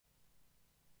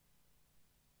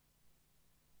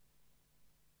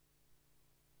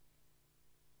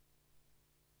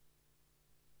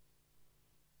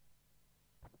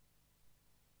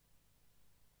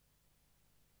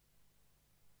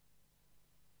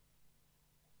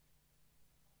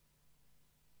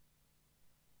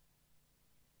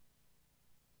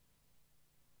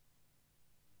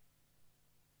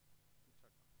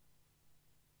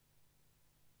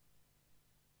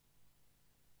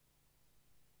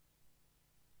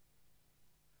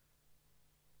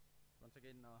Once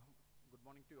again, good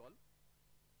morning to you all.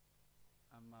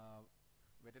 I'm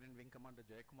Veteran Wing Commander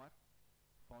Jayakumar,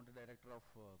 Founder Director of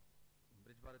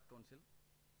Bridge Bharat Council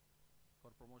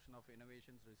for Promotion of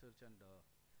Innovations, Research and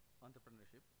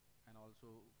Entrepreneurship, and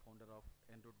also founder of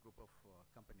Enroute Group of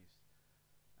companies.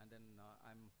 And then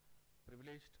I'm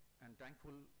privileged and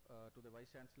thankful to the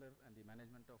Vice Chancellor and the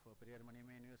management of Periyar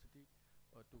Maniamma University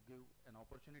to give an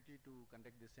opportunity to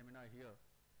conduct this seminar here,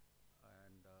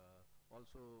 and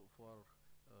also for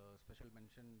special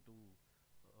mention to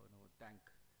thank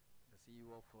the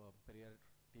CEO of Periyar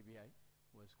TBI,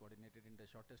 who has coordinated in the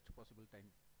shortest possible time,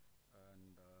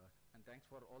 and thanks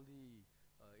for all the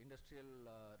industrial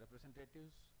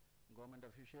representatives, government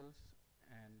officials,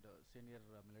 and senior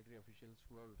military officials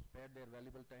who have spared their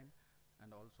valuable time,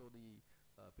 and also the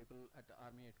people at the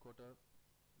Army headquarters,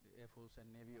 the Air Force and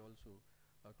Navy also,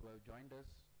 to have joined us.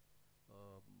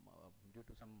 Due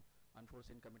to some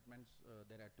unforeseen commitments,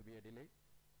 there had to be a delay.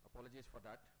 Apologies for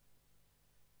that.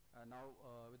 Now,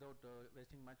 without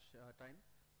wasting much time,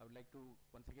 I would like to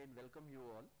once again welcome you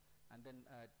all, and then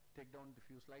take down a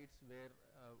few slides where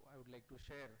I would like to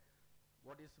share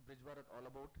what is Bridge Bharat all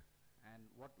about and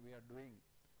what we are doing,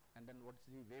 and then what's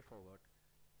the way forward.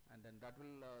 And then that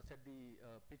will set the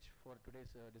pitch for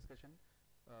today's discussion,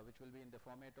 which will be in the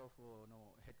format of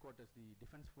headquarters, the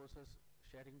defense forces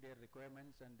sharing their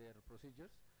requirements and their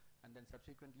procedures, and then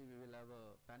subsequently we will have a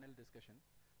panel discussion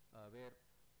where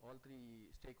all three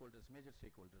stakeholders, major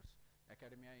stakeholders,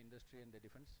 academia, industry and the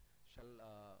defense, shall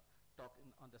talk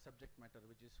on the subject matter,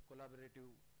 which is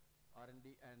collaborative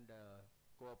R&D and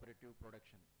cooperative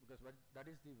production, because that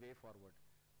is the way forward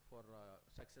for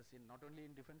success in not only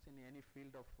in defense, in any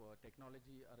field of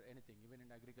technology or anything, even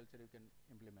in agriculture you can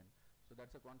implement. So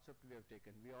that's a concept we have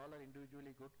taken. We all are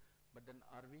individually good, but then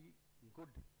are we good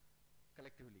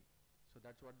collectively? So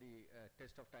that's what the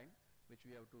test of time which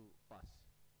we have to pass.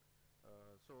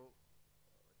 So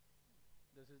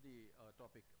this is the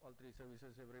topic, all three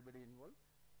services, everybody involved.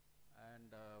 And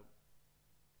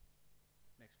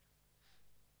next.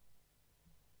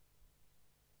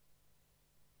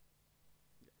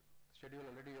 Schedule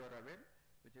already you are aware,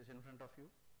 which is in front of you,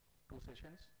 2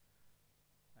 sessions.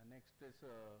 And next is,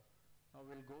 now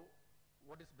we'll go,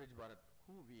 what is Bridge Bharat,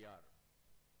 who we are.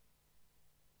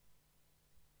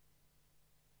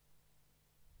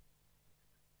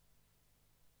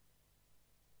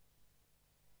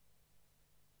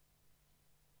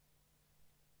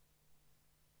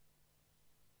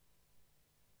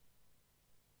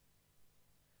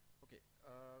 Okay,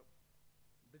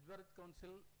 Bridge Bharat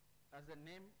Council, as the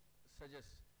name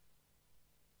suggests,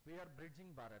 we are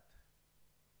bridging Bharat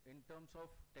in terms of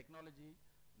technology,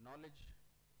 knowledge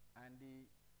and the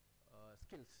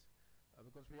skills,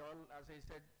 because we all, as I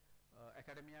said,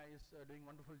 academia is doing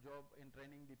wonderful job in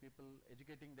training the people,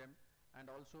 educating them, and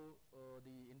also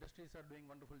the industries are doing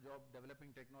wonderful job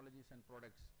developing technologies and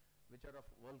products which are of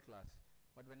world class.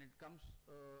 But when it comes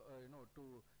to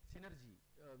synergy,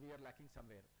 we are lacking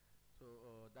somewhere. So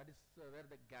that is where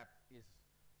the gap is.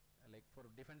 Like for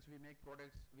defense, we make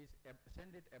products, we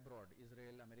send it abroad,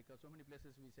 Israel, America, so many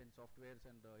places we send softwares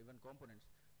and even components,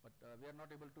 but we are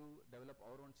not able to develop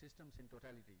our own systems in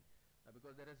totality,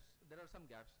 because there are some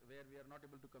gaps where we are not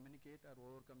able to communicate or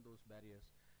overcome those barriers.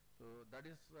 So that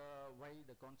is why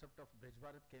the concept of Bridge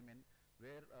Bharat came in,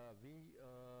 where we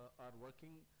are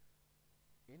working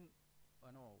in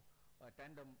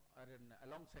tandem or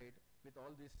alongside with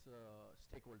all these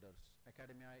stakeholders,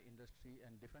 academia, industry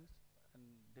and defense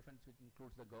which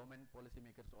includes the government policy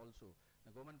makers also.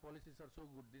 The government policies are so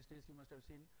good these days, you must have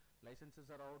seen licenses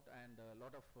are out and a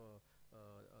lot of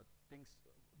things,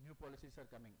 new policies are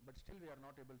coming, but still we are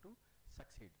not able to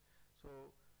succeed.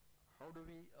 So how do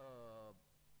we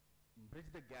bridge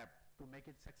the gap to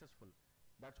make it successful?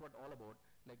 That's what all about.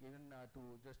 Like even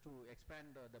to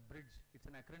expand the bridge, it's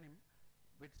an acronym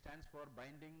which stands for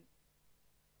binding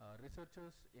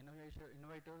researchers,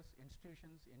 innovators,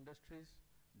 institutions, industries,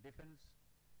 defense,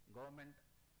 government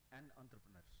and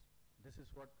entrepreneurs. This is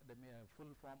what the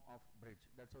full form of bridge.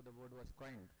 That's how the word was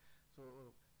coined.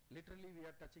 So literally we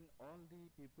are touching all the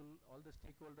people, all the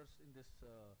stakeholders in this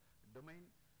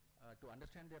domain to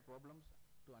understand their problems,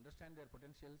 to understand their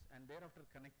potentials, and thereafter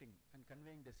connecting and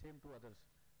conveying the same to others.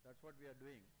 That's what we are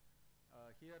doing.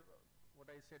 Here what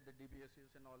I said, the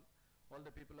DBSUs and all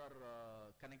the people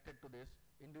are connected to this.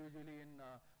 Individually in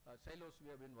silos we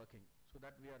have been working, so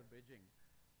that we are bridging.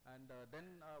 And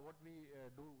then what we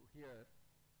do here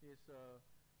is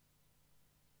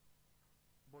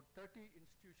about 30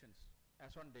 institutions as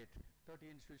on date, 30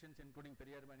 institutions including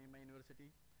Periyar Maniamma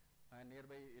University and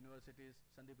nearby universities,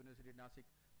 Sandeep University, Nasik,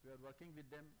 We are working with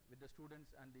them, with the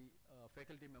students and the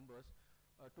faculty members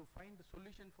to find the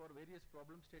solution for various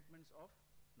problem statements of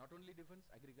not only defense,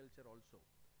 agriculture also,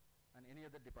 and any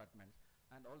other departments.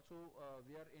 And also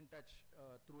we are in touch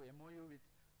through MOU with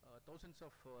thousands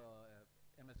of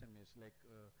MSMEs, like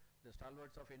the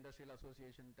stalwarts of Industrial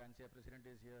Association, TANSIA president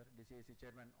is here, DCAC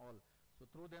chairman, all. So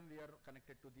through them we are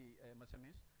connected to the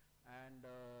MSMEs, and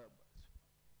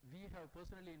we have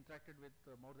personally interacted with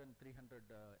more than 300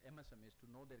 MSMEs to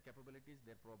know their capabilities,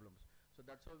 their problems. So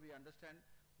that's how we understand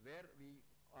where we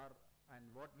are and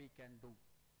what we can do.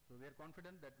 So we are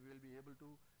confident that we will be able to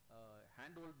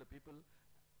handhold the people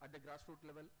at the grassroots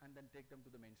level and then take them to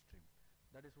the mainstream.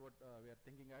 That is what we are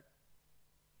thinking at.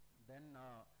 Then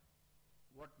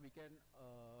what we can,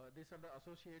 these are the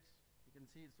associates. You can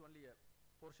see it's only a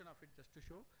portion of it just to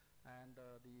show. And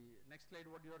the next slide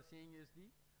what you are seeing is the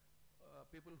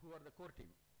people who are the core team,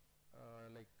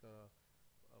 like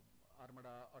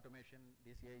Armada Automation,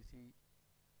 DCIC,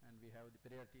 and we have the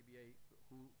Periyar TBI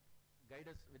who guide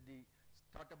us with the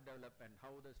startup development,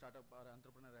 how the startup or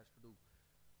entrepreneur has to do.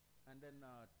 And then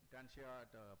TANSIA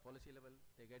at policy level,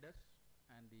 they guide us,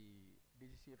 and the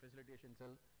DGCA facilitation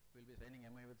cell will be signing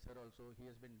MI with sir also. He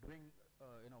has been doing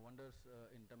wonders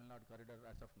in Tamil Nadu corridor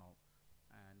as of now.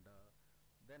 And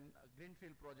then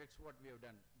greenfield projects, what we have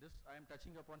done. This I am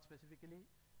touching upon specifically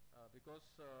because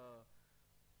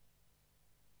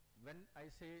when I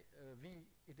say we,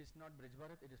 it is not Bridge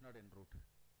Bharat, it is not en route.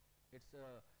 It's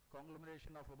a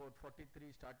conglomeration of about 43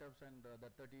 startups and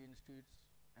the 30 institutes,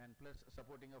 and plus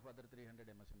supporting of other 300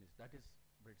 MSMEs. That is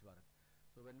Bridge Bharat.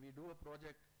 So when we do a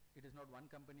project, it is not one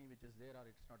company which is there, or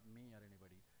it's not me or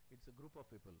anybody. It's a group of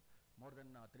people. More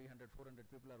than 300, 400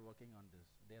 people are working on this.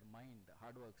 Their mind,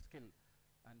 hard work, skill,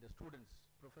 and the students,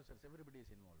 professors, everybody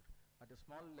is involved. At a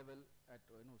small level, at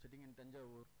sitting in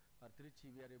Tanjavur or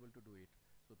Trichy, we are able to do it.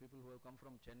 So people who have come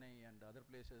from Chennai and other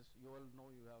places, you all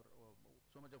know you have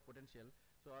so much of potential.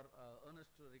 So our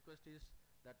earnest request is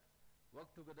that work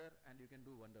together and you can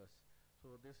do wonders.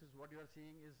 So this is what you are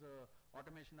seeing is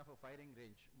automation of a firing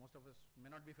range. Most of us may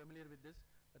not be familiar with this,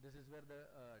 but this is where the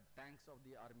tanks of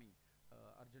the army,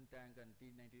 Arjun tank and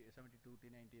T-90, 72,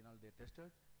 T-90 and all, they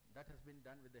tested. That has been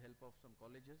done with the help of some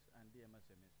colleges and the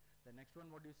MSMEs. The next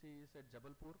one what you see is at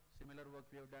Jabalpur, similar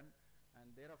work we have done, and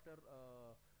thereafter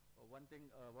one thing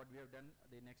what we have done,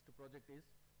 the next project is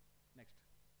next.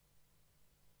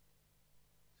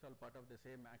 It's all part of the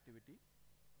same activity.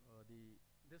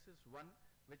 This is one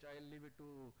which I'll leave it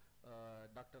to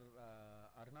Dr.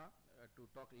 Arna to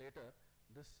talk later.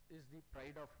 This is the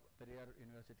pride of Periyar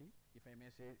University, if I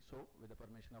may say so, with the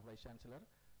permission of Vice Chancellor.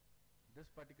 This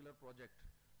particular project,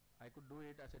 I could do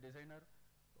it as a designer.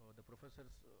 The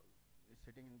professors is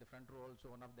sitting in the front row,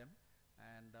 also one of them,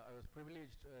 and I was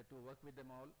privileged to work with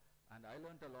them all, and I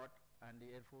learned a lot, and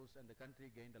the Air Force and the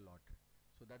country gained a lot.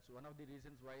 So that's one of the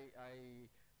reasons why I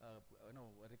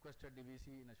requested the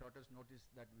VC in a shortest notice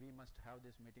that we must have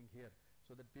this meeting here,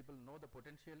 so that people know the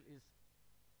potential is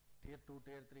tier 2,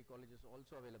 tier 3 colleges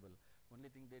also available. Only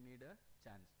thing they need a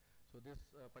chance. So this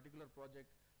particular project,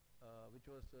 which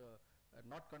was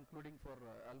not concluding for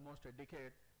almost a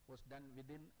decade, was done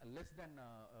within less than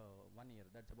 1 year.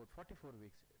 That's about 44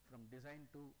 weeks from design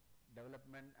to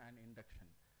development and induction,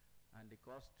 and the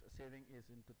cost saving is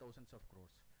into thousands of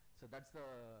crores. So that's the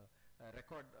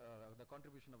record, the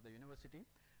contribution of the university.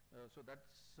 So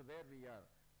that's where we are.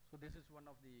 So this is one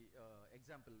of the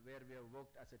example where we have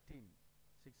worked as a team,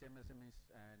 6 MSMEs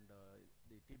and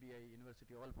the TBI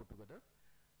university all put together.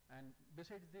 And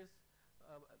besides this,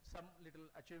 some little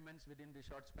achievements within the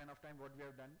short span of time what we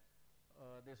have done.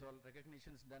 There's all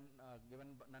recognitions done,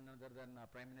 given none other than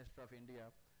Prime Minister of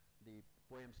India. The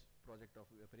poems project of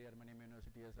Periyar Maniam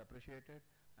University is appreciated,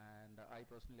 and I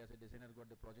personally as a designer got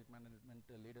the project management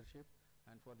leadership,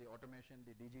 and for the automation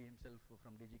the DG himself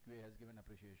from DGQA has given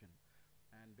appreciation.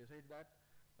 And besides that,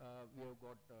 we have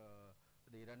got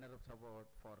the runner-up award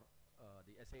for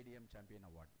the SIDM Champion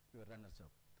Award. We were runners-up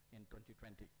in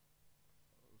 2020.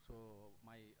 So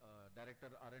my director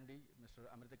R&D, Mr.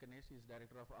 Amrita Ganesh, is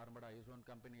director of Armada, his own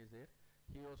company is there.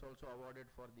 He was also awarded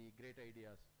for the great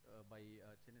ideas by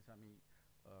Chinnasamy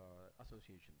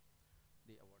Association,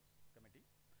 the awards committee.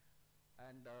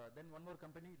 And then one more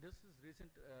company, this is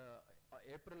recent,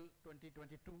 April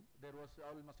 2022, there was,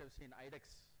 all must have seen IDEX,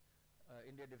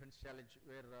 India Defense Challenge,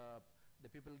 where the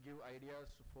people give ideas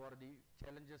for the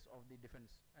challenges of the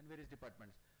defense and various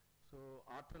departments. So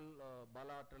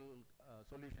Bala Artral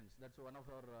Solutions, that's one of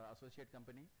our associate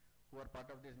company who are part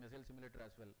of this missile simulator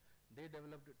as well. They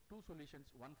developed 2 solutions,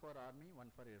 one for Army,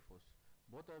 one for Air Force.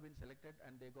 Both have been selected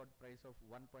and they got price of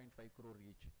 1.5 crore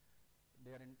each.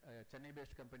 They are in Chennai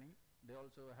based company, They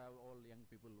also have all young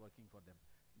people working for them.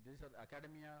 These are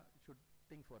academia should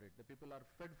think for it. The people are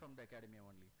fed from the academia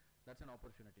only. That's an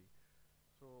opportunity.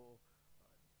 So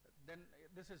then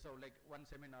this is how, like, one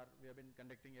seminar we have been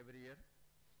conducting every year.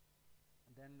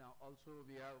 Then also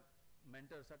we have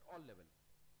mentors at all level.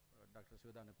 Dr.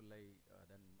 Sivadana Pillai,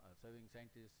 then serving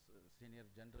scientists, senior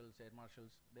generals, air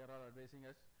marshals, they are all advising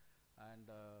us. And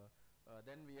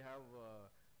then we have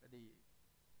the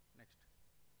next,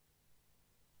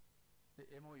 the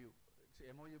MOU. It's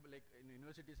MOU, like in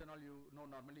universities and all, you know,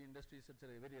 normally industries it's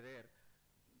very rare.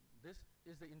 This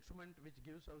is the instrument which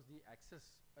gives us the access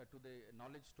to the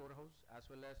knowledge storehouse as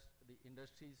well as the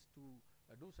industries to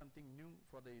do something new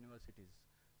for the universities.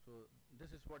 So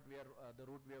this is what we are, the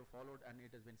route we have followed, and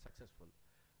it has been successful.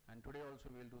 And today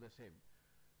also we will do the same.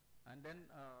 And then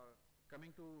coming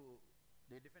to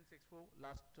the Defense Expo,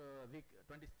 last week,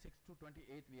 26th to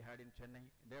 28th we had in Chennai.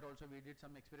 There also we did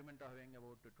some experiment having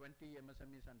about 20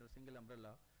 MSMEs under single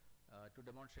umbrella to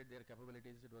demonstrate their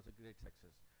capabilities. It was a great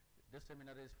success. This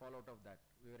seminar is fall out of that.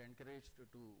 We were encouraged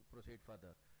to proceed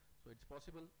further. So it's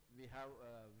possible, we have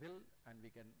will, and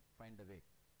we can find a way.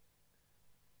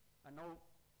 And now,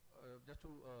 just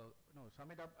to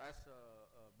sum it up as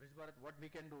Bridge Bharat, what we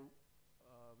can do,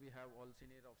 we have all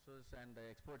senior officers and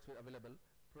experts available.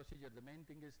 Procedure, the main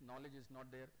thing is knowledge is not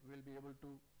there. We will be able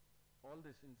to, all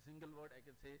this in single word I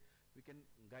can say, we can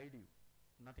guide you.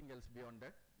 Nothing else beyond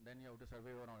that. Then you have to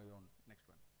survive on your own. Next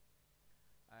one.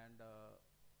 And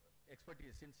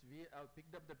expertise, since we have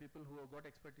picked up the people who have got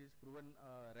expertise, proven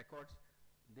records,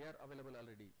 they are available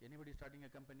already. Anybody starting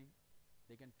a company,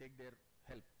 they can take their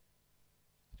help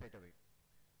straight away.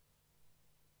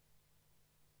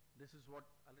 This is what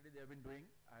already they have been doing.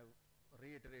 I have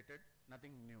reiterated,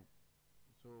 nothing new.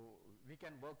 So we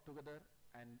can work together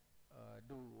and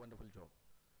do wonderful job.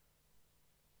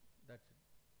 That's it.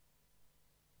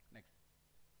 Next.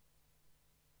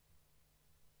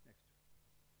 Next.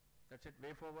 That's it.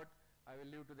 Way forward. I will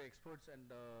leave to the experts and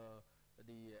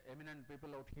the eminent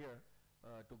people out here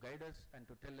to guide us and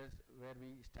to tell us where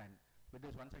we stand. With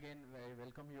this, once again, I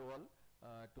welcome you all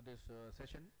to this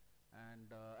session.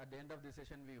 And at the end of this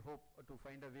session, we hope to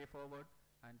find a way forward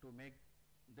and to make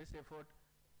this effort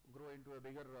grow into a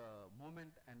bigger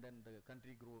movement, and then the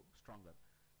country grow stronger.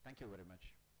 Thank you very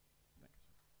much. Thank you,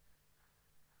 sir.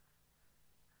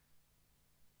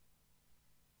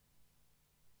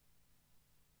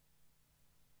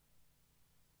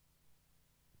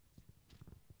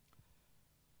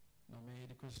 Now may I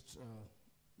request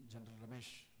General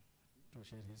Ramesh to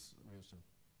share his views, sir.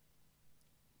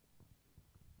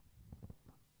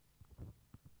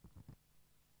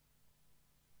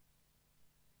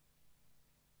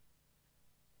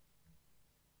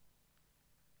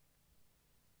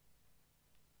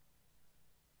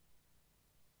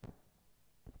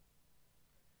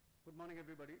 Good morning,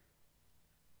 everybody.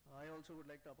 I also would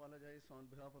like to apologize on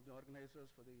behalf of the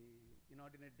organizers for the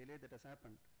inordinate delay that has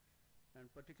happened, and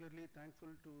particularly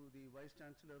thankful to the Vice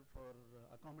Chancellor for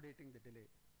accommodating the delay.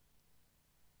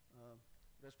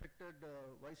 Respected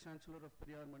Vice Chancellor of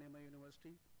Periyar Maniamma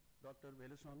University, Dr.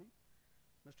 Veluswamy,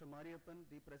 Mr. Mariyappan,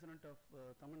 the President of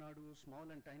Tamil Nadu Small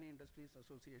and Tiny Industries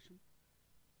Association,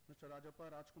 Mr.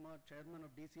 Rajappa Rajkumar, Chairman of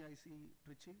DCIC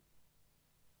Trichy,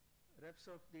 reps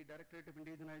of the Directorate of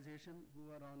Indigenization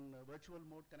who are on virtual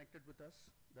mode connected with us,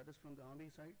 that is from the Army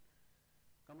side,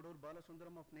 Commodore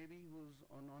Balasundaram of Navy, who is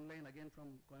on online again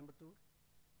from Coimbatore,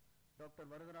 Dr.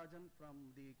 Varadarajan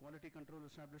from the Quality Control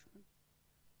Establishment,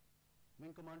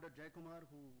 Wing Commander Jaikumar,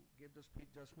 who gave the speech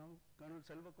just now, Colonel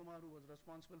Selvakumar, who was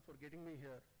responsible for getting me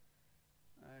here,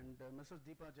 and Mrs.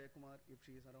 Deepa Jaikumar, if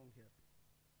she is around here.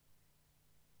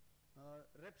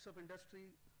 Reps of industry,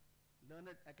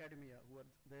 learned academia who are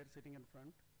there sitting in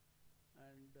front,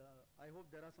 and I hope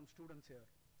there are some students here.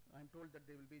 I'm told that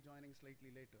they will be joining slightly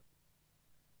later,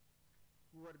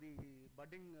 who are the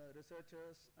budding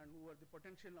researchers and who are the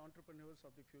potential entrepreneurs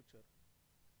of the future.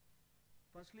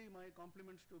 Firstly, my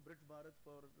compliments to Bridge Bharat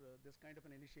for this kind of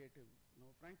an initiative.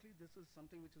 Frankly, this is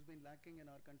something which has been lacking in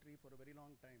our country for a very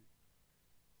long time.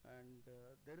 And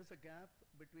there is a gap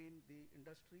between the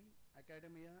industry,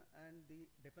 academia, and the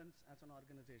defense as an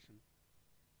organization.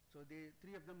 So the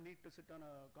three of them need to sit on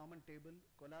a common table,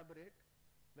 collaborate,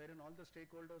 wherein all the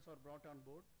stakeholders are brought on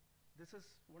board. This is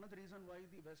one of the reasons why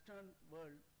the Western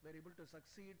world were able to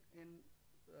succeed in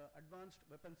advanced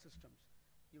weapon systems.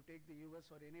 You take the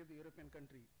US or any of the European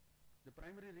country. The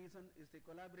primary reason is the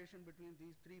collaboration between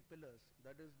these three pillars,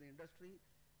 that is the industry,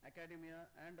 academia,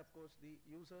 and of course the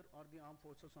user or the armed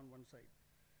forces on one side.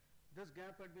 This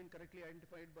gap had been correctly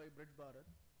identified by Bridge Bharat,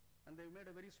 and they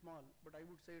made a very small, but I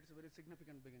would say it's a very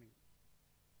significant beginning.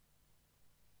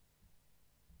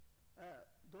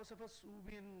 those of us who've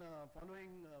been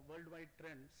following worldwide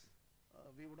trends,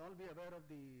 we would all be aware of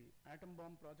the atom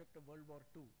bomb project of World War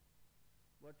II,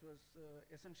 which was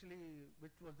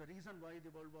which was the reason why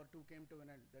the World War II came to an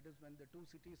end. That is when the two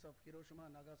cities of Hiroshima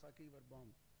and Nagasaki were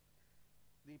bombed.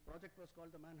 The project was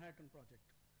called the Manhattan Project.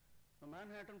 The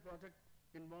Manhattan Project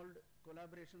involved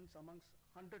collaborations amongst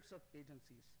hundreds of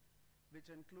agencies, which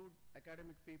include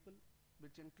academic people,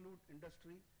 which include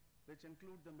industry, which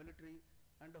include the military,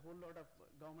 and a whole lot of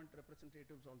government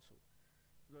representatives also.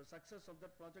 The success of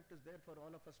that project is there for all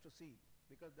of us to see,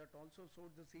 because that also sowed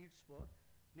the seeds for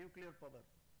nuclear power.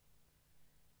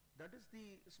 That is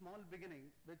the small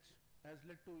beginning which has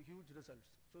led to huge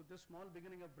results. So this small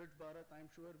beginning of Bridge Bharat, I'm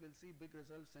sure we'll see big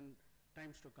results in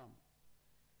times to come.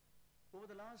 Over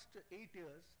the last 8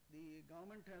 years, the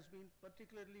government has been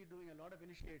particularly doing a lot of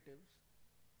initiatives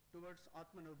towards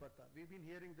Atmanirbharta. We've been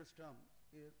hearing this term.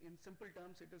 In simple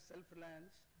terms, it is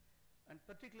self-reliance, and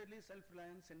particularly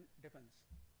self-reliance in defense.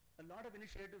 A lot of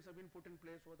initiatives have been put in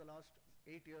place over the last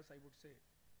 8 years, I would say.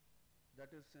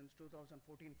 That is since 2014-15.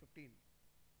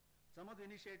 Some of the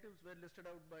initiatives were listed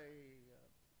out by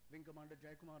Wing Commander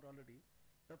Jayakumar already.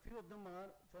 A few of them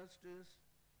are, first is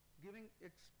giving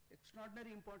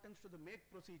extraordinary importance to the make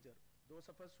procedure. Those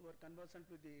of us who are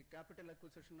conversant with the capital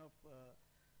acquisition of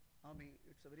Army,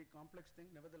 it's a very complex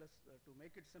thing. Nevertheless, to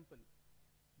make it simple,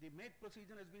 the make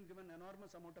procedure has been given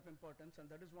enormous amount of importance, and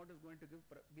that is what is going to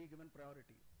be given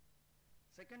priority.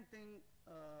 Second thing,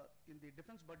 in the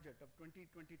defense budget of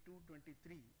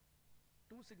 2022-23,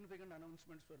 two significant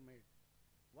announcements were made.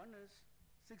 One is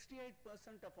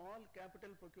 68% of all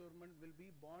capital procurement will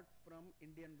be bought from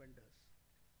Indian vendors,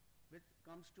 which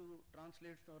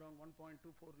translates to around 1.24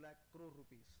 lakh crore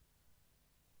rupees.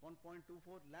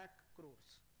 1.24 lakh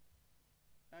crores.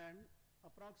 And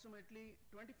approximately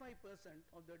 25%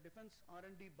 of the defense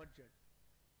R&D budget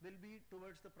will be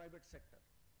towards the private sector,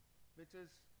 which is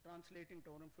translating to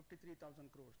around 53,000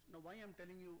 crores. Now, why I'm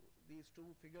telling you these two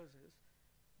figures is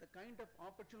the kind of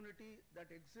opportunity that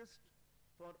exists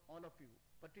for all of you,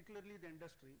 particularly the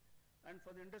industry. And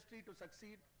for the industry to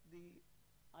succeed, the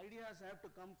ideas have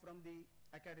to come from the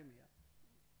academia.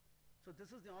 So this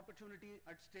is the opportunity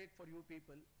at stake for you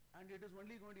people, and it is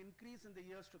only going to increase in the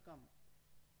years to come,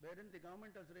 wherein the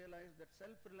government has realized that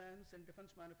self-reliance in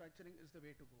defense manufacturing is the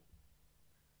way to go.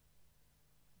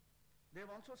 They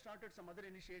have also started some other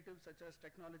initiatives such as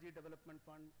Technology Development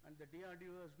Fund, and the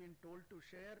DRDO has been told to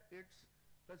share its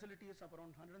facilities of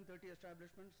around 130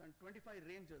 establishments and 25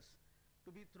 ranges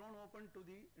to be thrown open to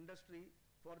the industry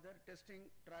for their testing,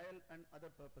 trial, and other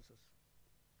purposes.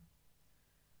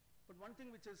 But one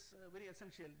thing which is very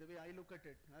essential, the way I look at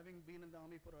it, having been in the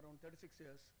Army for around 36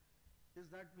 years, is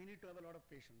that we need to have a lot of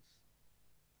patience.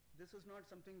 This is not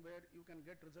something where you can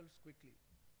get results quickly,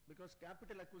 because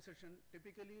capital acquisition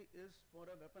typically is for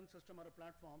a weapon system or a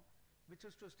platform which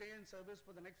is to stay in service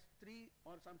for the next 3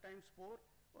 or sometimes 4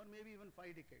 or maybe even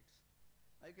 5 decades.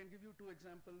 I can give you 2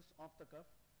 examples off the cuff.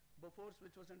 Bofors,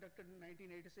 which was inducted in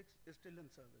 1986, is still in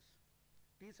service.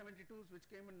 T-72s, which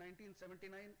came in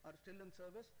 1979, are still in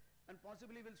service and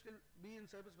possibly will still be in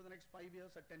service for the next 5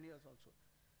 years or 10 years also.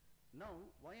 Now,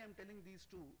 why I'm telling these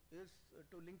two is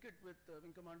to link it with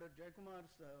Wing Commander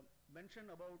Jayakumar's mention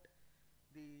about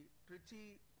the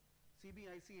Trichy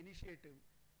CBIC initiative,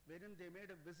 wherein they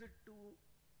made a visit to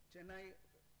Chennai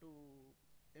to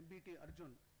MBT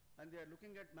Arjun, and they are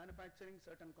looking at manufacturing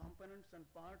certain components and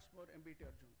parts for MBT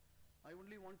Arjun. I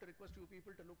only want to request you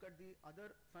people to look at the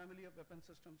other family of weapon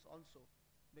systems also,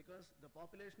 because the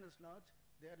population is large,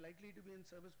 they are likely to be in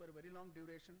service for a very long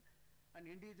duration, and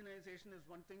indigenization is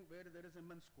one thing where there is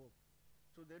immense scope.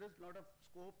 So there is a lot of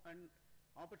scope and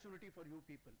opportunity for you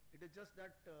people. It is just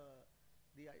that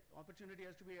the opportunity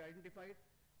has to be identified,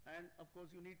 and of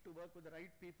course you need to work with the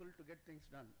right people to get things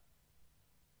done.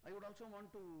 I would also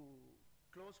want to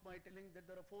close by telling that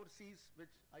there are 4 C's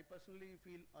which I personally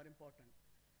feel are important.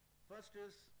 First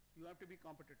is you have to be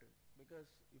competitive,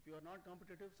 because if you are not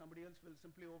competitive, somebody else will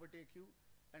simply overtake you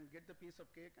and get the piece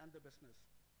of cake and the business.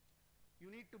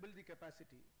 You need to build the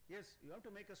capacity. Yes, you have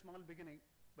to make a small beginning,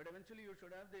 but eventually you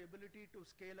should have the ability to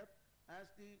scale up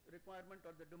as the requirement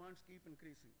or the demands keep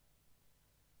increasing.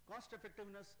 Cost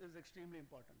effectiveness is extremely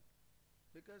important,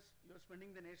 because you are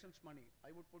spending the nation's money.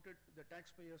 I would put it the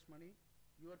taxpayers' money.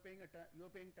 You are paying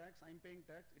tax, I'm paying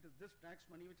tax. It is this tax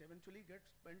money which eventually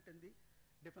gets spent in the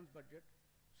defense budget.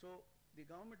 So the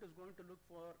government is going to look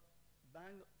for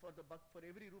bang for the buck for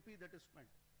every rupee that is spent.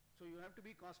 So you have to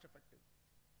be cost effective.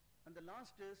 And the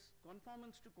last is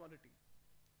conformance to quality,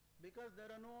 because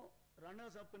there are no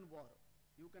runners up in war.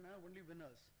 You can have only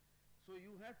winners. So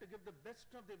you have to give the best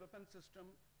of the weapon system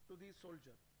to the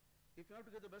soldier. if you have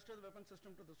to give the best of the weapon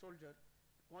system to the soldier,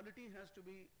 quality has to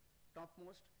be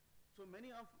topmost. So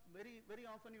very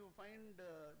often you find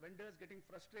vendors getting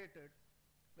frustrated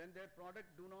when their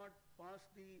product do not pass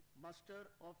the muster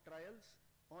of trials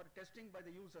or testing by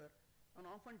the user, and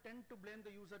often tend to blame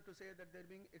the user to say that they're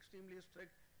being extremely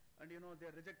strict and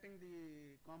they're rejecting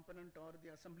the component or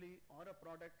the assembly or a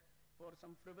product for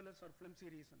some frivolous or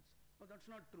flimsy reasons. No, that's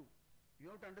not true.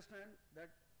 You have to understand that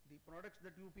the products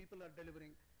that you people are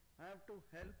delivering have to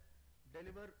help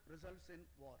deliver results in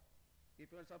war. If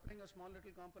you are supplying a small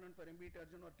little component for MB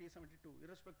Arjun or T-72,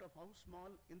 irrespective of how small,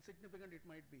 insignificant it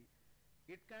might be,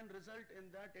 it can result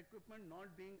in that equipment not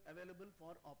being available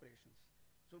for operations.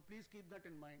 So please keep that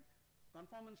in mind.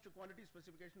 Conformance to quality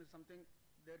specification is something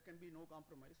there can be no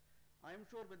compromise. I am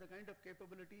sure with the kind of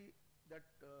capability that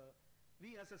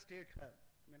we as a state have,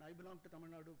 I mean, I belong to Tamil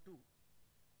Nadu too.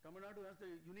 Tamil Nadu has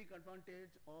the unique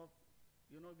advantage of,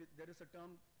 there is a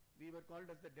term we were called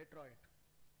as the Detroit.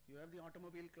 You have the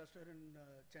automobile cluster in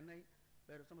Chennai,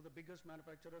 where some of the biggest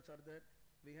manufacturers are there.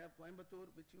 We have Coimbatore,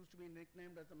 which used to be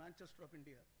nicknamed as the Manchester of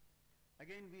India.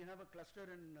 Again, we have a cluster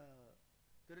in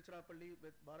Tiruchirappalli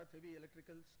with Bharat Heavy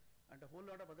Electricals and a whole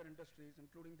lot of other industries,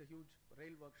 including the huge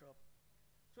rail workshop.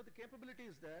 So the capability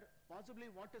is there. Possibly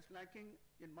what is lacking,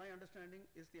 in my understanding,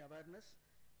 is the awareness,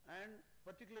 and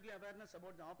particularly awareness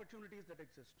about the opportunities that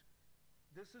exist.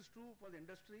 This is true for the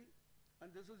industry,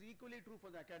 and this is equally true for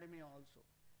the academia also.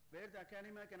 Where the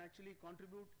academia can actually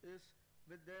contribute is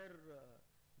with their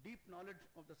deep knowledge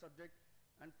of the subject,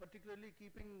 and particularly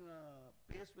keeping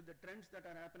pace with the trends that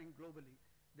are happening globally.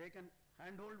 They can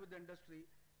handhold with the industry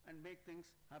and make things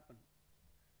happen.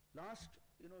 Last,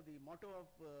 the motto of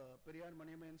Periyar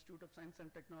Maniamma Institute of Science and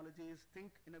Technology is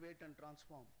think, innovate and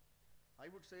transform. I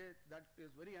would say that is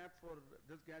very apt for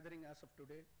this gathering as of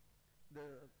today.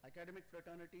 The academic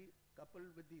fraternity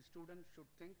coupled with the students should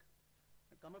think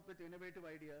and come up with innovative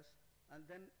ideas, and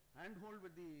then handhold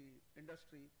with the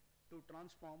industry to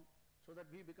transform so that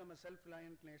we become a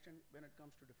self-reliant nation when it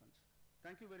comes to defense.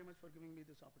 Thank you very much for giving me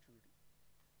this opportunity.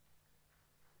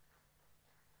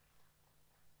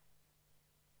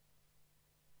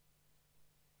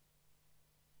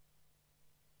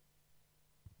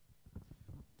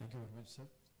 Thank you very much, sir,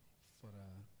 for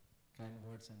kind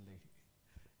words and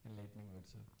enlightening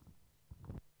words, sir.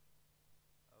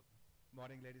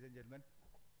 Morning, ladies and gentlemen.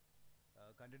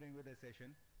 Continuing with the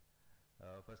session,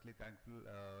 firstly thankful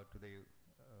to the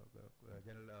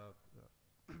General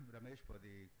Ramesh for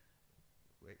the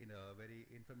very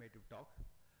informative talk.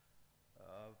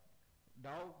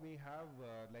 Now we have,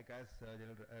 like as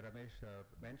General Ramesh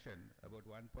mentioned, about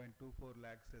 1.24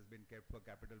 lakhs has been kept for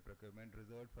capital procurement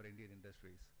reserved for Indian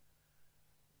industries.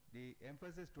 The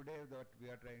emphasis today that we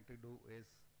are trying to do is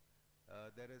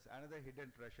there is another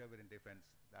hidden treasure within defense.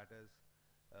 That is,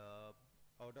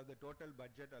 out of the total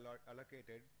budget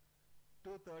allocated,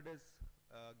 2/3 is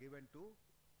given to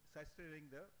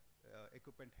sustaining the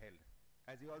equipment held.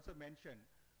 As you also mentioned,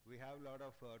 we have a lot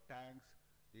of tanks,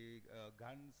 the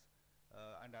guns,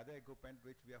 and other equipment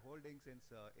which we are holding since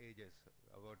ages,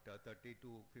 about 30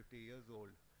 to 50 years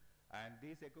old. And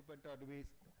these equipment are to be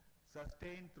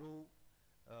sustained through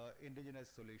indigenous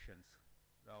solutions.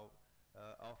 Now,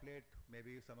 of late,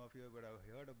 maybe some of you would have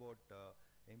heard about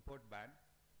import ban.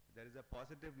 There is a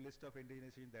positive list of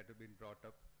indigenization that have been brought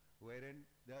up, wherein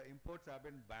the imports have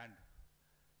been banned.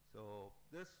 So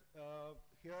this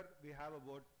here we have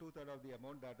about 2/3 of the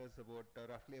amount, that is about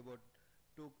roughly about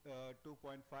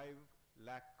 2.5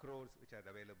 lakh crores which are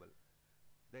available.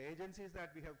 The agencies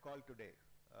that we have called today,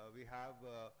 we have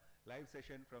a live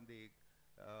session from the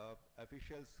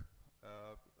officials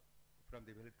from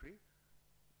the military.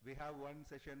 We have one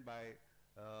session by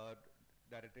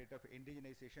Directorate of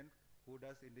Indigenization, who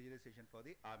does indigenization for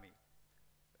the Army.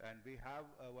 And we have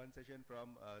one session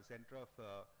from Center of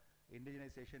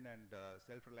Indigenization and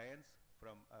Self-Reliance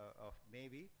from of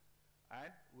Navy,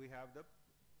 and we have the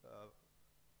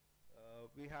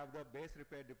base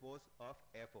repair depots of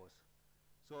Air Force.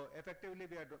 So effectively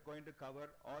we are going to cover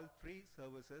all three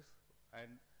services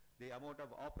and the amount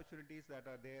of opportunities that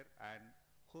are there and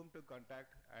whom to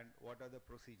contact and what are the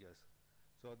procedures.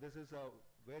 So this is a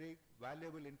very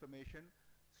valuable information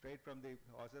straight from the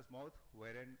horse's mouth,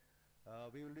 wherein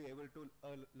we will be able to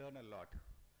learn a lot.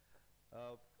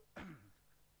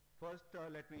 First,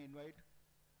 let me invite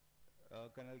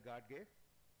Colonel Gadge.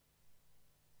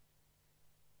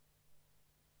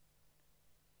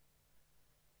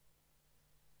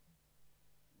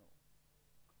 No,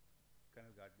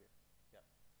 Colonel Gadge. Yeah.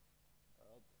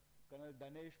 Colonel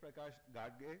Danesh Prakash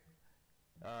Gadge.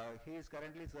 He is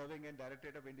currently serving in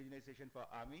Directorate of Indigenization for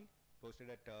Army, posted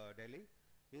at Delhi.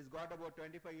 He's got about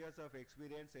 25 years of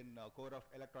experience in core of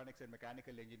electronics and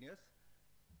mechanical engineers.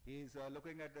 He's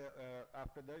looking at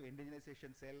after the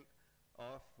indigenization cell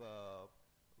of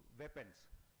weapons.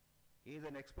 He's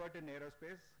an expert in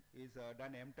aerospace. He's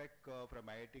done MTech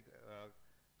from IIT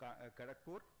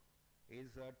Kharagpur.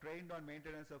 He's trained on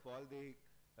maintenance of all the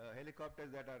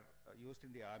helicopters that are used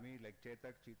in the army, like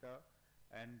Chetak, Cheetah,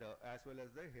 and as well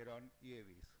as the Heron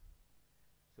UAVs.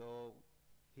 So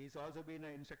he's also been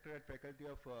an instructor at Faculty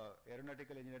of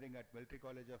Aeronautical Engineering at Military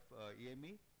College of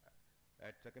EME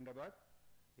at Secunderabad.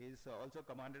 He's also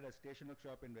commanded a station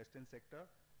workshop in Western Sector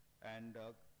and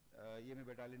EME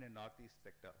Battalion in Northeast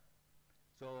Sector.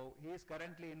 So he is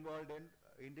currently involved in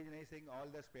indigenizing all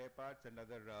the spare parts and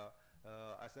other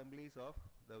assemblies of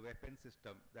the weapon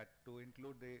system, that to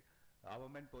include the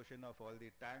armament portion of all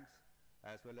the tanks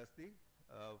as well as the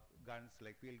guns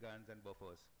like field guns and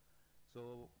buffers.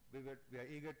 So we are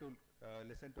eager to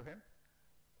listen to him.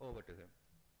 Over to him.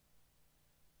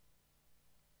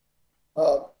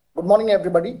 Good morning,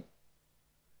 everybody.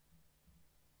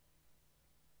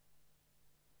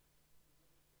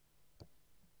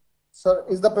 Sir,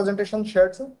 is the presentation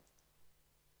shared, sir?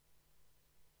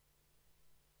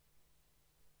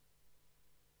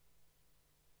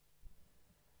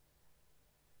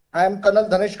 I am Colonel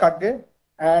Dhanesh Khadge,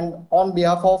 and on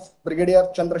behalf of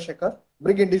Brigadier Chandrasekhar,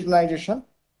 Brig Indigenization,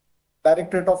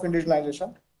 Directorate of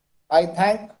Indigenization, I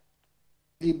thank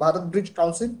the Bharat Bridge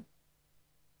Council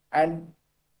and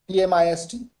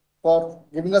PMIST for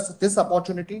giving us this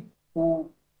opportunity to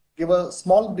give a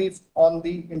small brief on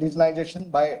the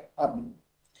indigenization by Army.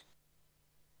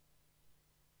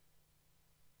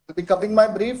 To be covering my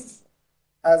brief,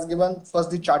 as given first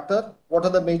the charter, what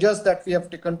are the measures that we have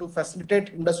taken to facilitate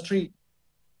industry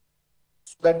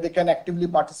so that they can actively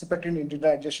participate in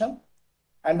indigenization,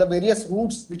 and the various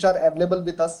routes which are available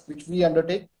with us, which we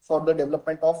undertake for the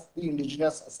development of the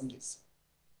indigenous assemblies.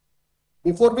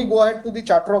 Before we go ahead to the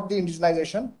charter of the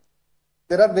indigenization,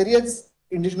 there are various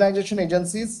indigenization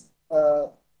agencies,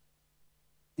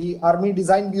 the Army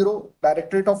Design Bureau,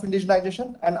 Directorate of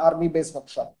Indigenization, and Army Base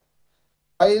Workshop.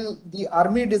 While the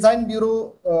Army Design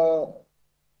Bureau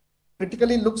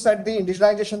critically looks at the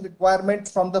indigenization requirement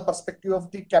from the perspective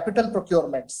of the capital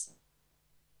procurements,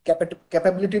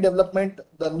 capability development,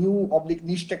 the new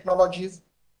niche technologies,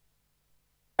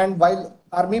 and while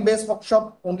Army Base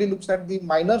Workshop only looks at the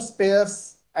minor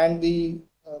spares and the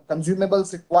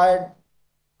consumables required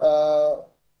for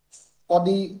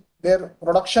their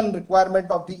production requirement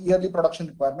of the yearly production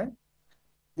requirement,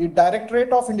 the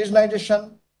Directorate of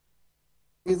Indigenization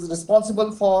is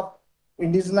responsible for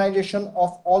indigenization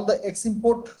of all the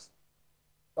ex-import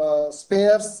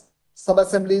spares,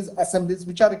 sub-assemblies, assemblies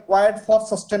which are required for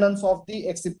sustenance of the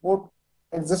ex-import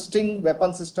existing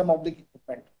weapon system of the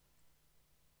equipment.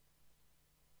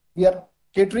 We are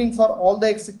catering for all the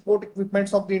ex-import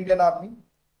equipments of the Indian Army,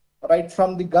 right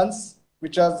from the guns,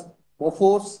 which are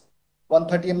Bofors,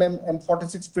 130mm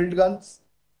M46 field guns,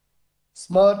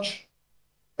 Smirch,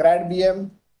 Grad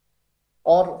BM,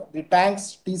 or the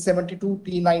tanks T-72,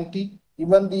 T-90,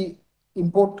 even the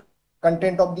import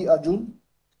content of the Arjun.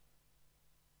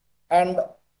 And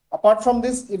apart from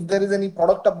this, if there is any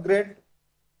product upgrade,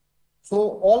 so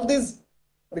all these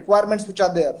requirements which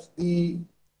are there, the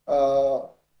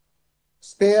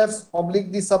spares,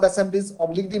 oblique the sub-assemblies,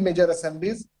 oblique the major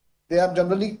assemblies, they are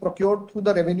generally procured through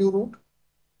the revenue route.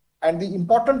 And the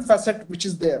important facet which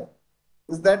is there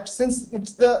is that since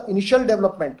it's the initial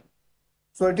development,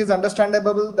 so it is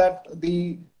understandable that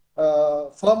the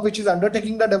firm which is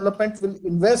undertaking the development will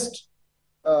invest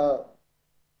a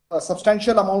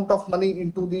substantial amount of money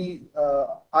into the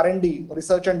R&D,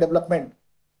 research and development.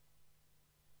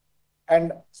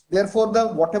 And therefore,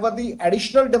 whatever the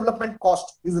additional development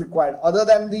cost is required, other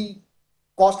than the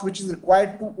cost which is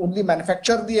required to only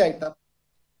manufacture the item,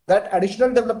 that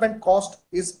additional development cost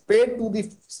is paid to the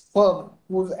firm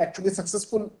who is actually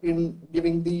successful in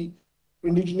giving the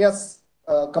indigenous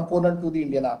component to the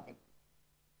Indian Army.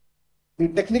 The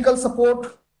technical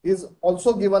support is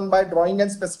also given by drawing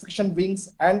and specification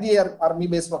wings and the Army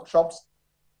Base Workshops,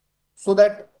 so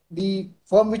that the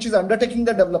firm which is undertaking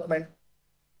the development,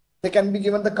 they can be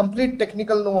given the complete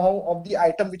technical know-how of the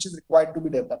item which is required to be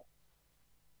developed.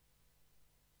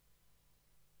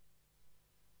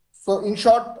 So in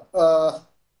short,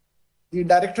 the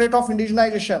Directorate of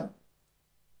Indigenization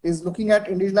is looking at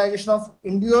indigenization of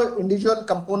individual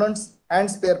components and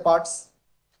spare parts.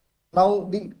 Now,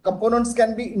 the components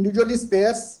can be individually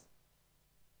spares,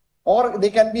 or they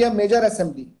can be a major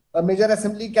assembly. A major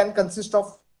assembly can consist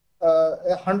of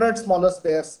 100 smaller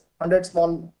spares, 100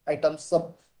 small items,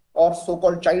 or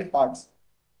so-called child parts.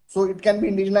 So it can be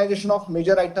indigenization of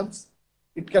major items,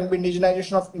 it can be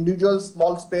indigenization of individual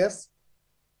small spares,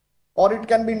 or it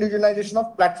can be indigenization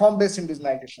of platform-based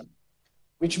indigenization,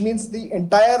 which means the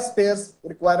entire spares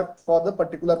required for the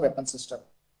particular weapon system.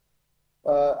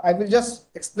 I will just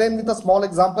explain with a small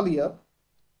example here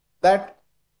that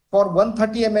for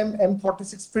 130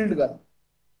 M46 field gun,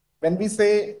 when we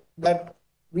say that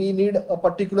we need a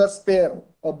particular spare,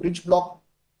 a breech block,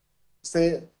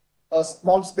 say a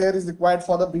small spare is required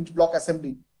for the breech block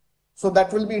assembly. So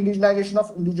that will be indigenization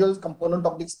of individual component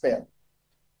of the spare.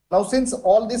 Now, since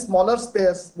all these smaller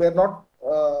spares were not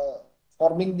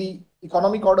forming the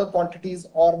economic order quantities,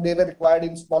 or they were required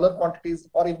in smaller quantities,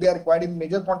 or if they are required in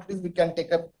major quantities, we can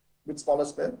take up with smaller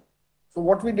spare. So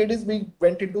what we did is we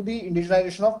went into the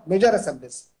indigenization of major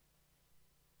assemblies.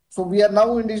 So we are now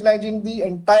indigenizing the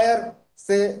entire,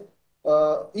 say,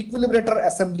 equilibrator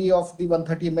assembly of the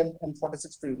 130 mm and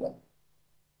 46 field gun,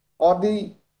 or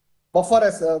the buffer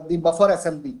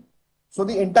assembly. So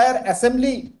the entire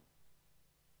assembly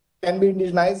can be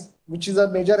indigenized, which is a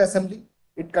major assembly.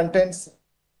 It contains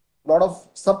a lot of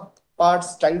sub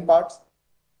parts, child parts.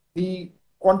 The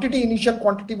quantity, initial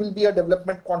quantity will be a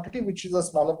development quantity, which is a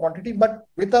smaller quantity, but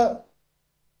with a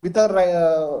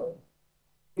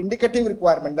indicative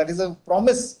requirement, that is a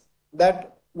promise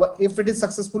that if it is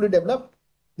successfully developed,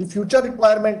 the future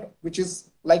requirement, which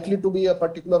is likely to be a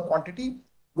particular quantity,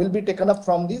 will be taken up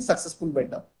from the successful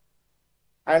vendor.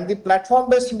 And the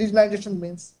platform-based indigenization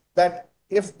means that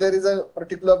if there is a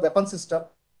particular weapon system,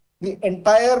 the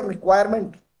entire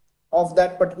requirement of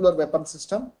that particular weapon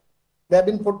system, they have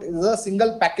been put in a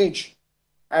single package,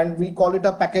 and we call it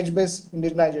a package-based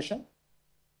indigenization.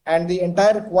 And the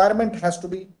entire requirement has to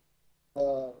be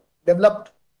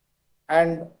developed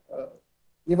and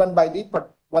given by the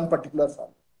one particular firm.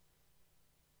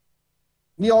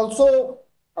 We also,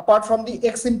 apart from the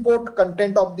ex-import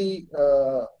content of the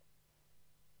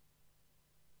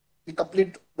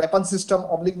complete weapon system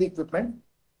oblique the equipment,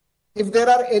 if there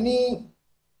are any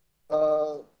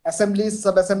assemblies,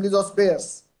 sub-assemblies or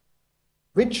spares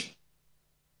which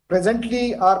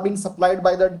presently are being supplied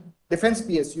by the defense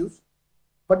PSUs,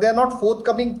 but they are not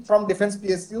forthcoming from defense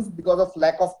PSUs because of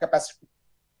lack of capacity,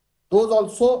 those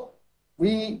also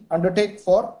we undertake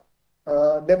for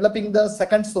developing the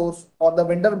second source or the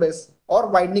vendor base, or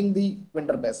widening the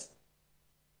vendor base.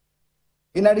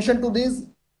 In addition to these,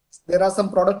 there are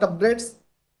some product upgrades.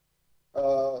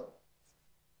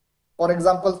 For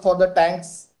example, for the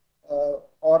tanks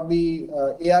or the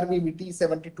ARV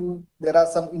VT-72, there are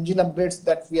some engine upgrades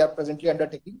that we are presently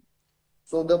undertaking.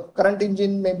 So the current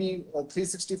engine may be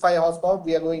 365 horsepower.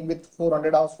 We are going with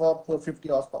 400 horsepower, 450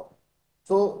 horsepower.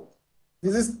 So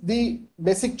this is the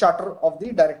basic charter of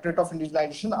the Directorate of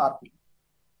Indigenization, RP.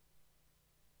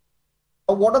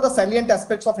 Now, what are the salient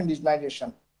aspects of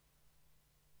indigenization?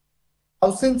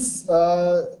 Now, since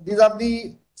these are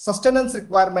the sustenance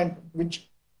requirement which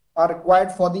are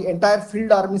required for the entire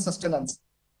field army sustenance,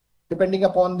 depending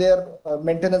upon their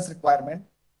maintenance requirement,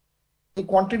 the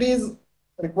quantities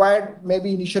required may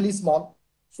be initially small.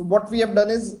 So what we have done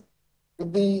is,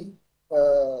 with the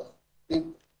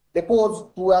depots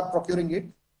who are procuring it,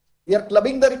 we are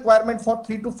clubbing the requirement for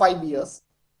 3 to 5 years,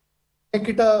 make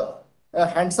it a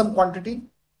handsome quantity,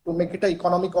 to make it an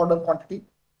economic order quantity,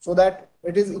 so that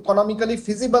it is economically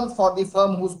feasible for the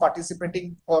firm who is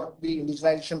participating for the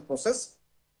indigenization process,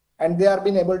 and they are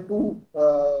being able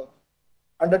to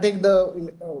undertake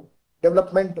the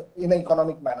development in an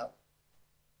economic manner.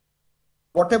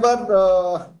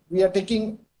 Whatever we are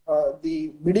taking,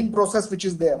 the bidding process which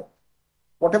is there,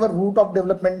 whatever route of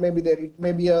development may be there, it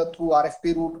may be through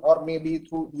RFP route or maybe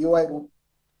through DOI route.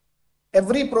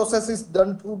 Every process is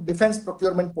done through Defense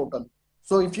Procurement Portal.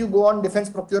 So if you go on Defense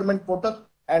Procurement Portal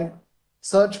and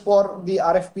search for the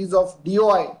RFPs of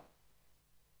DOI,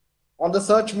 on the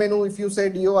search menu, if you say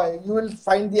DOI, you will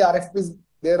find the RFPs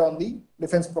there on the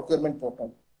Defense Procurement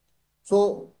Portal.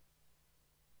 So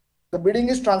the bidding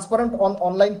is transparent on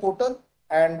online portal,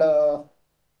 and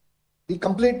the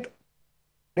complete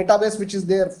database which is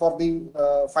there for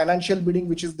the financial bidding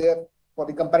which is there, for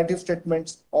the comparative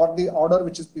statements or the order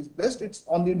which is placed, it's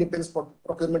on the Defense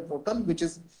Procurement Portal, which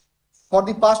is for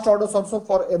the past orders also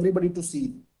for everybody to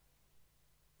see.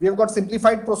 We have got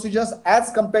simplified procedures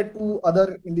as compared to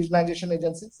other indigenization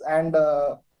agencies, and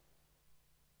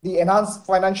the enhanced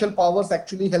financial powers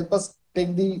actually help us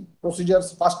take the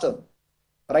procedures faster,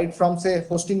 right from say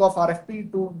hosting of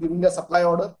RFP to giving a supply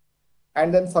order,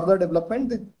 and then further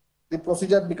development. The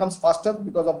procedure becomes faster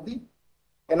because of the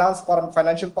enhanced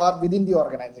financial power within the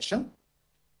organization.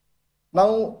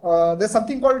 Now, there's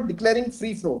something called declaring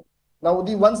free flow. Now,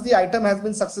 once the item has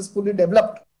been successfully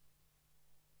developed,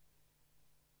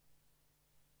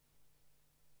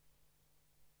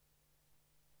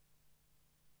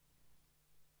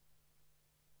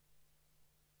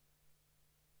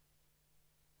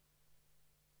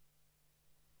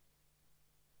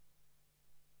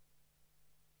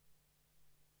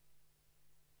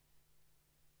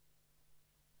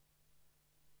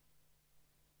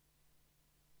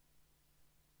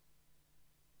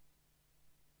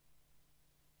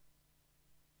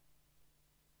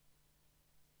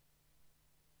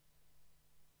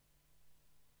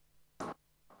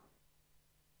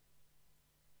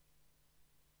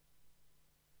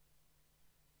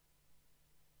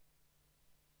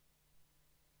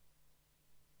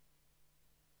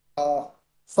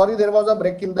 Sorry, there was a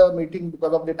break in the meeting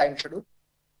because of the time schedule.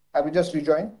 I will just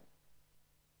rejoin.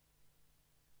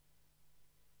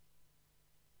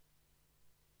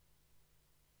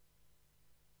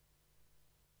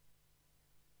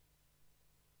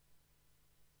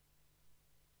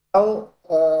 Now,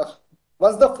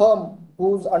 once the firm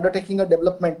who's undertaking a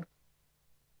development,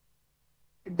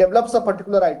 it develops a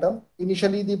particular item.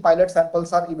 Initially, the pilot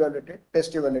samples are evaluated,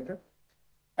 test evaluated,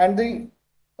 and the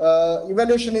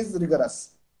evaluation is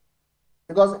rigorous,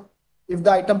 because if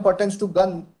the item pertains to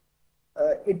gun,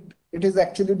 it is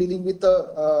actually dealing with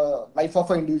the life of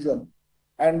an individual,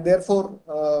 and therefore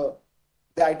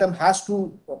the item has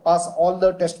to pass all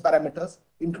the test parameters,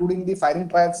 including the firing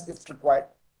trials if required.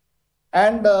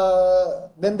 And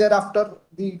then thereafter,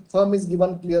 the firm is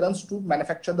given clearance to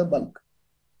manufacture the bulk.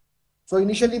 So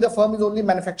initially, the firm is only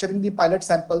manufacturing the pilot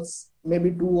samples,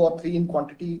 maybe 2 or 3 in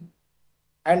quantity.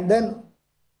 And then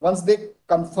once they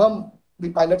confirm the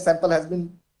pilot sample has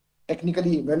been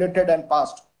technically evaluated and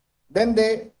passed, then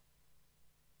they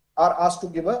are asked to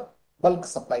give a bulk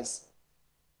supplies.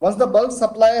 Once the bulk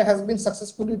supply has been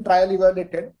successfully trial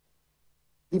evaluated,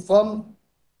 the firm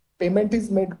payment is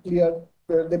made clear.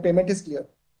 The payment is clear.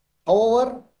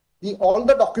 However, all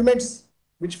the documents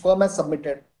which firm has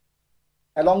submitted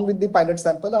along with the pilot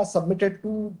sample are submitted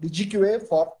to DGQA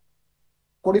for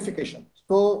codification.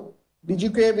 So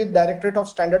DGQA with Directorate of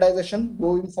Standardization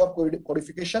going for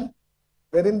codification,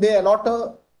 wherein they allot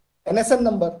a NSN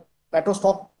number, NATO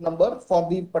stock number, for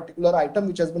the particular item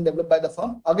which has been developed by the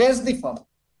firm against the firm.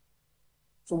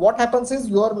 So what happens is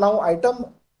your now item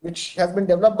which has been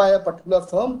developed by a particular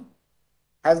firm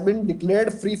has been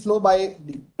declared free flow by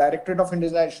the Directorate of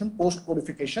Indigenization post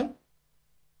codification,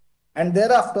 and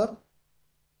thereafter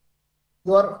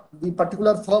the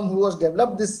particular firm who has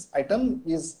developed this item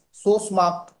is source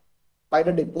marked by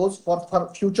the depots for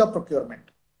future procurement.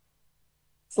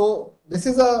 So this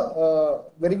is a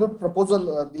very good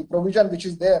proposal, the provision which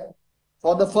is there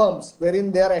for the firms,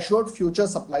 wherein they are assured future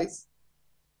supplies.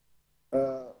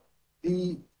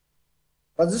 The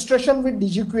registration with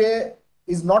DGQA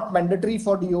is not mandatory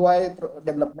for DOI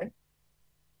development.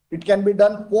 It can be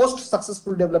done post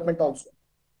successful development also,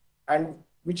 and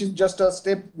which is just a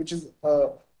step, which is a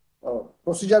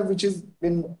procedure which is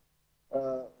been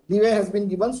leeway has been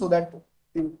given so that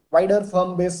the wider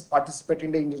firm base participate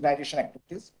in the indigenization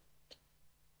activities.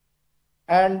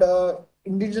 And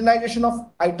indigenization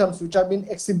of items which are being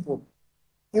ex-import,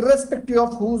 irrespective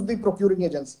of who's the procuring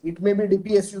agency, it may be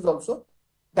DPSUs also,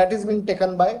 that is being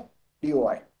taken by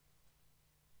DOI.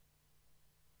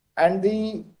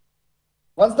 And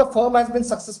once the firm has been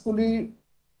successfully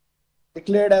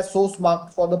declared as source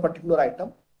marked for the particular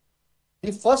item,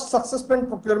 the first successful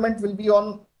procurement will be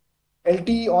on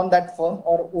LT on that firm,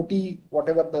 or OT,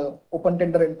 whatever the open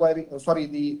tender inquiry,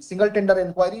 the single tender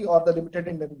inquiry or the limited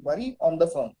tender inquiry on the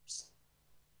firms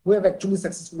who have actually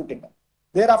successfully taken.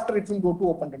 Thereafter, it will go to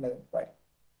open tender inquiry.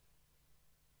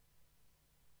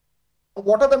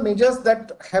 What are the measures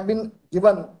that have been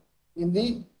given in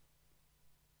the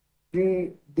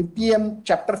DPM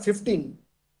chapter 15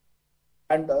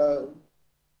 and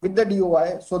with the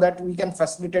DOI so that we can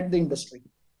facilitate the industry?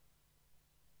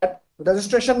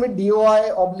 Registration with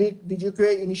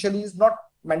DOI/DGQA initially is not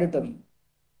mandatory.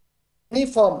 Any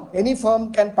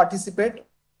firm can participate.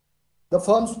 The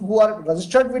firms who are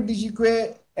registered with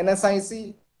DGQA,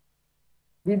 NSIC,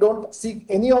 we don't seek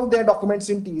any of their documents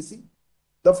in TEC.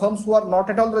 The firms who are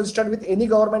not at all registered with any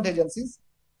government agencies,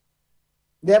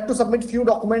 they have to submit few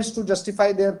documents to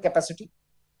justify their capacity.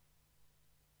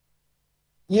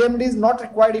 EMD is not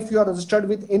required if you are registered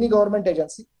with any government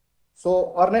agency.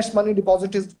 So earnest money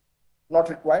deposit is not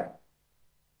required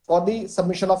for the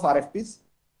submission of RFPs.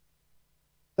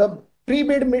 The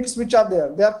pre-bid meets which are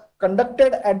there, they are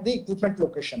conducted at the equipment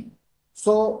location.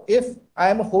 So if I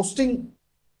am hosting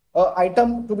an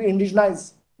item to be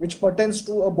indigenized which pertains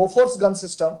to a Bofors gun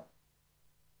system,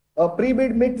 a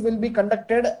pre-bid meet will be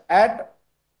conducted at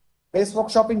base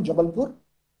workshop in Jabalpur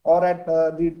or at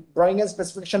the drawing and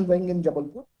specification wing in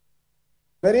Jabalpur,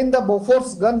 wherein the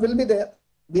Bofors gun will be there.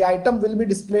 The item will be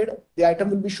displayed, the item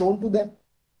will be shown to them,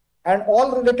 and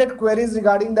all related queries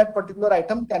regarding that particular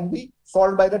item can be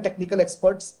solved by the technical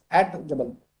experts at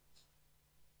Jabalpur.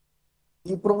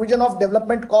 The provision of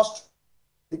development cost,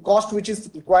 the cost which is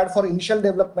required for initial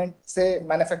development, say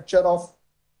manufacture of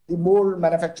the mold,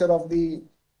 manufacture of the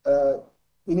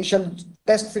initial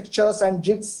test fixtures and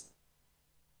jigs,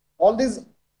 all these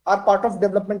are part of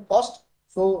development cost.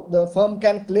 So the firm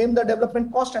can claim the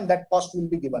development cost and that cost will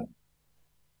be given.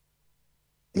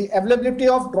 The availability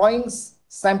of drawings,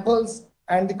 samples,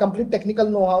 and the complete technical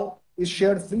know-how is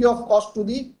shared free of cost to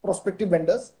the prospective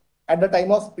vendors at the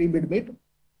time of pre-bid meet.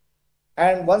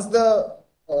 And once the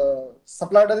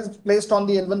supply order is placed on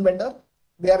the L1 vendor,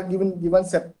 they are given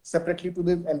separately to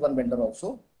the L1 vendor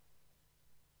also.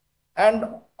 And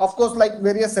of course, like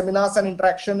various seminars and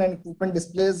interaction and equipment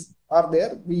displays are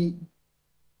there. We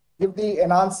give the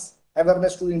enhanced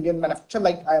awareness to Indian manufacturer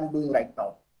like I am doing right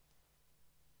now.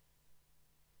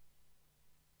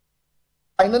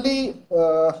 Finally,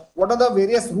 what are the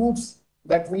various routes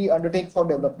that we undertake for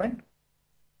development?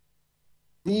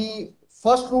 The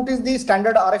first route is the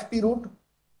standard RFP route,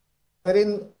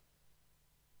 wherein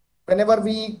whenever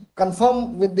we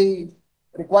confirm with the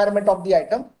requirement of the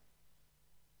item,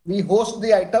 we host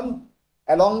the item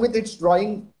along with its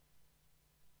drawing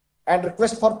and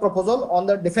request for proposal on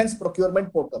the defense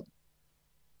procurement portal.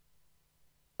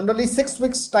 Generally 6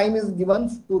 weeks time is given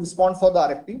to respond for the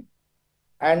RFP,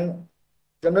 and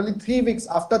generally 3 weeks,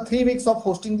 after 3 weeks of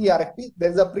hosting the RFP, there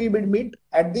is a pre-bid meet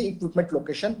at the equipment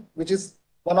location, which is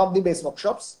one of the base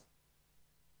workshops.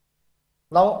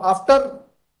 Now, after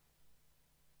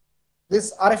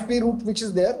this RFP route, which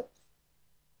is there,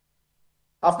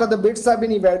 after the bids have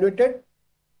been evaluated,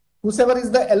 whoever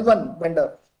is the L1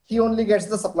 vendor, he only gets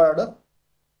the supply order.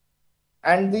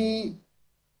 And the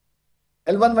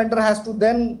L1 vendor has to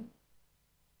then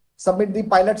submit the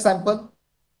pilot sample,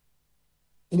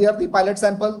 clear the pilot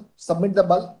sample, submit the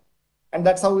bulk, and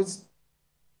that's how it's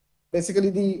basically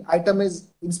the item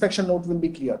is inspection note will be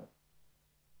cleared.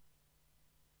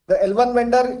 The L1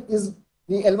 vendor is,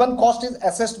 the L1 cost is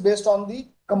assessed based on the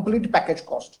complete package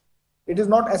cost. It is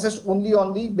not assessed only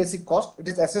on the basic cost. It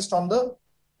is assessed on the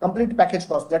complete package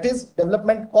cost. That is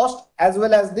development cost as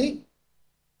well as the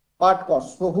part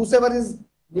cost. So whoever is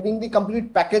giving the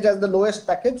complete package as the lowest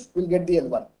package will get the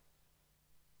L1.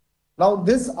 Now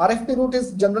this RFP route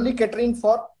is generally catering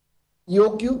for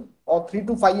EOQ or 3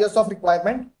 to 5 years of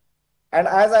requirement. And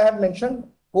as I have mentioned,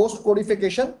 post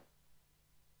codification,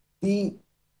 the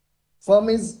firm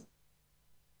is,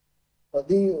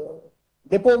 the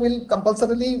depot will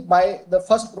compulsorily buy the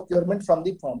first procurement from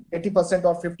the firm, 80%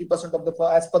 or 50% of the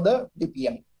firm as per the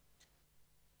DPM.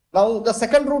 Now, the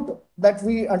second route that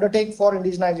we undertake for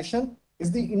indigenization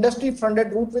is the industry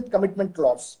funded route with commitment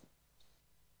clause.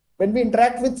 When we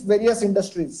interact with various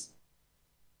industries,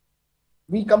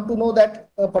 we come to know that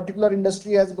a particular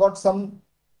industry has got some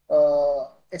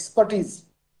expertise,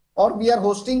 or we are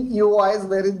hosting EOIs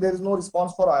wherein there is no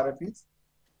response for RFPs.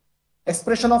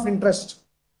 Expression of interest,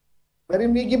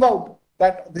 wherein we give out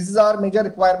that this is our major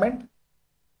requirement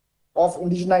of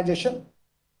indigenization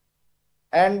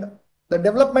and the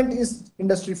development is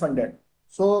industry funded.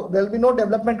 So there will be no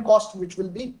development cost which will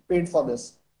be paid for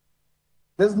this.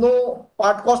 There's no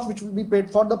part cost which will be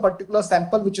paid for the particular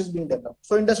sample which is being developed.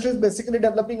 So industry is basically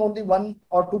developing only 1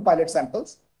 or 2 pilot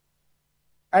samples.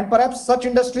 And perhaps such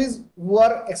industries who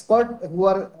are expert,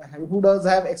 who does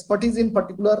have expertise in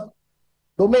particular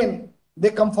domain, they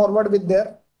come forward with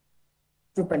their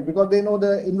equipment because they know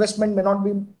the investment may not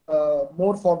be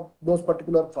more for those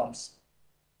particular firms.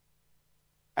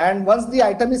 And once the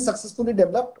item is successfully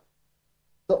developed,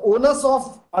 the onus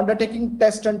of undertaking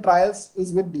tests and trials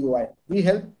is with DOI. We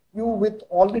help you with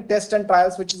all the tests and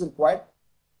trials which is required.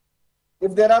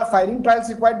 If there are firing trials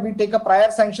required, we take a prior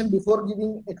sanction before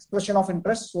giving expression of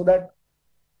interest so that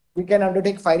we can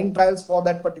undertake firing trials for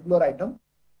that particular item.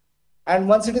 And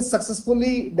once it is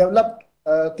successfully developed,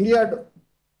 cleared,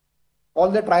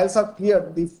 all the trials are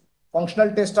cleared, the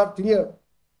functional tests are cleared,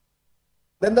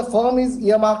 then the firm is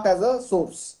earmarked as a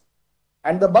source.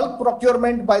 And the bulk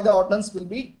procurement by the ordnance will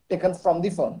be taken from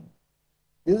the firm.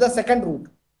 This is the second route,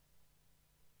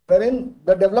 wherein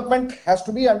the development has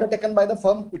to be undertaken by the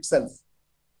firm itself.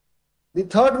 The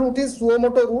third route is suo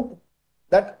motu route,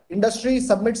 that industry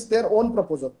submits their own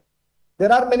proposal.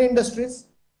 There are many industries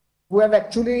who have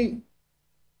actually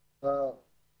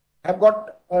have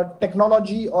got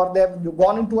technology, or they have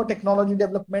gone into a technology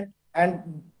development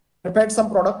and prepared some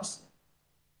products.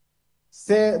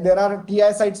 Say there are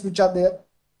TI sites which are there.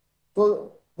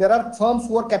 So there are firms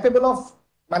who are capable of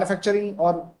manufacturing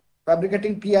or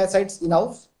fabricating TI sites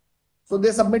in-house. So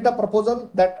they submit a proposal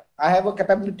that I have a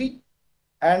capability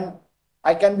and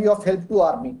I can be of help to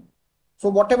army. So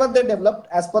whatever they developed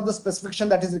as per the specification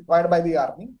that is required by the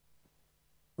army,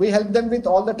 we help them with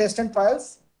all the tests and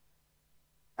trials,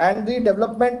 and the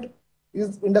development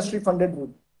is industry funded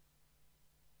route.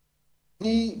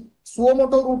 The suo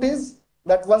motu route is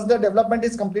that once the development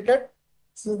is completed,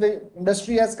 since the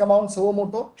industry has come on suo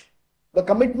motu, the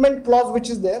commitment clause which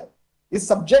is there is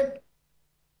subject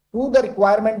to the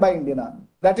requirement by Indian Army.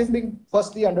 That is being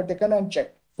firstly undertaken and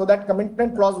checked. So that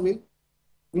commitment clause we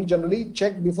generally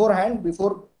check beforehand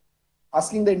before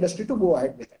asking the industry to go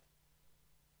ahead with it.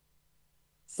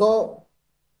 So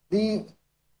the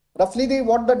roughly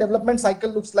what the development cycle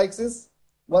looks like is,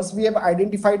 once we have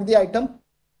identified the item,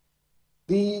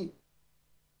 the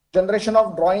generation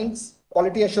of drawings,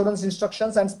 quality assurance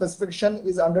instructions and specification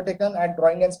is undertaken at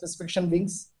drawing and specification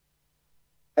wings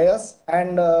by us,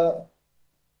 and the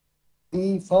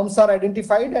firms are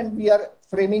identified and we are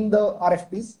framing the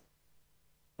RFPs,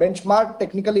 benchmark,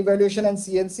 technical evaluation and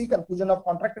CNC, conclusion of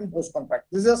contract and post-contract.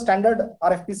 This is a standard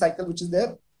RFP cycle which is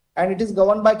there, and it is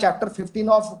governed by Chapter 15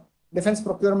 of Defense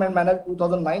Procurement Manual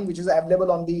 2009, which is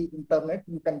available on the internet.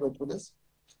 You can go through this.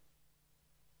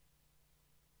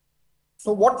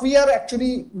 So what we are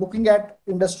actually looking at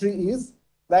industry is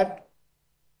that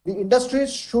the industry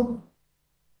should,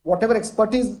 whatever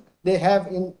expertise they have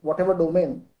in whatever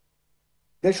domain,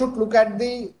 they should look at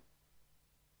the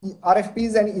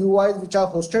RFPs and EOIs which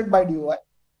are hosted by DOI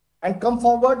and come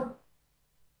forward.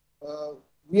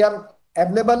 We are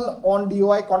available on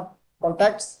DOI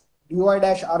contacts.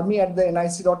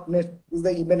 DOI-army@nic.net is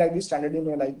the email ID, standard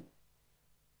email ID.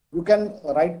 You can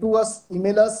write to us,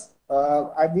 email us.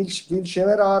 We'll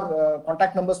share our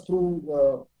contact numbers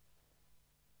through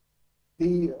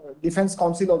the Defense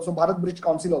Council also, Bharat Bridge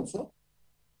Council also.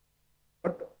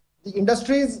 But the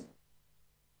industries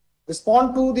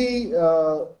respond to the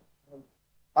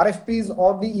RFPs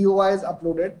or the EOIs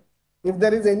uploaded. If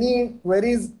there is any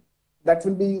queries, that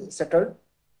will be settled.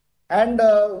 And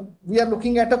we are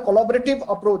looking at a collaborative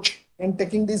approach in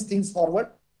taking these things forward,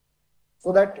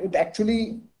 so that it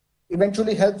actually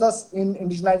eventually helps us in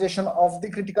indigenization of the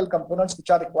critical components which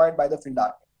are required by the field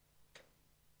army.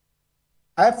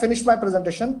 I have finished my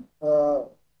presentation. There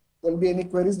will be any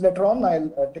queries later on.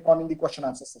 I'll take on in the question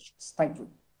answer sessions. Thank you.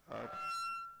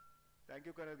 Thank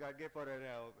you, Colonel Gadge, for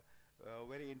a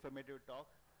very informative talk.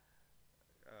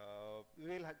 We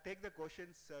will take the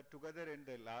questions together in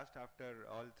the last, after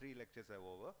all three lectures are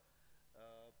over.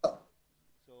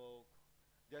 So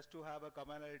just to have a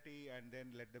commonality and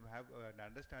then let them have an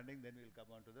understanding, then we'll come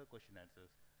on to the question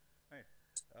answers. Right.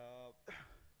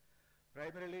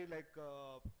 Primarily, like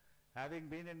having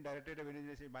been in Directorate of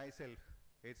Indigenization myself,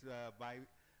 it's my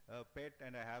pet,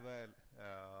 and I have a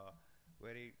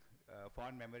very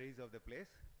fond memories of the place.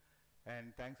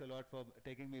 And thanks a lot for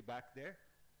taking me back there.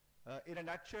 In a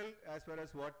nutshell, as far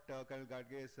as what Colonel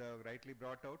Gadge has rightly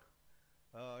brought out,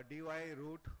 DOI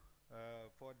route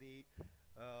for the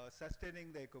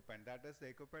sustaining the equipment, that is the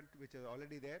equipment which is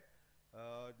already there,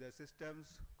 the systems,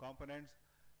 components,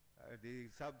 the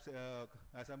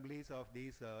assemblies of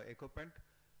these equipment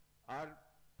are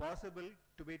possible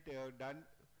to be done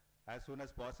as soon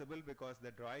as possible, because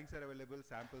the drawings are available,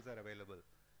 samples are available.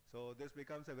 So this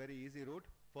becomes a very easy route.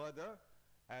 Further,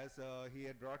 as he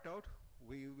had brought out,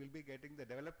 we will be getting the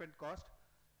development cost,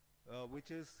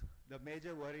 which is the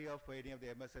major worry of any of the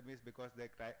MSMEs, because the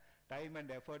time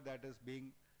and effort that is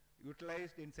being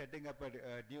utilized in setting up a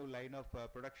new line of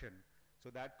production. So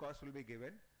that cost will be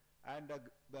given. And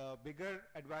the bigger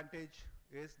advantage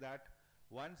is that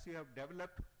once you have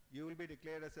developed, you will be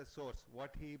declared as a source.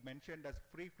 What he mentioned as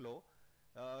free flow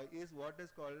is what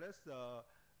is called as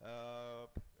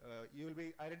you will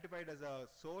be identified as a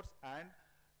source, and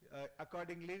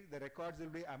accordingly the records will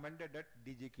be amended at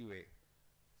DGQA.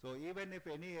 So even if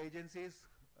any agencies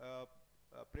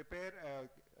prepare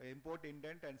import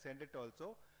indent and send it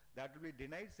also, that will be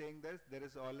denied, saying that there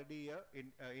is already a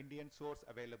Indian source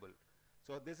available.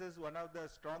 So this is one of the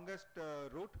strongest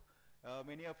route.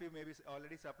 Many of you may be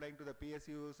already supplying to the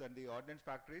PSUs and the ordnance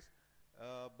factories,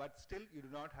 but still you do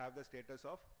not have the status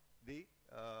of the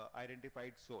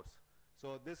identified source.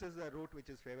 So this is the route which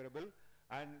is favorable.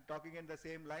 And talking in the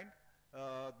same line,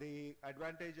 the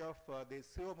advantage of the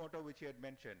CO motor which you had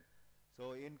mentioned.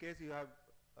 So in case you have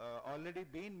already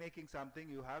been making something,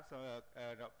 you have some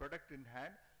product in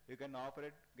hand, you can offer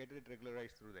it, get it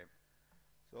regularized through them.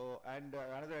 So, and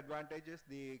another advantage is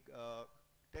the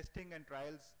testing and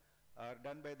trials are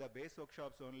done by the base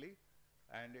workshops only,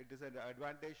 and it is an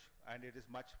advantage, and it is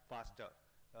much faster.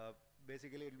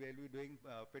 Basically, it will be doing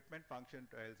fitment function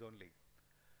trials only.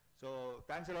 So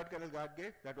thanks a lot, Colonel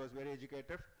Gadge. That was very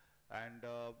educative, and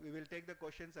we will take the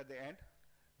questions at the end.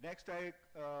 Next,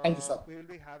 Thank you, sir. We will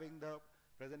be having the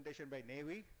presentation by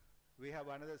Navy. We have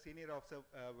another senior officer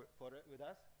with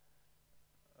us,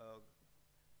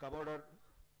 Commodore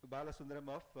Balasundaram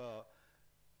of.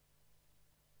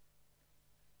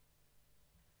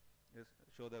 Just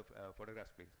show the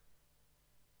photographs, please.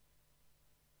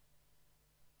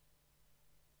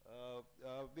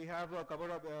 We have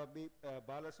Commodore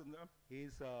Balasundaram. He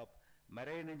is a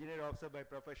marine engineer officer by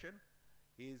profession.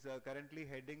 He is currently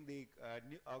heading the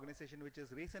new organization which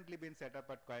has recently been set up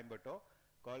at Coimbatore,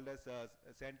 called as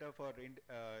Center for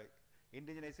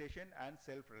indigenization and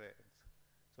self-reliance.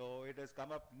 So it has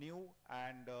come up new,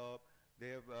 and they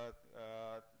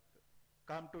have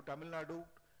come to Tamil Nadu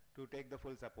to take the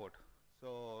full support.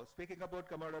 So speaking about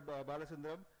Commodore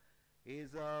Balasundram, he's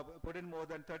put in more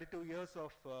than 32 years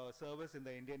of service in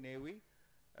the Indian Navy,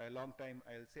 a long time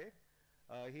I'll say.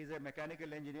 He's a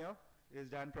mechanical engineer. He's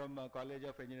done from College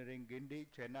of Engineering, Guindy,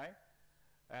 Chennai,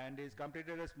 and he's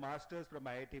completed his master's from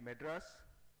IIT Madras.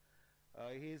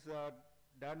 He's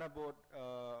done about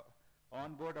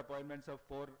on-board appointments of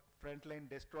 4 frontline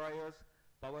destroyers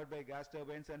powered by gas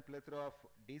turbines and plethora of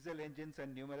diesel engines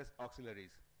and numerous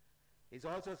auxiliaries. He's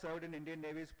also served in Indian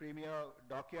Navy's premier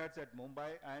dockyards at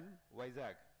Mumbai and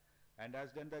Vizag, and has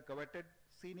done the coveted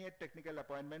senior technical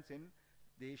appointments in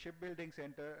the shipbuilding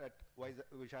center at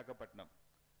Visakhapatnam.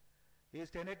 He has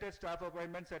tenured staff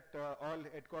appointments at all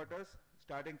headquarters,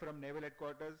 starting from Naval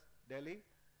Headquarters, Delhi,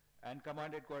 and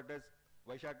Command Headquarters,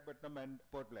 Visakhapatnam and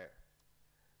Port Blair.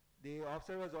 The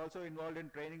officer was also involved in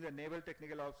training the naval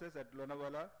technical officers at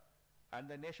Lonavala and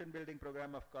the nation building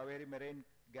program of Kaveri Marine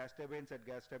Gas Turbines at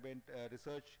Gas Turbine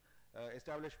Research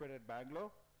Establishment at Bangalore.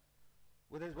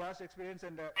 With his vast experience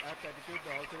and apt attitude,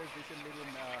 the officer is recently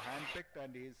been handpicked,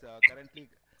 and he is currently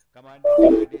commanding,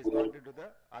 and he is gone into the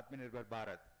Atmanirbhar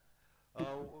Bharat.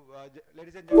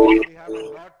 Ladies and gentlemen, we have a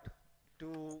lot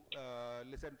to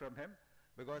listen from him,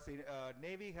 because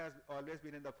Navy has always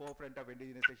been in the forefront of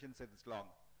indigenization since long.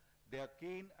 They are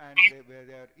keen, and they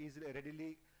are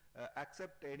readily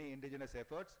accept any indigenous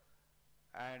efforts,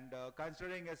 and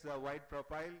considering his wide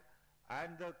profile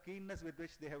and the keenness with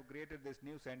which they have created this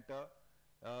new center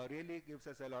really gives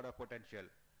us a lot of potential.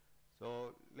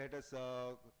 So let us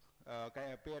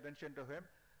pay attention to him.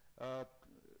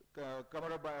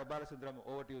 Commodore Balasundram,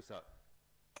 over to you, sir.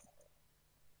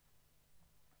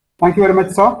 Thank you very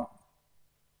much, sir.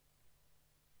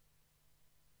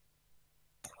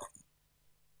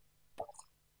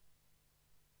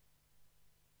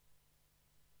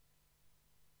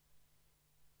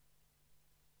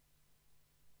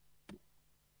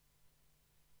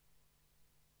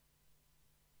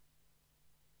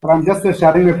 I'm just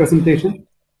sharing my presentation.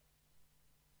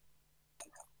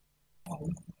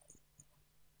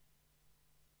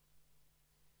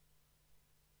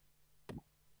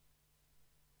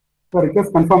 So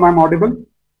request confirm I'm audible.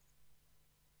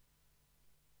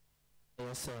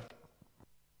 Yes, sir.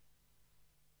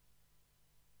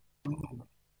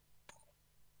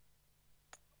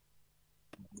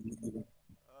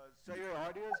 So your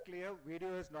audio is clear,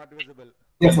 video is not visible.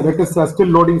 Yes, sir. It is still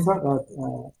loading, sir.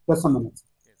 Just a minute. Yes.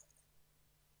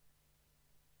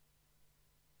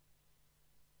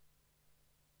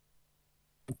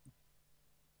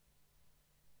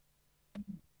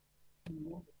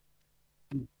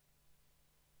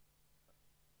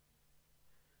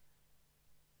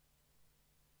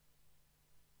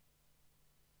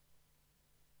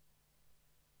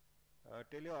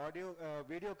 Till your audio,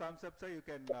 video comes up, sir, you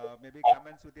can maybe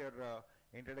comments with your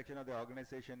introduction of the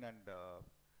organization and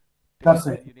That's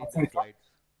right. you need the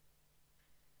slides.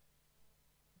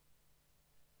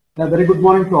 Yeah, very good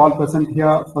morning to all present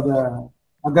here for the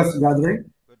August gathering.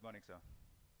 Good morning, sir.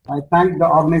 I thank the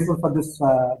organizer for this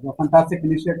the fantastic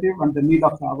initiative and the need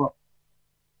of the hour.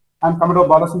 I'm Commodore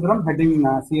Balasundram, heading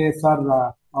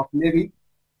CSR of Navy.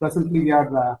 Presently, we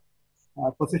are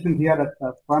positioned here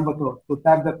at Coimbatore to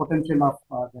tap the potential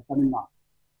of the Tamil Nadu.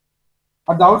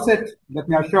 At the outset, let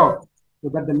me assure you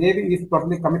that the Navy is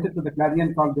totally committed to the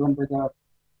clarion call given by the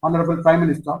Honorable Prime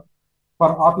Minister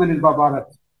for Atmanirbhar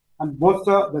Bharat and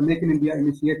bolster the Make in India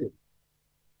initiative.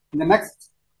 In the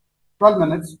next 12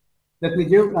 minutes, let me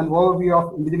give an overview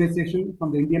of indigenization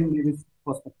from the Indian Navy's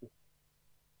perspective.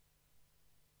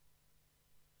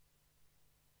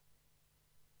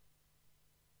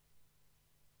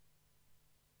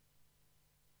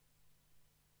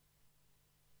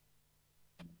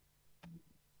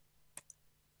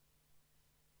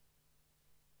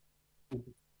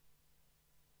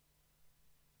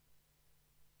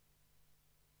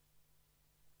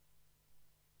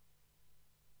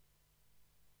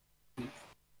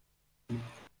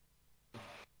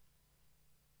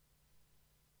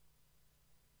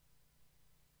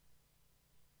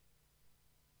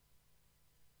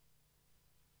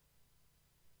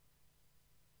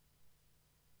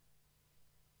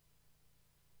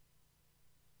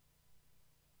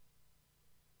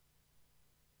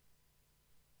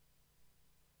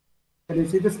 Can you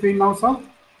see the screen now, sir?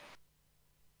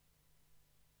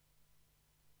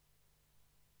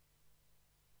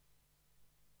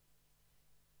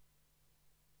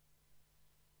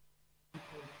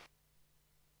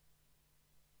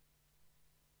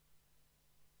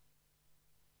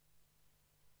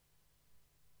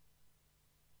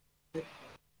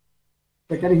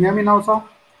 So can you hear me now, sir?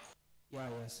 Yeah,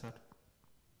 yes, sir.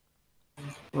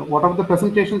 What of the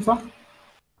presentation, sir?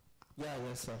 Yeah,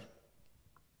 yes, sir.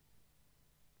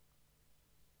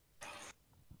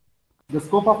 The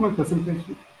scope of my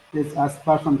presentation is as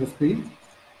flashed on the screen.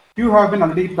 Few have been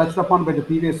already touched upon by the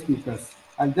previous speakers.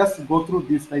 I'll just go through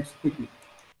these slides quickly.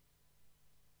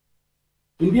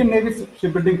 Indian Navy's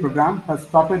shipbuilding program has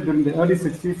started during the early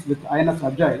 60s with INS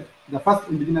Ajay, the first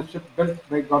indigenous ship built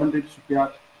by Gordon Reed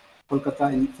Shipyard,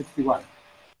 Kolkata in 61.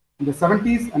 In the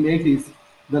 70s and 80s,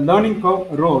 the learning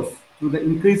curve rose through the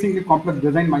increasingly complex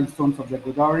design milestones of the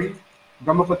Godavari,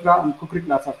 Brahmaputra and Kukri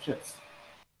class of ships.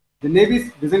 The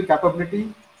Navy's design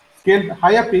capability scaled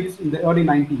higher peaks in the early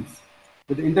 90s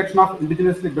with the induction of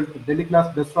indigenously built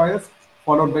Delhi-class destroyers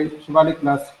followed by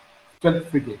Shivalik-class stealth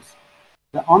frigates.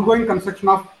 The ongoing construction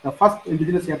of the first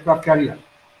indigenous aircraft carrier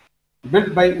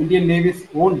built by Indian Navy's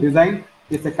own design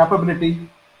is a capability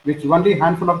which only a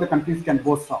handful of the countries can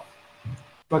boast of.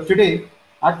 So today,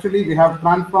 actually, we have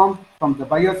transformed from the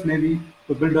buyer's navy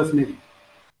to builder's navy.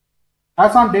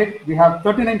 As on date, we have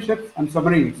 39 ships and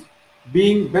submarines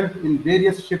being built in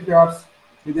various shipyards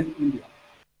within India.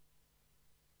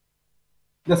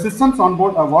 The systems on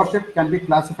board a warship can be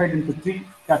classified into three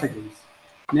categories,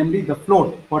 namely the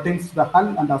float pertains to the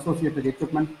hull and associated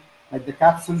equipment like the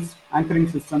capsules, anchoring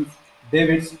systems,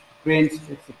 davits, cranes,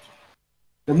 etc.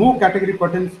 The move category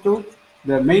pertains to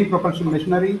the main propulsion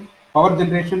machinery, power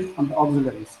generation, and the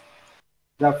auxiliaries.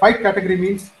 The fight category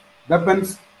means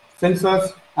weapons,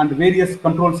 sensors, and various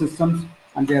control systems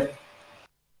and their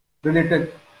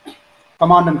related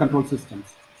command and control systems.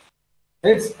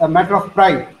 It's a matter of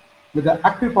pride with the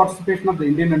active participation of the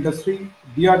Indian industry,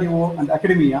 DRDO, and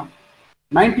academia.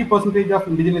 90% of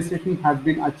indigenization has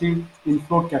been achieved in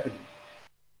float category,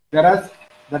 whereas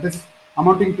that is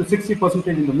amounting to 60%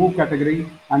 in the move category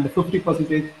and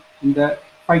 50% in the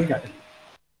fight category.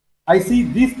 I see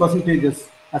these percentages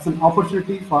as an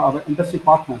opportunity for our industry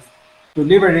partners to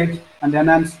leverage and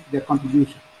enhance their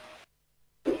contribution.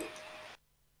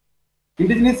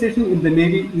 Indigenization in the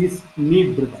Navy is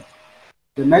need-driven.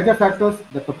 The major factors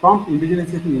that prompt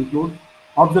indigenization include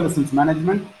obsolescence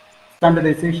management,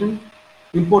 standardization,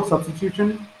 import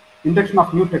substitution, induction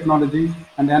of new technology,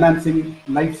 and enhancing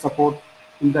life support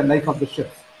in the life of the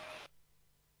ships.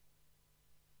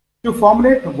 To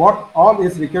formulate what all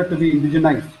is required to be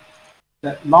indigenized,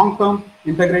 the long-term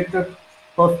integrated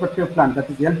perspective plan, that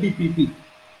is LTPP,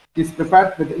 is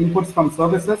prepared with inputs from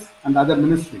services and other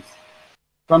ministries.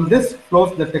 From this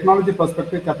flows the technology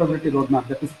perspective capability roadmap,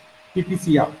 that is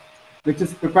TPCR, which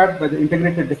is prepared by the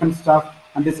Integrated Defense Staff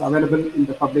and is available in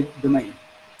the public domain.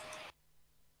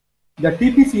 The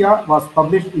TPCR was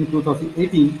published in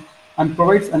 2018 and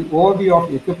provides an overview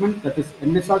of equipment that is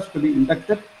envisaged to be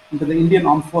inducted into the Indian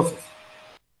Armed Forces.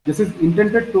 This is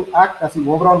intended to act as an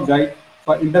overall guide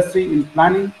for industry in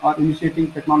planning or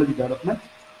initiating technology development,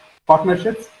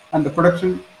 partnerships, and the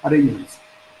production arrangements.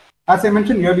 As I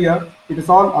mentioned earlier, it is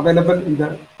all available in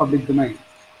the public domain.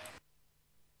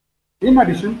 In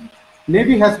addition,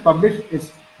 Navy has published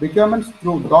its requirements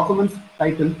through documents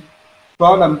titled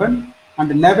Swawalamban and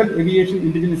Naval Aviation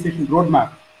Indigenization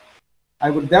Roadmap. I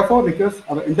would therefore request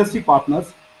our industry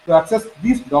partners to access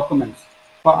these documents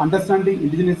for understanding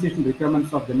indigenization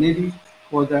requirements of the Navy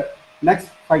for the next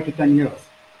 5 to 10 years.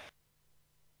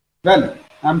 Well,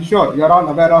 I'm sure you're all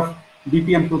aware of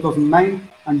DPM 2009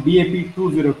 and DAP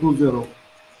 2020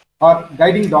 are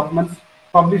guiding documents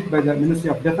published by the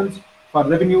Ministry of Defense for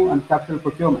revenue and capital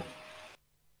procurement.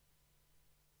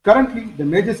 Currently, the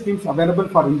major schemes available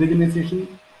for indigenization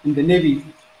in the Navy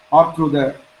are through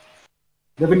the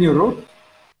revenue route,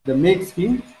 the MAKE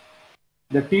scheme,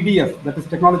 the TDF, that is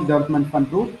Technology Development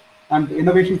Fund route, and the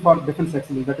Innovation for Defense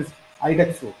Excellence, that is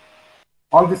IDEX route.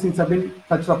 All these things have been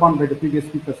touched upon by the previous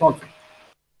speakers also.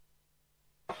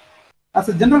 As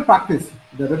a general practice,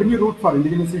 the revenue route for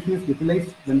indigenization is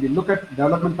utilized when we look at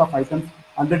development of items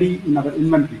already in our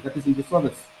inventory, that is in the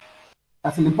service.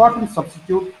 As an important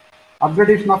substitute,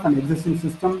 upgradation of an existing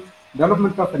system,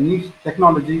 development of a niche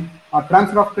technology, or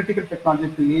transfer of critical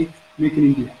technology to a Make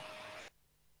in India.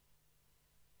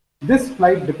 This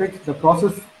slide depicts the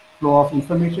process flow of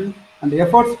information and the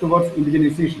efforts towards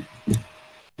indigenization.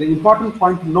 The important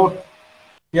point to note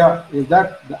here is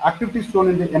that the activities shown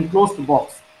in the enclosed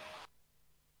box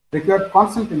require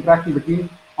constant interaction between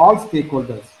all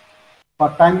stakeholders for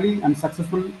timely and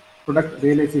successful product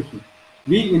realization.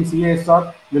 We in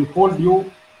CASR will hold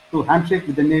you to handshake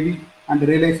with the Navy and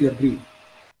realize your dream.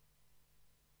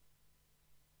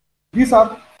 These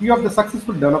are few of the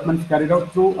successful developments carried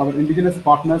out through our indigenous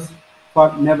partners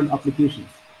for naval applications.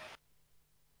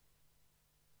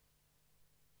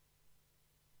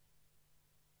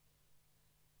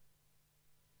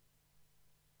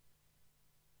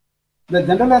 The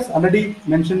General has already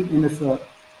mentioned in his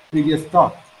previous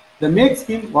talk. The MAKE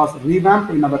scheme was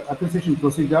revamped in our acquisition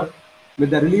procedure with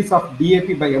the release of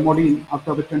DAP by MOD in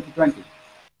October 2020,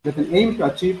 with an aim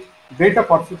to achieve greater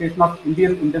participation of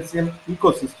Indian industrial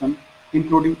ecosystem,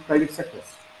 including private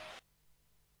sectors.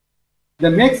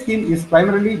 The MAKE scheme is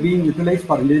primarily being utilized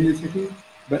for indigenization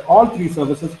by all three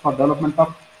services for development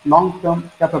of long-term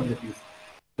capabilities.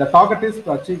 The target is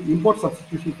to achieve import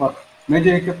substitution for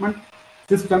major equipment,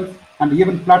 systems, and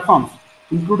even platforms,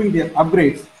 including their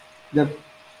upgrades. The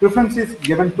preference is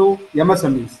given to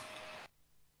MSMEs.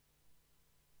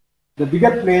 The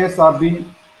bigger players are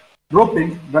being roped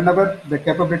in whenever the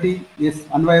capability is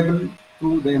unviable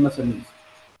through the MSMEs.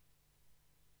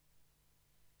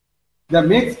 The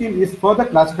MAKE scheme is further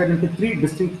classified into three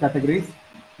distinct categories,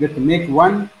 with MAKE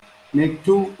 1, MAKE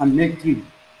 2, and MAKE 3,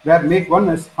 where MAKE 1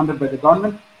 is funded by the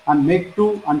government and MAKE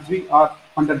 2 and 3 are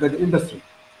funded by the industry.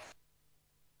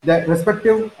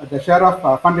 The share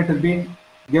of fund it is being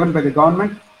given by the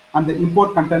government, and the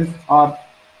import contents are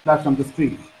flashed on the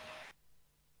screen.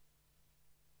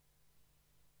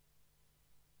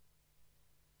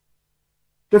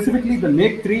 Specifically, the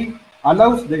MAKE 3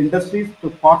 allows the industries to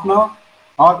partner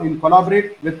or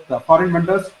collaborate with foreign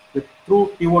vendors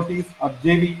through TOTs or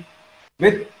JV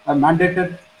with a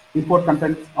mandated import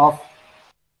content of,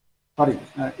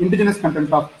 indigenous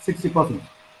content of 60%.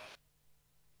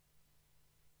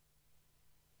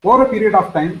 Over a period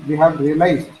of time, we have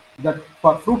realized that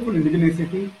for fruitful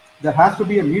indigeneity, there has to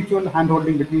be a mutual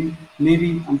handholding between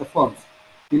Navy and the firms.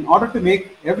 In order to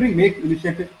make every MAKE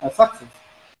initiative a success,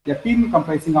 a team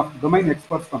comprising of domain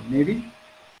experts from Navy,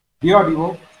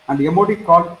 DRDO, and MOD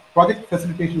called Project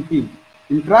Facilitation Team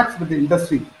interacts with the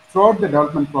industry throughout the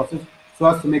development process so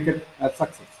as to make it a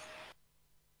success.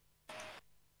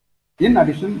 In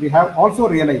addition, we have also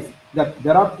realized that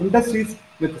there are industries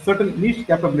with certain niche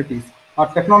capabilities or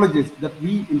technologies that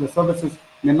we in the services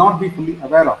may not be fully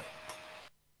aware of.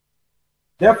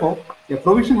 Therefore, a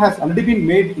provision has already been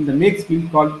made in the MAKE scheme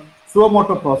called suo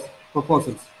motu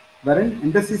proposals, wherein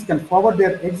industries can forward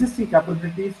their existing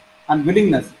capabilities and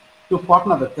willingness to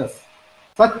partner with us.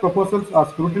 Such proposals are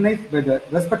scrutinized by the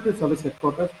respective service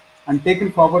headquarters and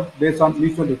taken forward based on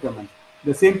mutual requirements.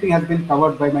 The same thing has been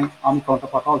covered by my Army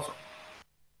counterpart also.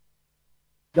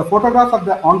 The photograph of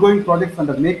the ongoing projects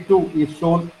under MAKE 2 is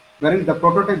shown, wherein the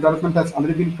prototype development has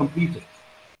already been completed.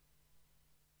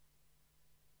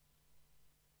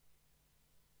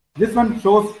 This one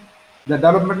shows the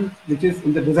development which is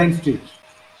in the design stage.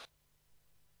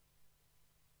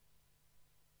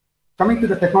 Coming to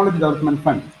the Technology Development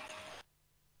Fund.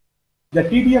 The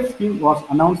TDF scheme was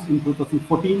announced in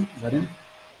 2014, wherein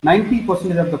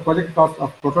 90% of the project cost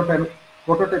of prototype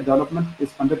development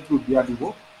is funded through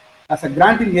DRDO as a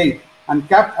grant in aid and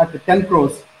capped at 10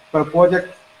 crores per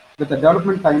project with a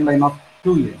development timeline of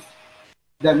 2 years.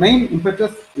 The main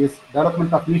impetus is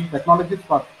development of niche technologies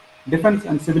for defense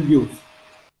and civil use,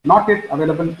 not yet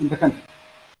available in the country.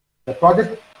 The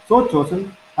project so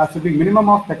chosen has to be minimum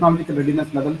of technological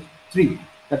readiness level 3,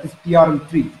 that is TRL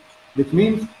 3, which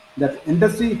means that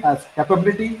industry has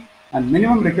capability and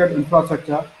minimum required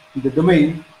infrastructure in the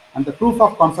domain, and the proof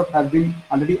of concept has been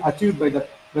already achieved by the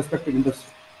respective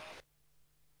industry.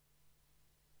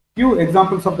 Few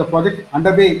examples of the project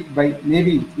underway by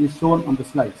Navy is shown on the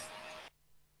slides.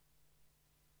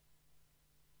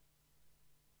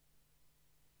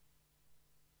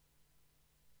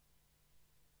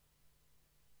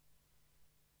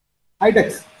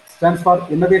 IDEX stands for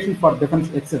Innovation for Defense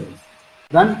Excellence,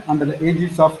 run under the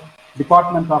aegis of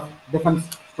Department of Defense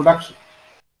Production.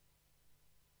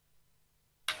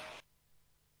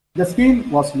 The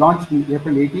scheme was launched in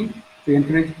April 18 to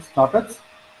encourage startups,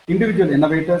 individual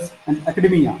innovators, and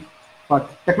academia for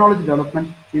technology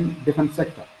development in defense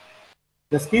sector.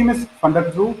 The scheme is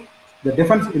funded through the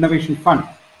Defense Innovation Fund,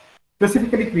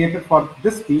 specifically created for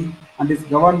this scheme, and is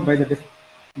governed by the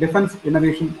Defense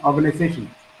Innovation Organization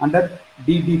under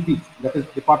DDP, that is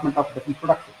Department of Defense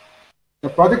Production. The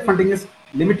project funding is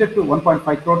limited to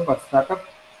 1.5 crore per startup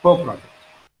per project.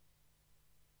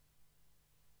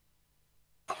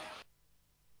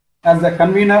 As the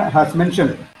convener has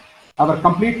mentioned, our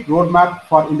complete roadmap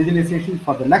for indigenization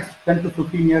for the next 10 to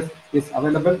 15 years is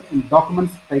available in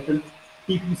documents titled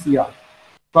TPCR,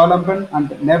 Columban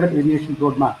and Naval Aviation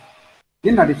Roadmap.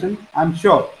 In addition, I am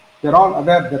sure you are all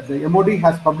aware that the MOD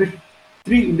has published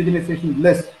 3 indigenization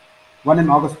lists, one in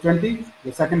August 20,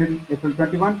 the second in April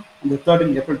 21, and the third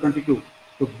in April 22,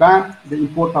 to ban the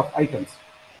import of items.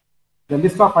 The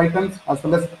list of items as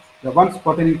well as the ones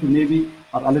pertaining to Navy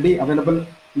are already available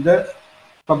in the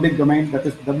public domain, that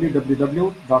is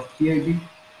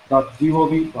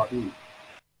www.cib.gov.in.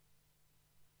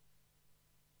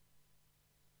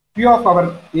 Few of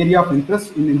our area of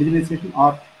interest in indigenization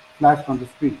are flashed on the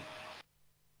screen.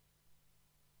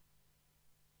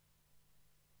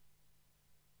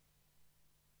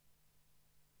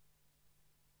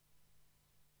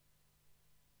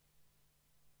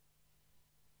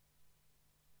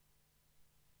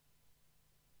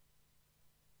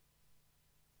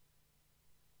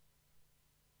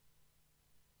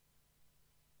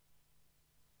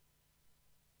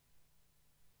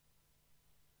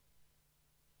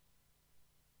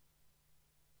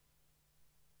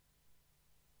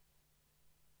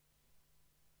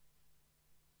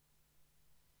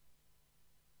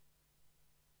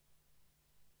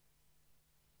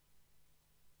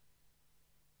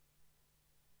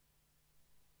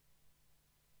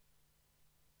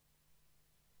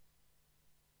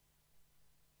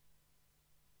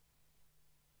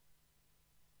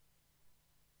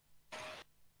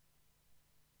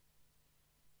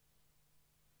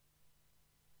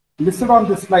 Listed on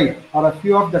this slide are a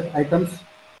few of the items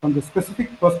from the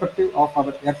specific perspective of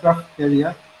our aircraft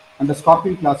carrier and the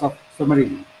Scorpion class of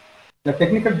submarine. The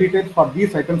technical details for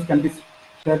these items can be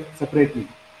shared separately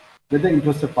with the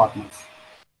interested partners.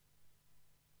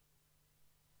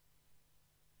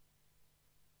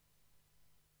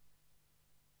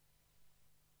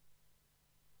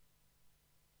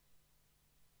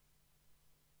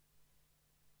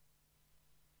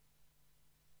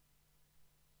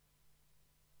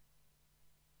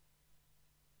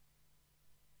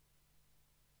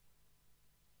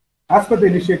 As per the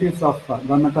initiatives of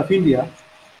Government of India,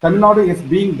 Tamil Nadu is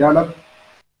being developed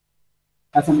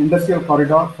as an industrial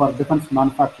corridor for defense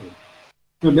manufacturing.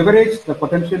 To leverage the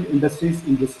potential industries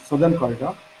in this southern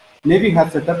corridor, Navy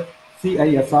has set up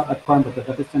CISR at Coimbatore,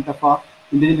 that is Center for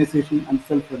Indigenization and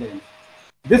Self-Reliance.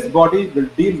 This body will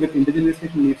deal with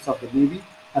indigenization needs of the Navy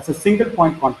as a single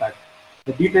point contact.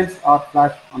 The details are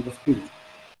flashed on the screen.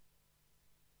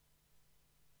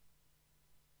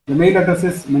 The mail address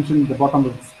is mentioned at the bottom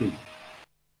of the screen.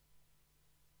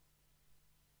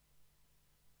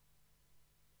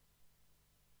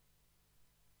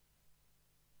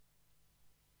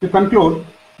 To conclude,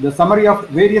 the summary of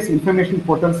various information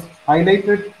portals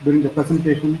highlighted during the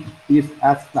presentation is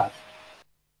as flashed.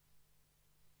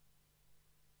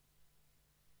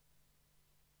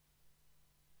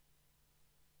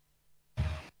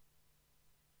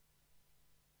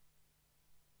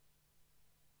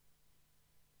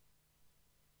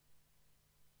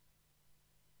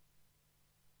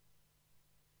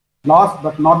 Last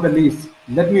but not the least,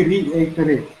 let me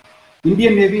reiterate,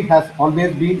 Indian Navy has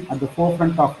always been at the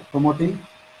forefront of promoting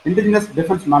indigenous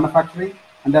defense manufacturing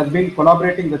and has been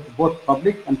collaborating with both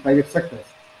public and private sectors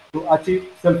to achieve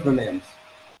self-reliance.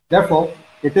 Therefore,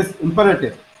 it is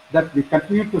imperative that we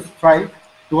continue to strive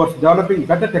towards developing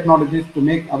better technologies to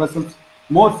make ourselves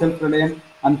more self-reliant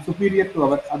and superior to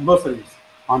our adversaries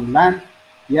on land,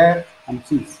 air, and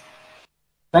seas.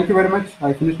 Thank you very much.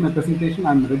 I finished my presentation.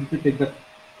 I'm ready to take the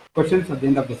questions at the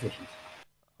end of the session.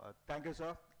 Thank you,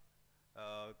 sir.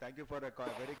 Thank you for a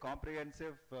very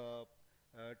comprehensive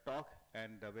talk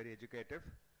and very educative.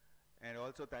 And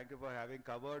also thank you for having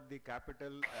covered the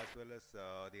capital as well as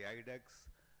the IDEX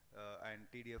and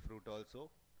TDF route also.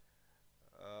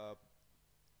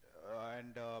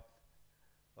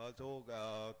 Also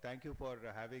thank you for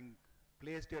having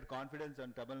placed your confidence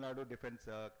on Tamil Nadu Defense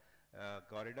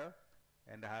Corridor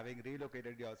and having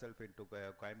relocated yourself into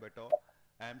Coimbatore.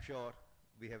 I am sure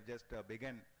we have just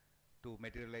begun to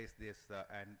materialize this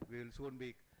and we will soon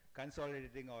be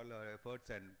consolidating all our efforts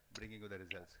and bringing you the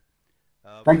results.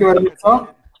 Thank you very much, sir.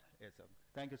 Yes, sir.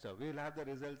 Thank you, sir. We will have the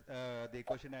results, the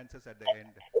question answers at the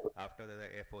end after the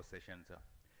A4 session, sir.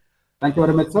 Thank you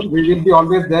very much, sir. We will be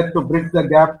always there to bridge the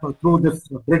gap through this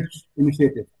bridge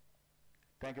initiative.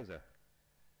 Thank you, sir.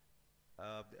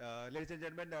 Ladies and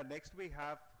gentlemen, next we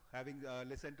have, having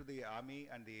listened to the Army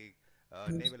and the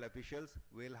naval officials,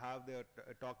 we'll have the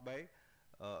talk by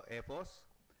Air Force.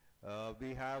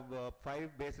 We have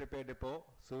 5 base repair depot,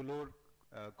 Sulur,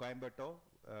 Coimbatore,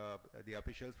 the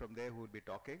officials from there who will be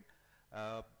talking.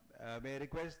 May I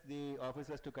request the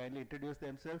officers to kindly introduce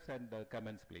themselves and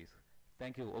comments, please.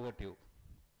 Thank you. Over to you.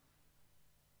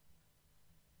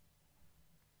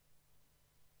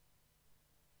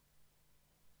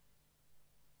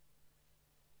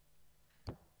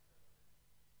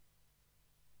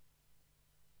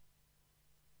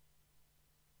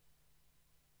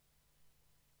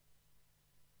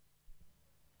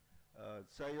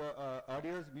 So your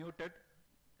audio is muted.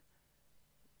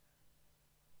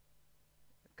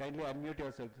 Kindly unmute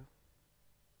yourself.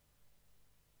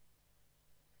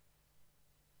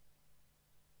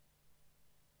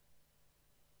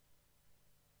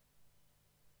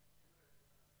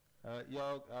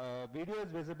 Your video is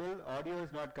visible, audio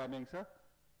is not coming, sir.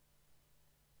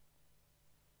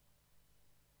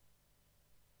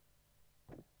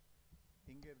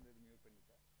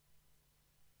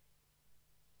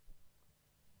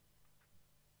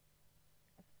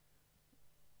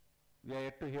 We are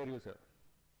yet to hear you, sir.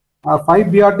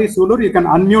 5BRT Sulur, you can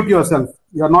unmute yourself.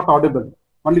 You are not audible.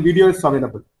 Only video is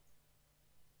available.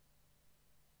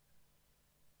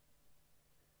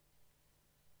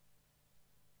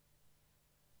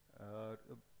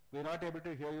 We're not able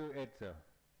to hear you yet, sir.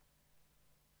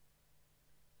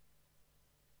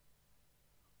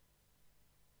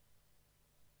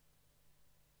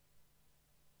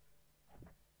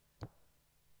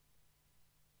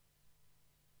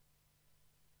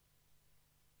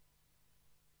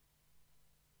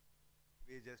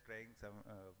 We're just trying some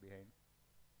behind.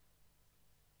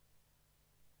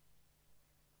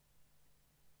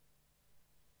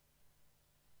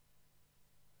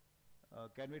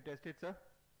 Can we test it, sir?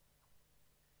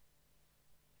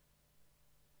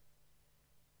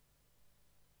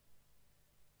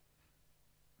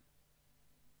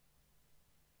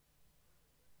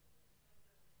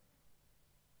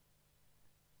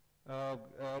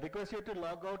 Request you to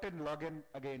log out and log in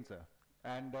again, sir.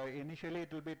 And initially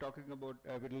it will be talking about,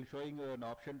 it will showing you an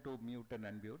option to mute and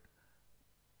unmute.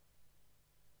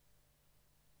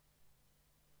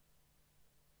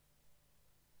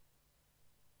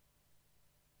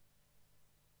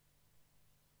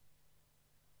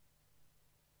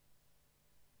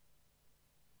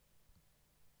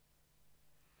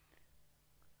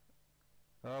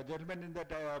 Gentlemen, in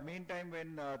that meantime,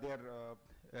 when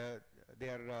they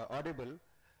are audible,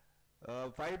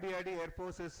 5BRD Air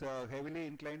Force is heavily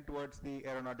inclined towards the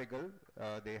aeronautical.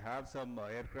 They have some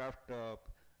aircraft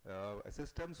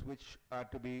systems which are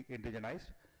to be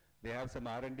indigenized. They have some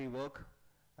R&D work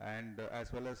and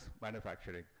as well as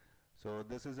manufacturing. So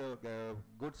this is a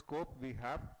good scope we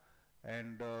have,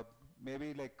 and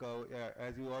maybe like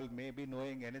as you all may be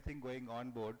knowing, anything going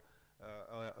on board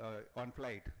on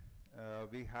flight,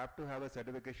 we have to have a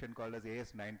certification called as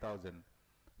AS 9000.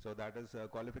 So that is a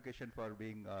qualification for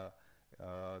being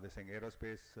this thing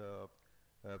aerospace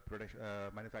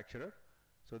manufacturer.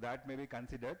 So that may be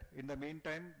considered. In the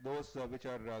meantime, those which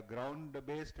are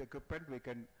ground-based equipment, we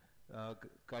can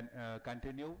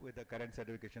continue with the current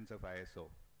certifications of ISO.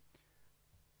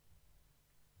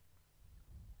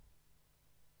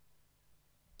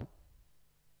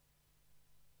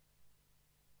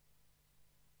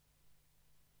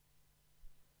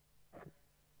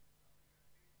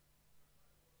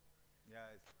 Yeah,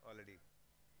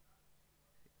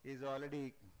 he's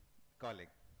already calling.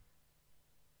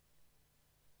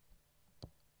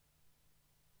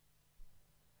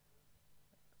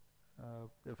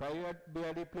 If I at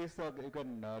BRD, please you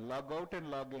can log out and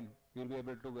log in. You'll be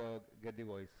able to get the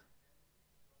voice.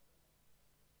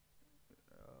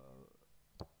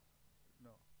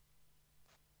 No.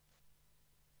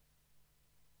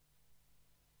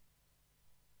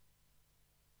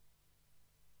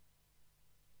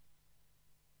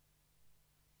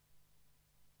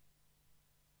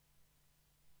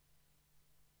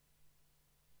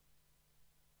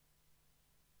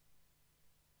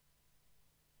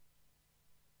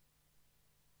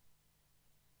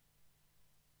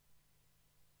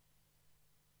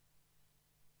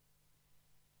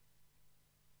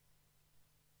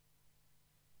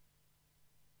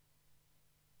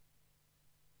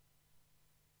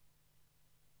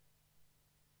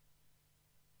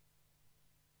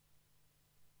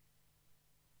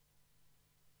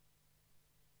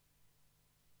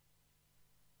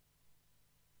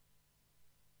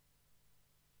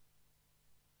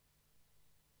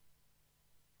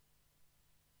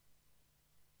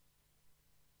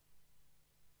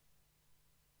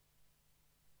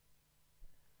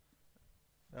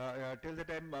 Till the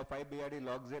time 5BRD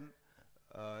logs in,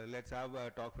 let's have a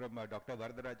talk from Dr.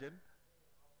 Varadarajan.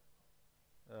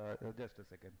 Just a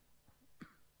second.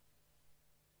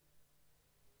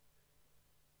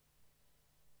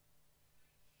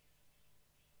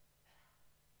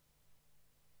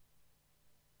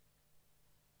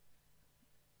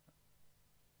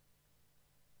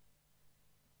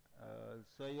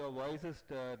 So your voice is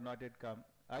not yet come.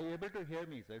 Are you able to hear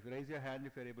me? So if you raise your hand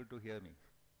if you're able to hear me.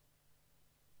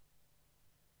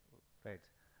 Right.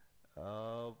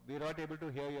 We're not able to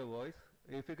hear your voice.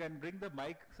 If you can bring the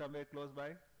mic somewhere close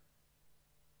by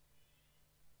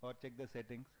or check the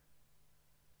settings.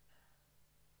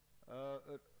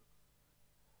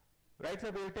 Right, so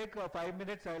we'll take 5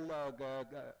 minutes.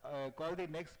 I'll call the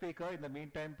next speaker. In the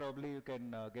meantime, probably you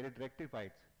can get it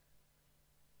rectified.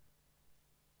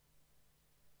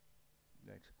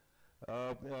 Right.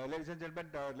 Ladies and gentlemen,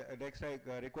 next I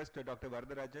request Dr.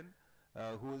 Varadarajan,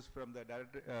 who is from the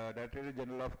Directorate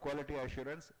General of Quality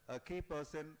Assurance, a key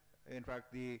person. In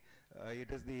fact,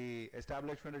 it is the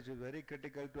establishment which is very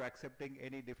critical to accepting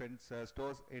any defense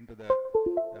stores into the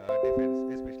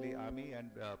defense, especially Army and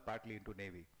partly into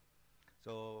Navy.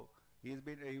 So he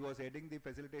was heading the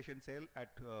facilitation cell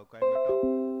at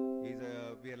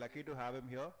Coimbatore. We are lucky to have him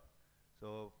here.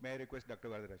 So may I request Dr.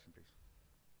 Varadarajan, please.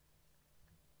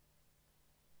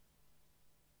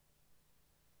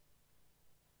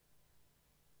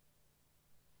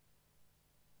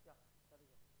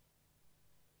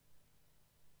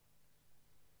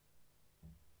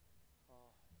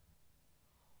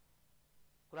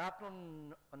 Good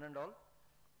afternoon, one and all.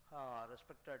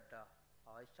 Respected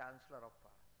Vice Chancellor of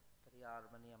Periyar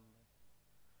Maniam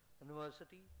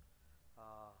University,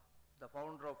 the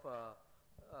founder of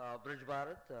Bridge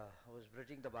Bharat, who is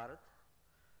bridging the Bharat,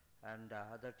 and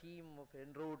the team of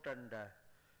en-route and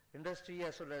industry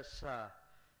as well as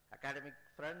academic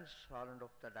friends all end of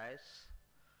the dais.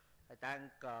 I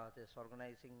thank this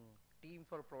organizing team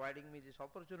for providing me this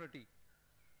opportunity.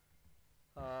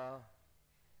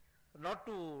 Not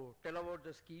to tell about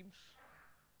the schemes,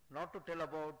 not to tell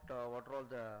about what are all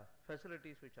the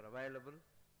facilities which are available,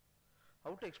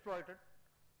 how to exploit it.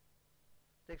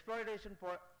 The exploitation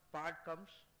part comes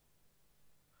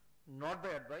not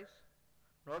by advice,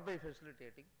 not by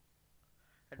facilitating.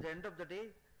 At the end of the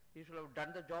day, you should have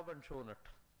done the job and shown it.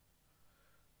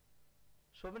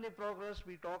 So many progress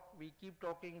we keep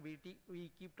talking, we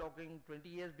keep talking. 20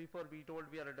 years before we told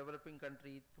we are a developing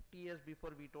country, 50 years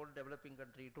before we told developing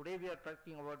country. Today we are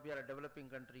talking about we are a developing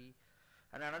country,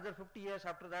 and another 50 years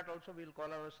after that also we will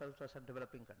call ourselves as a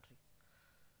developing country.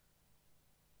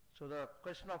 So the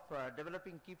question of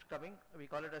developing keeps coming. We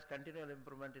call it as continual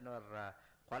improvement in our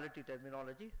quality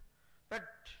terminology. But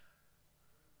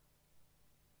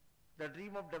the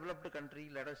dream of developed country,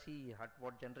 let us see at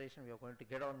what generation we are going to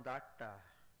get on that.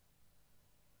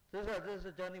 This is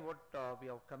a journey what we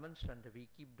have commenced, and we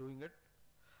keep doing it.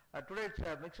 Today it's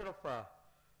a mixture of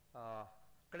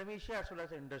academia as well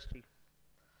as industry.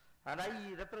 And I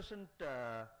represent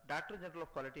Director General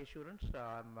of Quality Assurance.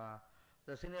 I'm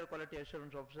the Senior Quality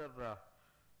Assurance Officer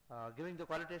giving the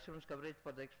quality assurance coverage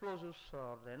for the explosives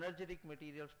or the energetic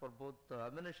materials for both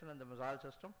ammunition and the missile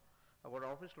system. I've got an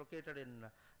office located in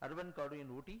Urban Kadu in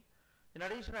Ooty. In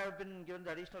addition, I have been given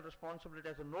the additional responsibility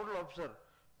as a nodal officer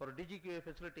for a DGQA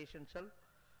facilitation cell.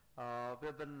 We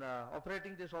have been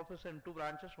operating this office in 2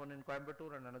 branches, one in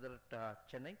Coimbatore and another at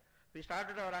Chennai. We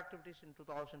started our activities in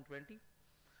 2020,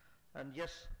 and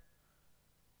yes,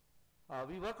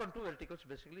 we work on 2 verticals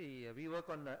basically. We work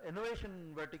on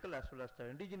innovation vertical as well as the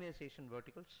indigenization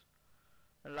verticals.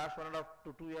 In the last 1.5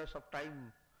 to 2 years of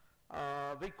time,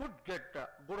 we could get a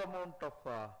good amount of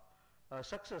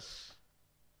success.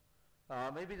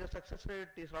 Maybe the success rate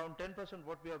is around 10%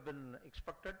 what we have been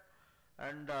expected,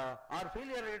 and our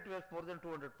failure rate was more than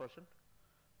 200%.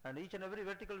 And each and every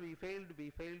vertical we failed,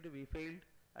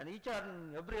 and each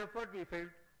and every effort we failed.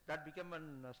 That became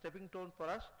a stepping stone for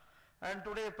us. And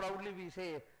today proudly we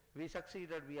say we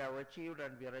succeeded, we have achieved,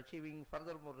 and we are achieving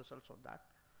further more results on that,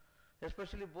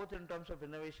 especially both in terms of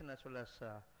innovation as well as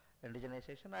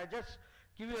indigenization. I just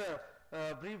give you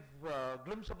a brief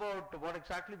glimpse about what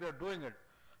exactly we are doing it.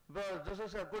 But this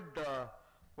is a good,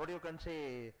 what you can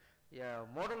say,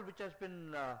 model which has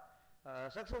been,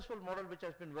 successful model which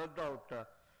has been worked out,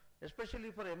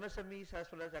 especially for MSMEs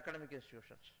as well as academic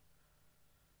institutions.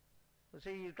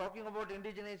 See, talking about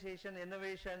indigenization,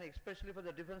 innovation, especially for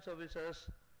the defense services,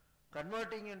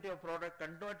 converting into a product,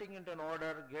 converting into an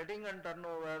order, getting a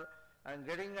turnover, and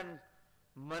getting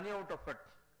money out of it.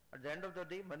 At the end of the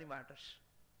day, money matters.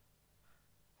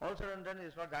 Also and then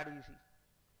it's not that easy.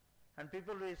 And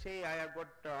people will say,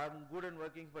 I'm good in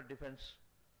working for defense,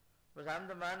 because I'm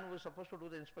the man who is supposed to do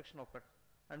the inspection of it.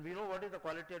 And we know what is the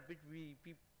quality at which we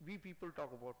people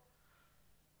talk about.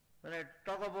 When I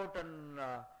talk about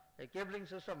a cabling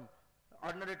system,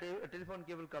 ordinary telephone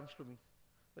cable comes to me,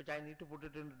 which I need to put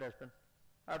it into dustbin.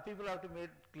 People have to be made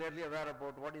clearly aware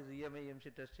about what is EMA,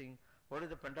 EMC testing, what is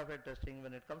the pentafide testing,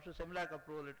 when it comes to SEMLAC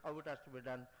approval, how it has to be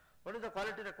done, what is the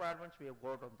quality requirements we have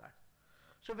got on that.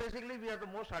 So basically we are the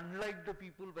most unliked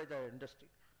people by the industry.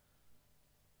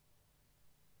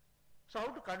 So how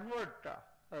to convert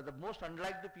the most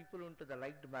unliked people into the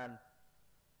liked man?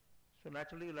 So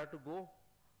naturally you'll have to go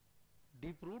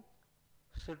deep root,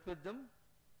 sit with them,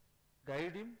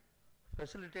 guide him,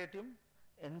 facilitate him,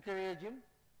 encourage him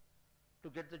to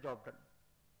get the job done.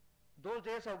 Those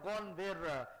days have gone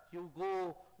where you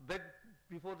go beg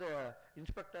before the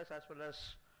inspectors as well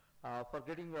as for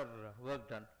getting your work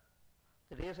done.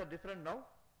 The days are different now.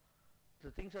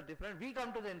 The things are different. We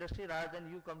come to the industry rather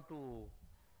than you come to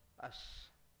us.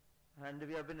 And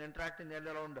we have been interacting nearly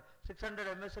around 600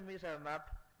 MSMEs I have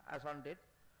mapped as on date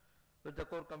with the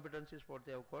core competencies what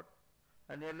they have got.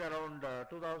 And nearly around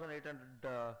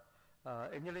 2,800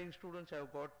 engineering students I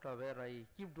have got where I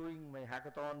keep doing my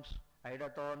hackathons,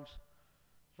 ideathons.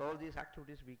 So all these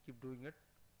activities we keep doing it.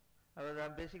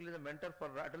 I'm basically the mentor for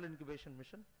Atal Incubation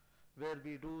Mission, where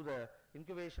we do the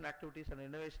incubation activities and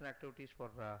innovation activities for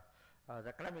the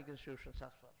academic institutions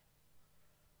as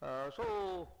well.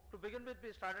 So to begin with,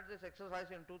 we started this exercise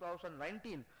in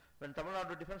 2019 when Tamil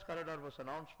Nadu Defence Corridor was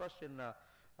announced first in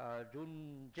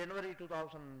January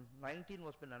 2019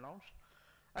 was been announced,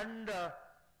 and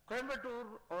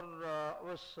Coimbatore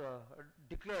was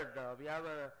declared. We have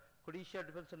a Kodisha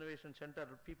Defence Innovation Center.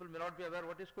 People may not be aware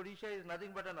what is Kodisha. Is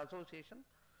nothing but an association,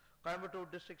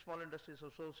 Coimbatore District Small Industries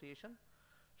Association.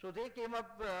 So they came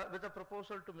up with a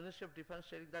proposal to Ministry of Defence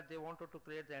saying that they wanted to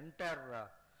create the entire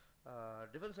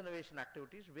defence innovation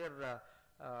activities where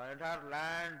entire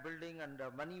land, building and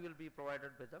money will be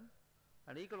provided by them,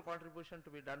 and equal contribution to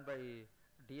be done by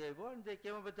DIO, and they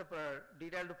came up with a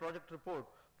detailed project report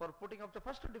for putting up the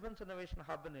first defence innovation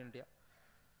hub in India.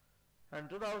 And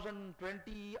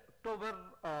 2020 October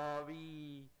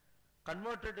we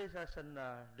converted it as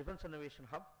a defence innovation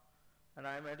hub, and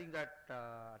I am heading that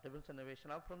defence innovation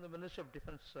hub from the Ministry of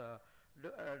Defence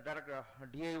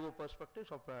DIO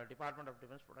perspectives of Department of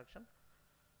Defence Production.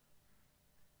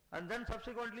 And then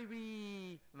subsequently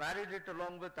we married it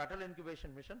along with Atal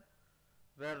Incubation Mission,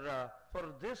 where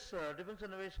for this defence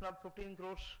innovation hub 15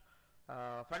 crores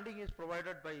funding is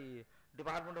provided by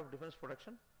Department of Defence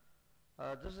Production.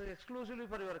 This is exclusively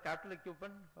for your capital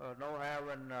equipment. Now I have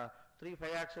 3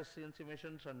 5-axis CNC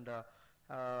machines and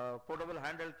portable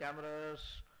handheld cameras.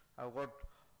 I've got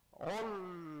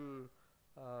all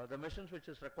the machines which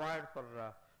is required for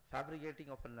fabricating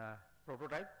of a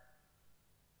prototype.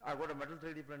 I've got a metal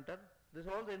 3D printer. This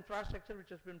is all the infrastructure which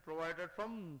has been provided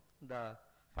from the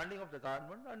funding of the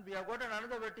government, and we have got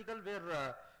another vertical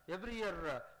where every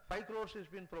year 5 crores is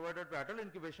being provided by Atal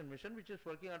Incubation Mission, which is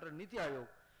working under Niti Aayog,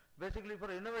 basically for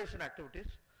innovation activities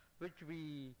which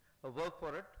we work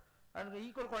for it, and the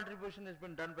equal contribution has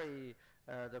been done by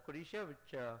the Kodisha,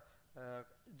 which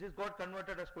this got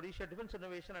converted as Kodisha Defence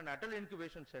Innovation and Atal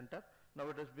Incubation Center. Now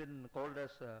it has been called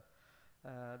as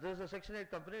this is a Section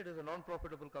 8 company. It is a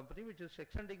non-profitable company which is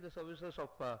extending the services of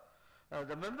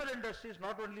the member industries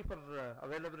not only for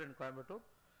available in Coimbatore.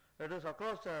 It is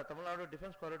across Tamil Nadu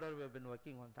Defence Corridor. We have been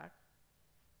working on that.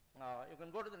 You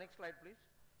can go to the next slide, please.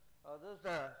 This is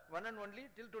the one and only,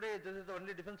 till today this is the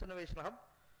only Defence Innovation Hub.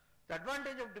 The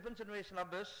advantage of Defence Innovation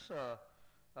Hub is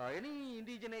any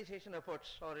indigenization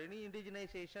efforts or any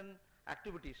indigenization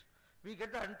activities, we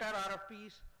get the entire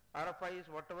RFPs, RFIs,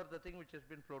 whatever the thing which has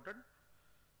been floated,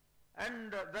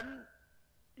 and when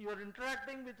you are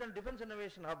interacting with a Defence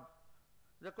Innovation Hub,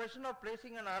 the question of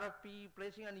placing an RFP,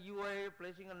 placing an UI,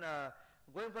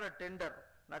 going for a tender,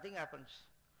 nothing happens.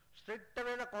 Straight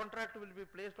away the contract will be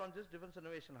placed on this Defence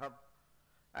Innovation Hub,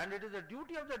 and it is the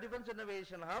duty of the Defence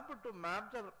Innovation Hub to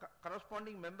map the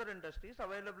corresponding member industries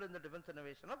available in the Defence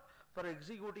Innovation Hub for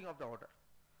executing of the order.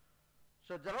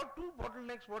 So there are 2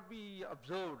 bottlenecks what we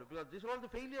observed, because these are all the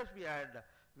failures we had.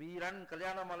 We run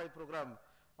Kalyana Malai program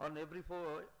on every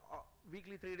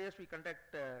weekly 3 days. We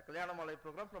conduct Kalyana Malai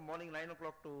program from morning 9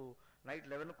 o'clock to night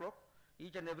 11 o'clock.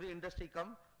 Each and every industry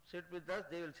come, sit with us,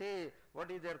 they will say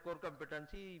what is their core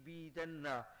competency. We then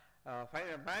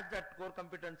match that core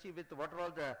competency with what are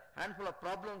all the handful of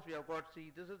problems we have got.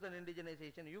 See, this is an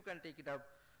indigenization, you can take it up,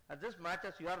 and this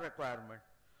matches your requirement.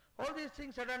 All these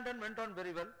things said and done went on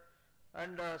very well,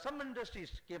 and some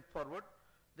industries came forward.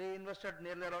 They invested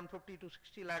nearly around 50 to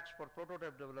 60 lakhs for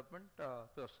prototype development.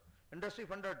 Industry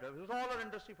funded, it was all our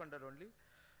industry funded only.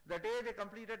 The day they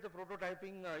completed the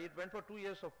prototyping, it went for 2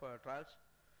 years of trials.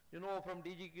 You know, from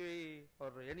DGQ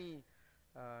or any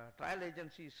trial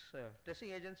agencies,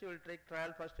 testing agency will take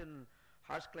trial first in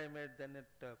harsh climate, then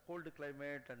at cold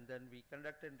climate, and then we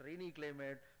conducted rainy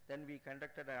climate, then we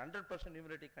conducted a 100%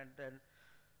 humidity content,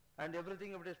 and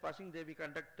everything if it is passing there, we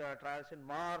conduct trials in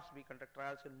Mars, we conduct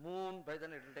trials in Moon. By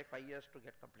then it will take 5 years to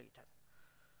get completed.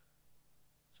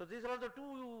 So these are the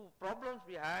 2 problems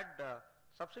we had.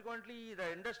 Subsequently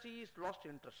the industries lost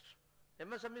interest.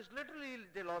 MSMEs literally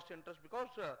they lost interest because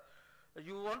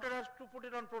you wanted us to put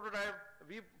it on prototype.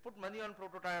 We put money on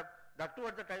prototype, that too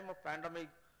at the time of pandemic.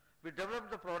 We developed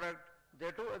the product. They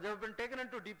have been taken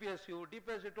into DPSU.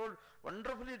 DPSU told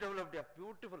wonderfully developed, yeah,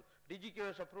 beautiful. DGQ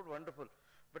has approved, wonderful.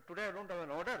 But today I don't have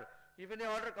an order. If any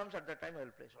order comes at that time, I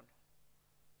will place on.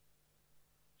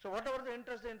 So whatever the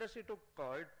interest the industry took,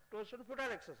 it was a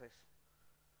futile exercise.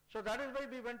 So that is why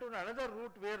we went to another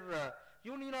route where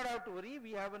you need not have to worry.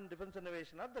 We have a Defense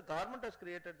Innovation Hub. The government has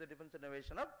created the Defense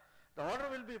Innovation Hub. The order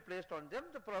will be placed on them.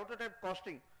 The prototype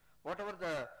costing, whatever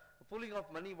the pooling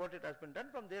of money, what it has been done,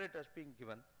 from there it has been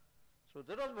given. So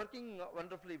that was working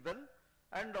wonderfully well.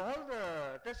 And all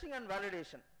the testing and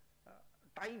validation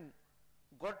time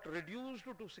got reduced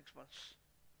to 6 months.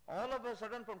 All of a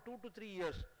sudden from 2 to 3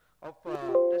 years of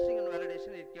testing and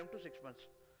validation, it came to 6 months.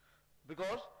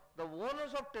 Because the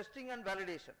owners of testing and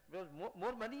validation, because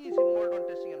more money is involved on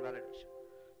testing and validation,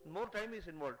 more time is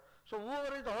involved. So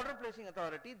whoever is the order placing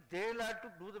authority, they will have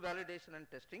to do the validation and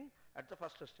testing at the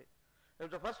first stage.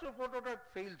 If the first prototype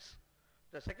fails,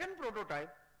 the second prototype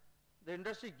the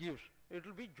industry gives, it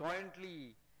will be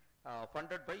jointly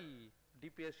funded by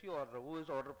DPSU or who is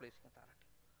the order placing authority.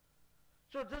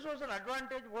 So this was an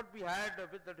advantage what we had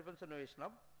with the Defense Innovation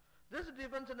Hub. This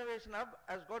Defense Innovation Hub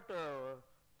has got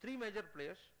 3 major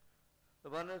players. The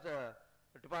one is the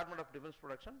Department of Defense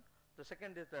Production, the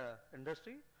second is the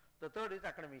industry, the third is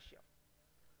academia.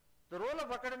 The role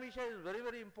of academia is very,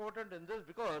 very important in this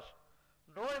because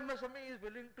no MSME is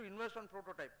willing to invest on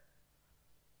prototype.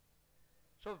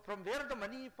 So from where the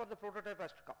money for the prototype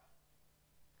has to come?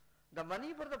 The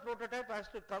money for the prototype has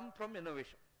to come from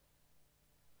innovation.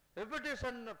 If it is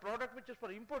a product which is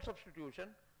for import substitution,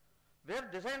 where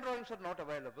design drawings are not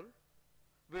available,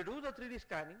 we do the 3D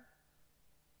scanning,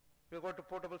 we go to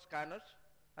portable scanners,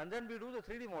 and then we do the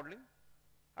 3D modeling.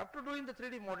 After doing the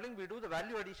 3D modeling, we do the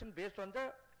value addition based on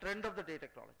the trend of the day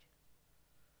technology.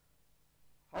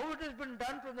 How it has been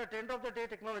done from the trend of the day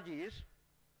technology is,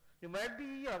 you might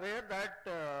be aware that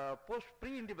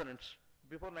pre-independence,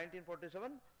 before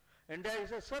 1947, India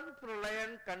is a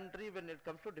self-reliant country when it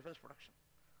comes to defense production.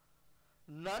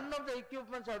 None of the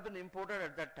equipments have been imported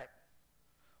at that time.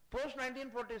 Post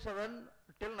 1947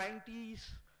 till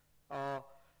 90s,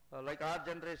 like our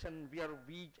generation, we are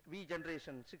V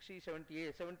generation, 60s,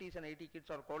 70s and 80 kids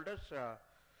are called as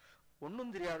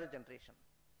Onnundiriyada generation.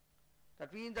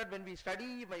 That means that when we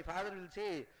study, my father will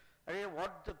say, hey,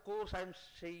 what the course I am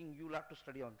saying, you will have to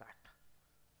study on that.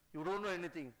 You don't know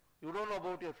anything. You don't know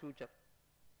about your future.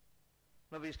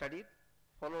 Now we studied,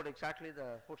 followed exactly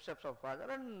the footsteps of father,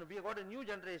 and we got a new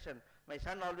generation. My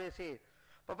son always say,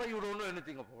 Papa, you don't know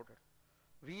anything about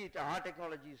it. Our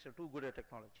technology is too good a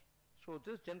technology. So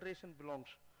this generation belongs,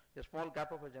 a small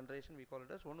gap of a generation, we call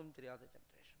it as Onnundiriyada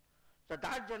generation. So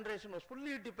that generation was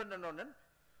fully dependent on the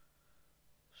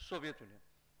Soviet Union.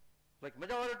 Like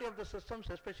majority of the systems,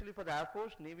 especially for the Air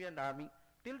Force, Navy and Army,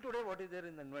 till today what is there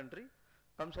in the inventory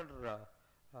comes under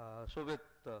Soviet,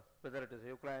 whether it is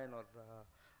Ukraine or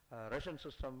Russian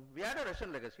system. We had a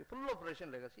Russian legacy, full of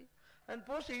Russian legacy, and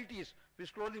post 80s we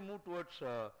slowly moved towards,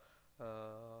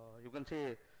 you can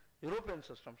say, European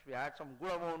systems. We had some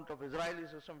good amount of Israeli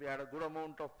system, we had a good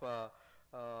amount of,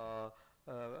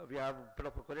 we have a bit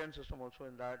of a Korean system also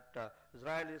in that,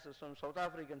 Israeli systems, South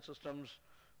African systems,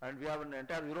 and we have an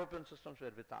entire European systems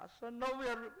were with us. And now we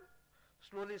are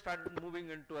slowly started moving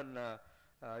into an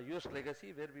US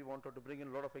legacy where we wanted to bring in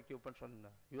a lot of equipments from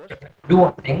US. Do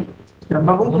one thing. जब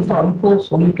हम उनको हमको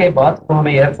सुन के बाद को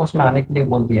हमें air force में आने के लिए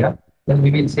बोल दिया, then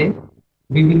we will say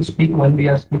we will speak when we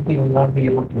are speaking. You will not be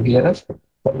able to hear us,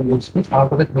 but we will speak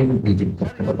after that. We will be able to.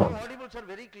 Sir, you are audible, sir,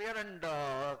 very clear and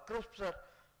crisp, sir.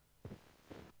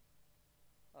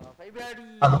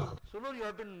 Sulur, you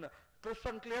have been crisp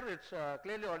and clear. It's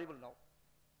clearly audible now.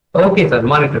 Okay, sir.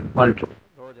 Monitor.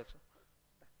 Roger, sir.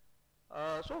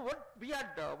 So what we had,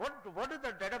 what is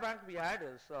the data bank we had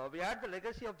is, we had the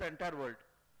legacy of the entire world.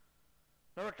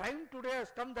 Now the time today has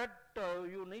come that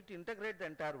you need to integrate the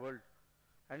entire world.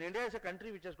 And India is a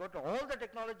country which has got all the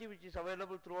technology which is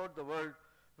available throughout the world,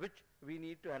 which we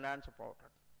need to enhance about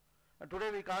it. And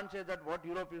today we can't say that what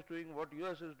Europe is doing, what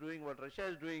US is doing, what Russia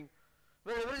is doing,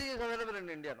 well, everything is available in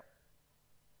India now.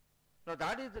 Now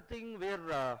that is the thing where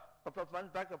a couple of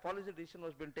months back a policy decision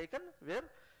was been taken where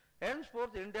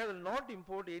henceforth India will not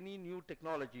import any new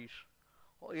technologies.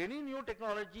 Any new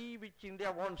technology which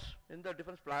India wants in the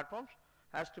defense platforms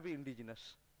has to be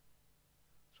indigenous.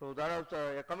 So that was,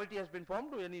 a committee has been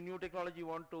formed. Any new technology you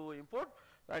want to import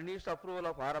and needs the approval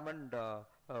of RM and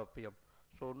PM.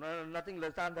 So nothing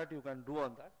less than that you can do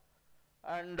on that.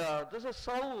 And this is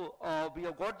how we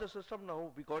have got the system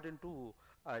now. We got into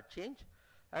change.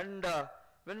 And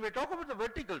when we talk about the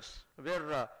verticals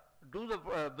where do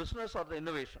the business or the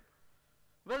innovation,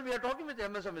 well, we are talking with the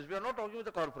MSMEs, we are not talking with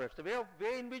the corporates. The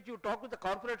way in which you talk with the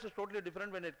corporates is totally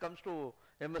different when it comes to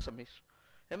MSMEs.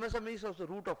 MSMEs is the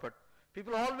root of it.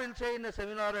 People all will say in a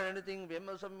seminar or anything,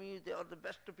 MSME, they are the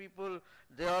best people,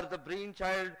 they are the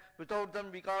brainchild, without them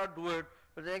we can't do it.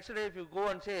 But the next day if you go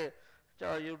and say,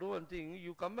 you do one thing,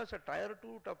 you come as a tier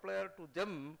 2 supplier to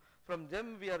them, from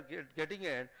them we are getting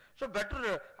it. So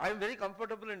better, I am very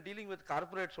comfortable in dealing with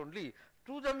corporates only,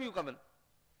 to them you come in.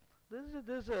 This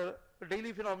is a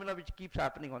daily phenomena which keeps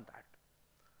happening on that.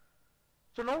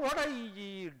 So now what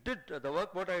I did, the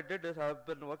work what I did is I have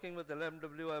been working with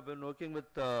LMW, I have been working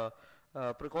with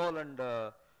Precol and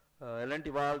L&T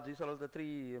Valves. These are all the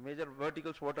three major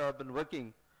verticals what I have been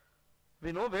working.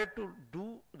 We know where to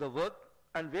do the work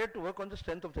and where to work on the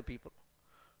strength of the people.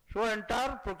 So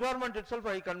entire procurement itself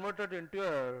I converted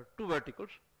into two verticals.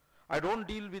 I don't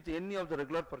deal with any of the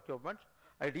regular procurements.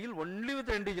 I deal only with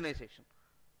the indigenization.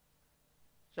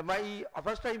 So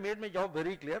first I made my job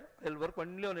very clear. I'll work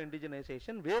only on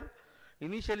indigenization, where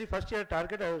initially first year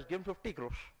target I was given 50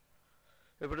 crores.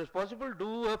 If it is possible,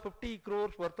 do a 50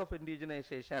 crores worth of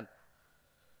indigenization.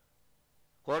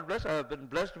 God bless, I have been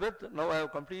blessed with, now I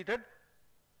have completed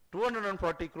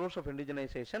 240 crores of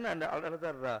indigenization, and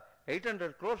another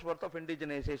 800 crores worth of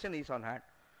indigenization is on hand.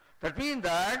 That means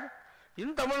that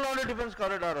in Tamil Nadu Defence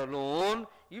Corridor alone,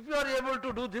 if you are able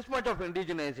to do this much of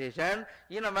indigenization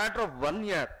in a matter of 1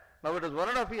 year, now it is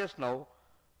 1.5 years now,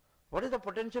 what is the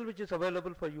potential which is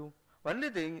available for you? Only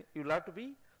thing, you will have to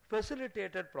be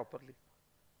facilitated properly.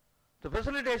 The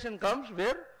facilitation comes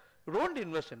where you don't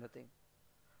invest anything.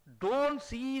 Don't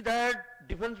see that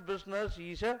defense business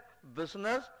is a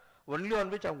business only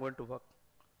on which I am going to work.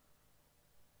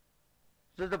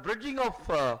 So the bridging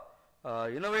of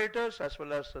innovators as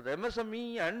well as the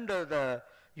MSME and the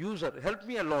user helped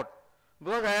me a lot,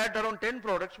 because I had around 10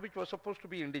 products which were supposed to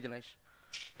be indigenized.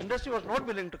 Industry was not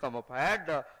willing to come up. I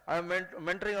am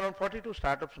mentoring around 42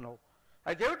 startups now.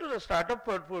 I gave it to the startup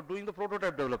for doing the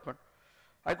prototype development.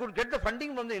 I could get the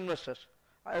funding from the investors.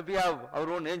 We have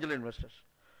our own angel investors.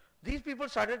 These people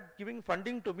started giving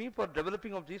funding to me for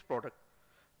developing of these products.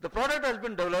 The product has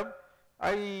been developed.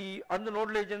 I am the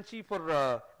nodal agency for,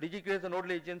 DG creates the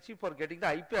nodal agency for getting the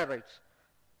IPR rights.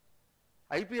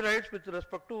 IP rights with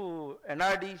respect to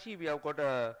NRDC, we have got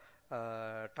a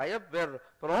tie-up where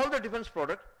for all the defense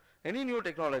products, any new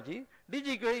technology,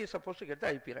 DGQA is supposed to get the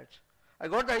IP rights. I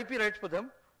got the IP rights for them.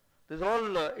 These are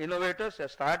all innovators, a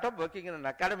startup working in an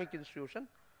academic institution.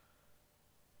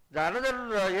 The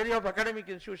another area of academic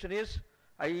institution is,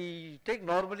 I take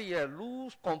normally a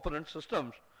loose component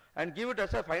systems and give it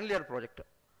as a final year project,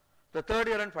 the third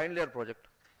year and final year project.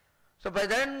 So by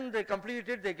then they complete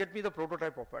it, they get me the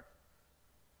prototype of it.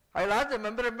 I'll ask the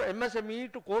member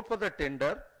MSME to quote for the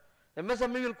tender.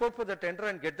 MSME will quote for the tender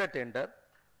and get the tender.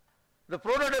 The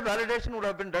prototype validation would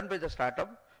have been done by the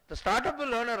startup. The startup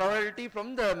will earn a royalty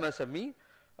from the MSME,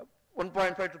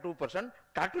 1.5 to 2%.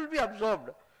 That will be absorbed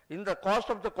in the cost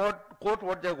of the quote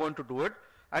what they are going to do it.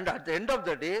 And at the end of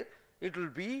the day, it will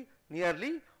be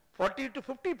nearly 40 to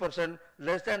 50%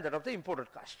 less than that of the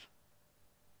imported cost.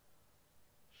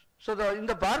 So in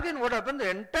the bargain what happened, the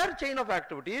entire chain of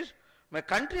activities, my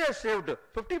country has saved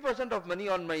 50% of money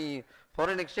on my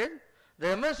foreign exchange. The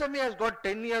MSME has got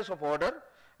 10 years of order,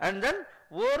 and then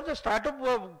over the startup who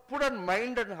have put on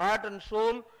mind and heart and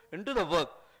soul into the work,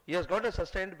 he has got a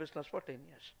sustained business for 10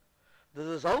 years. This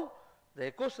is how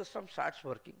the ecosystem starts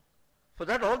working. For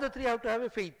that, all the three have to have a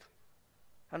faith,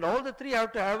 and all the three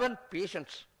have to have a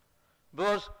patience,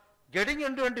 because getting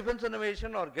into a defense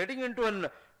innovation or getting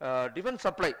into a defense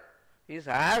supply is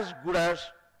as good as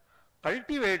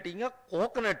cultivating a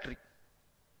coconut tree.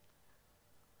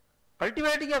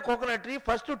 Cultivating a coconut tree,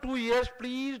 first 2 years,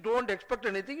 please don't expect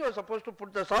anything. You are supposed to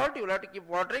put the salt, you will have to keep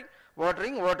watering,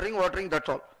 that's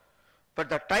all. But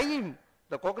the time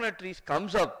the coconut tree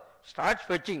comes up, starts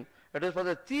fetching, it is for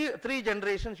the three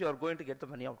generations you are going to get the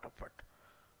money out of it.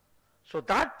 So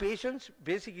that patience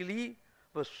basically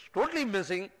was totally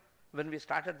missing when we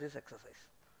started this exercise.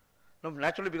 Now,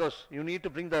 naturally, because you need to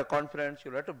bring the confidence,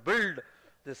 you have to build.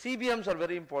 The CBMs are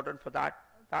very important for that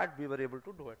we were able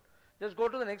to do it. Just go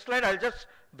to the next slide. I'll just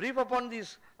brief upon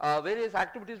these various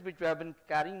activities which we have been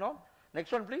carrying on.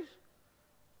 Next one, please.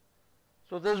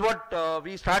 So this is what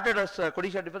we started as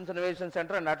Odisha Defence Innovation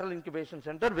Center and National Incubation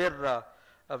Center, where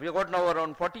we have got now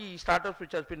around 40 startups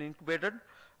which has been incubated,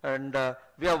 and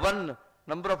we have won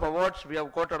number of awards. We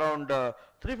have got around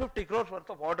 350 crores worth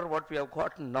of order what we have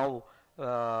gotten now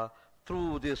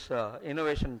through this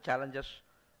innovation challenges.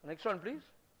 Next one, please.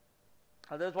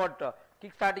 That is what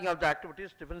kick-starting of the activities,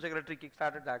 Defense Secretary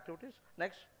kick-started the activities.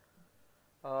 Next.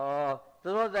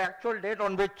 This was the actual date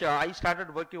on which I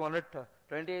started working on it,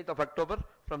 28th of October.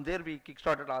 From there we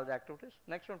kick-started all the activities.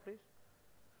 Next one, please.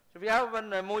 So we have an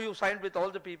MOU signed with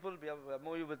all the people. We have an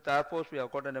MOU with Air Force, we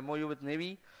have got an MOU with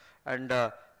Navy and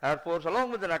Air Force,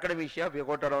 along with an academia. We have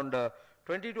got around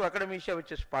 22 academia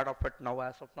which is part of it now,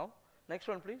 as of now. Next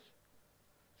one, please.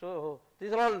 So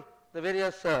these are all the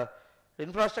various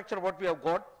infrastructure what we have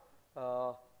got.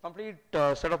 Complete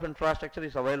set of infrastructure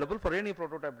is available for any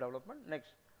prototype development.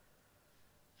 Next.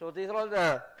 So these are all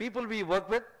the people we work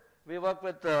with. We work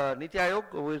with Niti Aayog,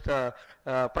 who is a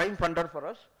prime funder for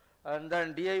us, and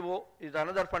then DIO is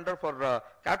another funder for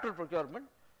capital procurement,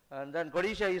 and then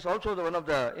Odisha is also one of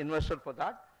the investors for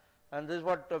that. And this is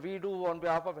what we do on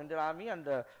behalf of Indian Army, and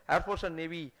Air Force and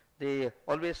Navy, they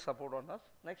always support on us.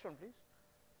 Next one, please.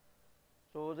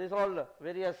 So these are all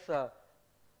various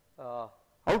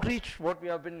outreach what we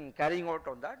have been carrying out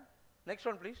on that. Next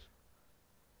one, please.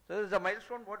 So this is a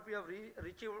milestone what we have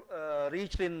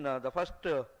reached in the first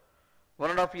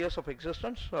 1.5 years of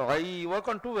existence. I work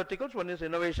on two verticals. One is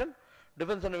innovation,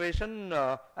 defense innovation,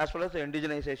 as well as the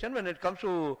indigenization. When it comes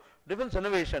to defense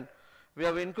innovation, we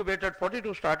have incubated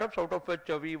 42 startups, out of which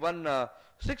we won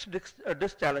 6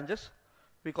 DISC challenges.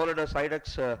 We call it a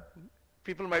SIDEX.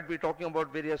 People might be talking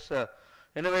about various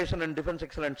innovation and defense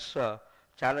excellence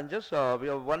challenges. We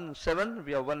have won 7.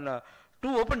 We have won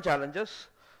 2 open challenges,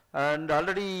 and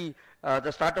already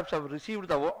the startups have received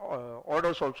the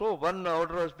orders also. One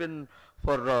order has been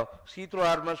for see-through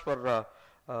armors for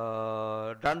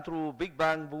done through Big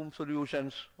Bang Boom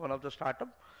Solutions, one of the startup.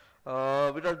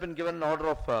 Which has been given an order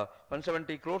of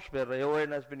 170 crores where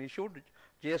AON has been issued,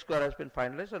 JS square has been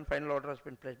finalized, and final order has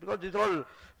been placed. Because these are all,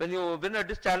 when you win a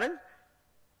DISC challenge,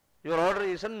 your order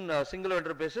is on single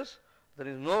order basis. There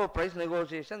is no price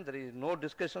negotiation, there is no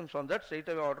discussions on that. Straight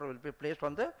away order will be placed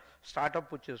on the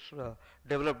startup which is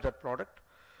developed that product.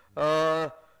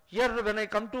 Here when I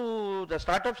come to the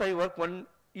startups, I work one,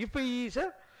 if he is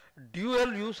a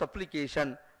dual use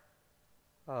application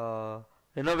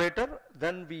innovator,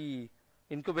 then we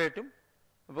incubate him.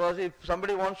 Because if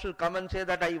somebody wants to come and say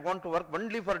that I want to work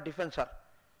only for defense, sir,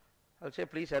 I'll say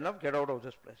please enough, get out of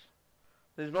this place.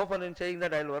 There is no fun in saying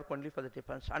that I will work only for the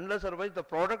defense, unless otherwise the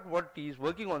product what he is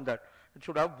working on that, it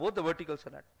should have both the verticals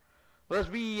in it. Because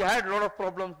we had a lot of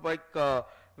problems, like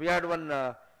we had one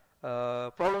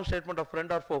problem statement of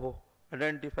friend or foe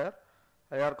identifier,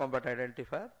 IR combat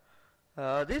identifier.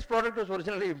 This product was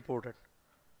originally imported,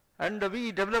 and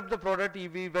we developed the product.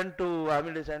 We went to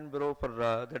Army Design Bureau for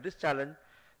the DISC challenge.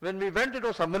 When we went, it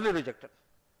was summarily rejected.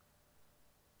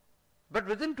 But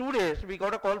within 2 days, we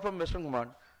got a call from Western Command.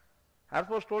 Air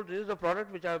Force told, this is the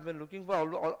product which I have been looking for,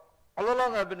 all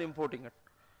along I have been importing it.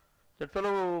 That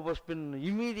fellow was been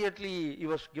immediately, he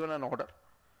was given an order.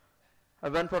 I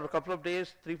went for a couple of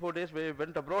days, 3-4 days, we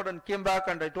went abroad and came back,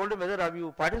 and I told him, whether have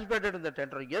you participated in the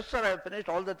tender? Yes sir, I have finished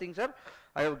all the things, sir.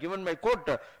 I have given my quote.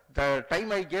 The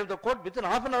time I gave the quote, within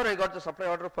half an hour I got the supply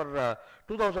order for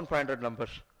 2,500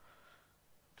 numbers.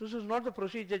 This is not the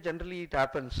procedure, generally it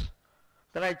happens.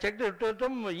 Then I checked it with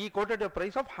him, he quoted a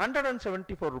price of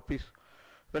 174 rupees.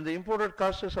 When the imported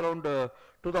cost is around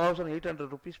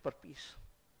 2,800 rupees per piece.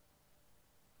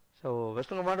 So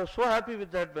Western Command was so happy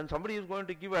with that. When somebody is going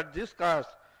to give at this cost,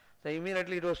 then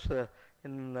immediately it was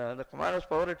in the commander's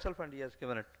power itself, and he has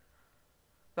given it.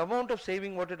 The amount of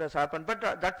saving what it has happened, but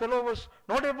that fellow was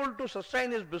not able to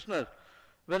sustain his business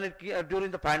when it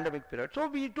during the pandemic period. So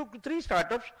we took 3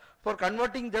 startups for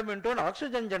converting them into an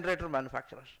oxygen generator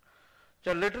manufacturers.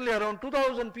 So literally around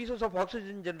 2,000 pieces of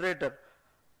oxygen generator,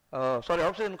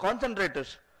 oxygen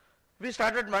concentrators, we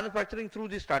started manufacturing through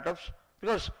these startups,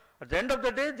 because at the end of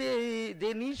the day,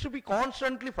 they need to be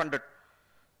constantly funded.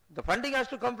 The funding has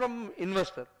to come from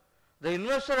investor. The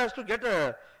investor has to get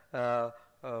a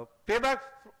payback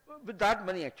with that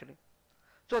money actually.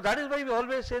 So that is why we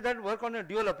always say that work on a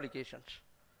dual applications.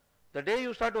 The day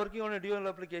you start working on a dual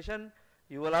application,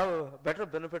 you will have better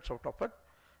benefits out of it.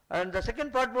 And the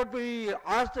second part what we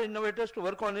ask the innovators to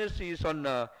work on is on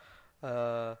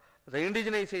the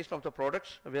indigenization of the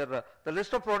products, where the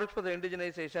list of products for the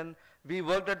indigenization, we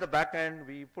worked at the back end,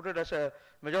 we put it as a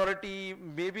majority,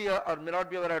 maybe or may not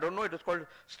be aware, I don't know, it is called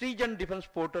Stygian Defense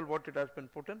Portal, what it has been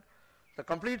put in. The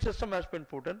complete system has been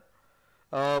put in.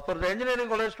 For the engineering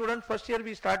college students, first year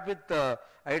we start with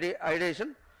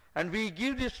ideation, and we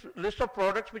give this list of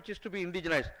products which is to be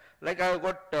indigenized. Like I have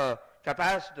got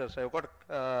capacitors, I have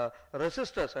got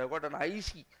resistors, I have got an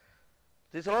IC.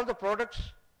 These are all the products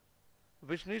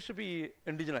which needs to be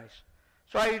indigenized.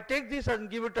 So I take this and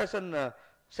give it as a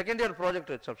second year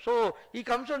project itself. So he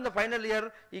comes in the final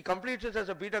year, he completes it as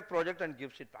a BTech project and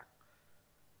gives it back.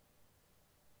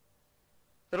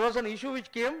 There was an issue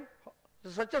which came,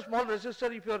 such a small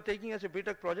resistor, if you are taking as a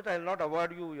BTech project, I will not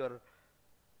award you your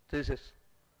thesis.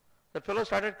 The fellow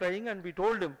started crying, and we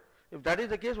told him, if that is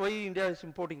the case, why India is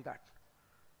importing that?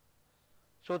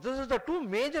 So this is the two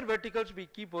major verticals we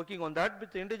keep working on that.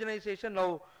 With indigenization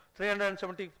now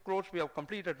 370 crores we have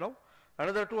completed now.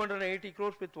 Another 280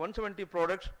 crores with 170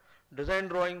 products, design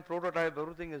drawing, prototype,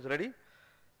 everything is ready.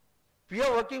 We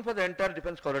are working for the entire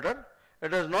defense corridor.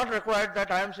 It is not required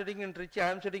that I am sitting in Trichy, I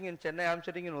am sitting in Chennai, I am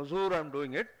sitting in Hosur, I am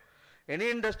doing it.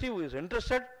 Any industry who is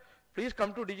interested, please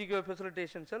come to DGQA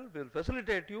facilitation cell. We will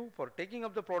facilitate you for taking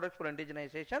up the products for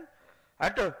indigenization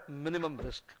at a minimum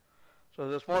risk. So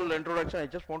the small introduction I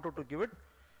just wanted to give it.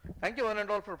 Thank you one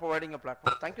and all for providing a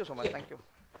platform. Thank you so much. Thank you.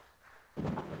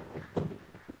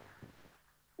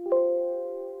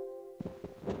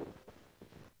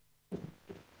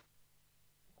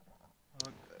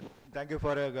 Thank you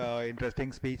for an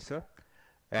interesting speech, sir.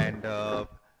 And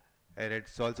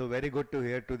it's also very good to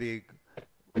hear to the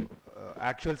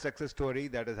actual success story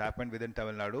that has happened within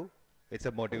Tamil Nadu. It's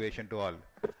a motivation to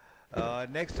all.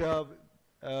 Next,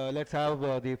 let's have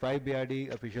the 5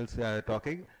 BRD officials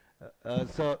talking.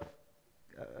 So,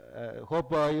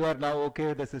 hope you are now okay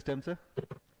with the system, sir?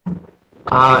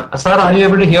 Sir, are you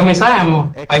able to hear me, sir?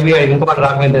 I'm 5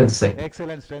 BRD.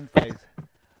 Excellent strength, guys.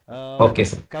 Okay,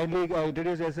 sir. Kindly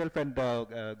introduce yourself and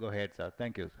go ahead, sir.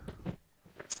 Thank you.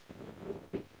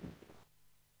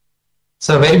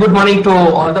 So, very good morning to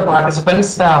all the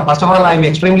participants. First of all, I'm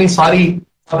extremely sorry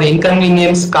for the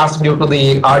inconvenience caused due to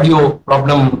the audio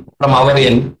problem from our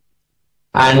end.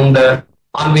 And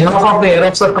on behalf of the Air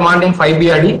Officer Commanding 5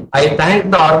 BRD, I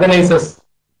thank the organizers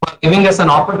for giving us an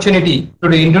opportunity to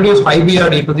introduce 5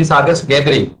 BRD to this August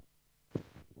gathering.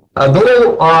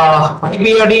 Though 5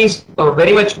 BRD is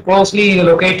very much closely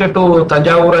located to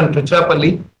Tanjavur and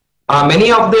Tiruchirappalli,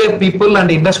 many of the people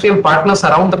and industrial partners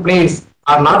around the place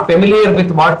are not familiar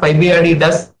with what 5 BRD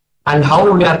does and how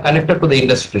we are connected to the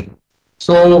industry.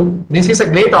 So this is a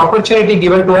great opportunity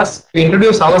given to us to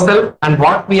introduce ourselves and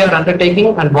what we are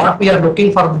undertaking and what we are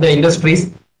looking for the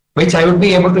industries, which I will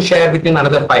be able to share within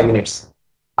another 5 minutes.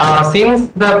 Since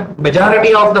the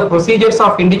majority of the procedures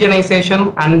of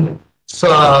indigenization and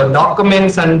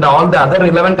documents and all the other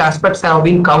relevant aspects have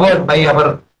been covered by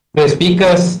our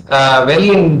speakers well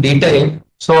in detail,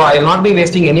 so I will not be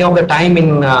wasting any of the time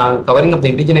in covering of the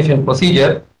indigenization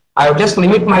procedure. I will just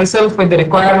limit myself with the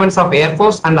requirements of Air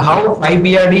Force and how 5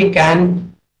 BRD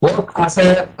can work as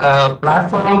a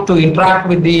platform to interact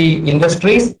with the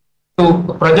industries to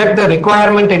project the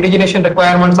indigenization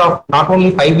requirements of not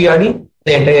only 5 BRD,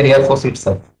 the entire Air Force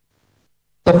itself.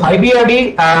 So 5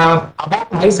 BRD,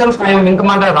 about myself, I am Wing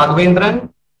Commander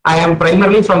Raghavendran. I am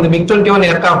primarily from the MiG-21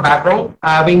 aircraft background,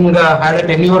 having had a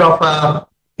tenure of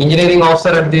engineering officer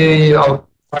at the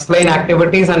first line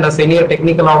activities and a senior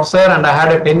technical officer, and I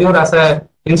had a tenure as a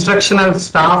instructional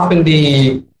staff in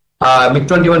the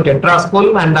MiG-21 Tetra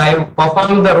School, and I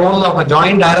performed the role of a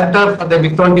joint director for the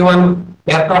MiG-21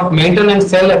 aircraft maintenance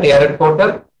cell at the Air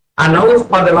Headquarters. And now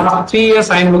for the last 3 years,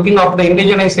 I am looking after the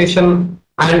indigenization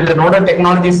and the Nodal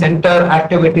Technology Center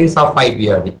activities of 5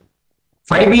 BRD.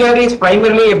 5 BRD is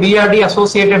primarily a BRD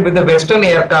associated with the Western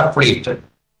aircraft fleet.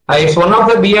 It's one of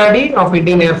the BRD of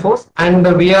Indian Air Force,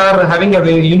 and we are having a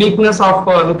uniqueness of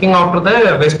looking after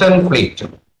the Western fleet.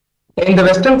 In the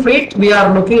Western fleet, we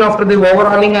are looking after the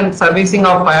overhauling and servicing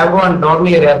of Payago and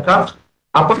Dornier aircraft.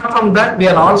 Apart from that, we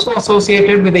are also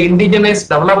associated with the indigenous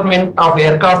development of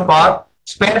aircraft for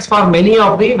spares for many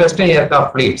of the Western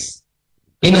aircraft fleets.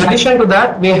 In addition to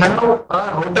that, we have a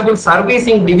rotable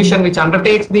servicing division which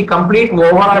undertakes the complete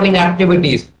overhauling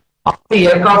activities of the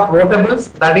aircraft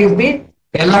rotables, that is the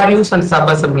LRUs and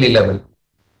sub-assembly level.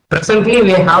 Presently,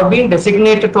 we have been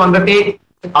designated to undertake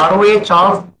ROH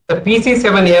of the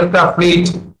PC-7 aircraft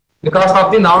fleet because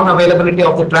of the non-availability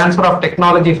of the transfer of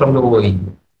technology from the OE.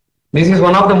 This is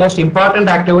one of the most important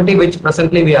activity which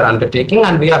presently we are undertaking,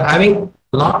 and we are having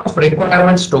a lot of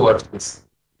requirements towards this.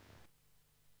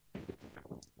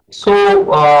 So,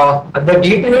 the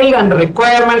detail and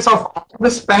requirements of all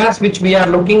the spares which we are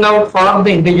looking out for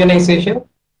the indigenization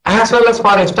as well as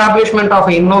for establishment of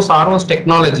in-house ROS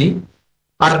technology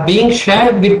are being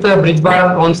shared with the Bridge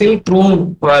Bharat Council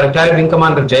through retired Wing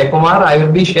Commander Jayakumar. I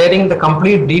will be sharing the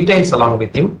complete details along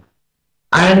with him.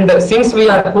 And since we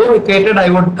are co-located, I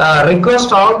would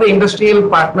request all the industrial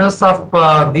partners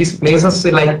of these places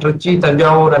like Trichy,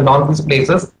 Tanjavur and all these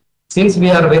places, since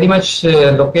we are very much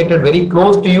located very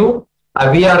close to you,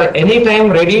 we are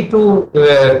anytime ready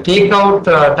to take out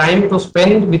time to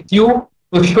spend with you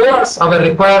to show us our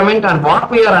requirement and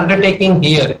what we are undertaking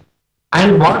here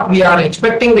and what we are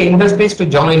expecting the industries to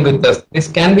join with us. This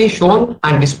can be shown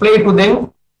and displayed to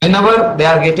them whenever they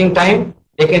are getting time.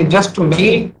 They can just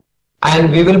mail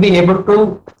and we will be able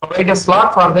to provide a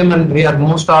slot for them, and we are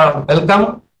most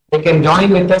welcome. They can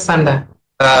join with us and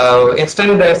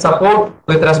extend their support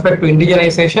with respect to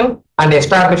indigenization and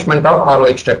establishment of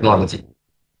ROH technology.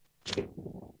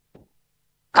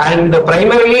 And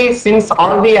primarily, since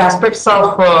all the aspects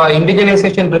of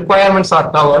indigenization requirements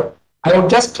are covered, I would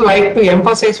just like to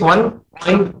emphasize one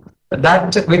point,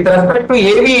 that with respect to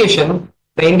aviation,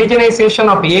 the indigenization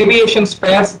of aviation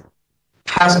spares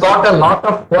has got a lot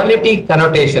of quality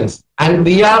connotations, and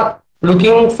we are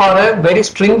looking for a very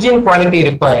stringent quality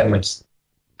requirements.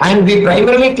 And we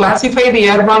primarily classify the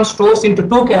airborne stores into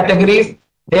two categories.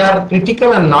 They are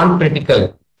critical and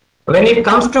non-critical. When it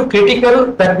comes to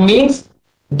critical, that means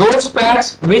those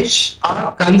spares which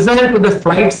are concerned to the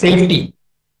flight safety.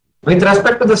 With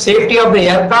respect to the safety of the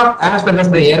aircraft as well as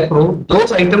the aircrew,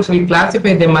 those items we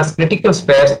classify them as critical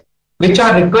spares, which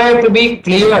are required to be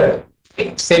cleared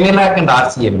with CEMILAC and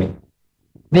RCMA.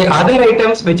 The other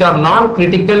items which are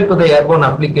non-critical to the airborne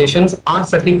applications are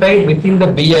certified within the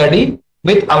BRD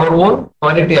with our own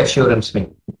quality assurance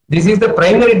wing. This is the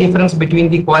primary difference between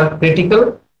the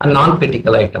critical and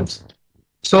non-critical items.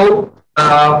 So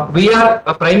we are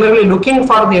primarily looking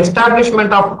for the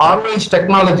establishment of ROH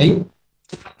technology,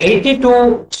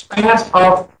 82 spares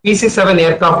of PC-7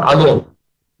 aircraft alone.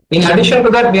 In addition to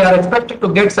that, we are expected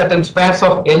to get certain spares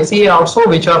of LCA also,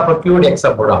 which are procured ex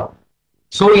abroad.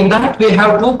 So in that, we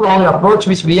have two-pronged approach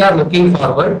which we are looking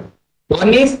forward.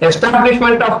 One is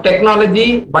establishment of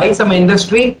technology by some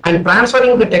industry and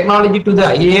transferring the technology to the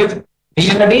IAF,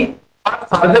 DRD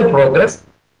for further progress.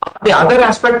 The other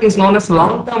aspect is known as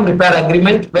long-term repair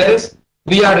agreement, whereas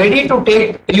we are ready to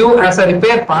take you as a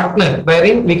repair partner,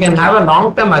 wherein we can have a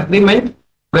long-term agreement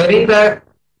wherein the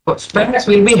spares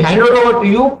will be handed over to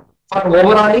you for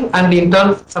overhauling and in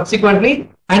turn subsequently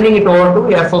handing it over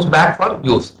to Air Force back for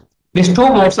use. These two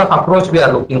modes of approach we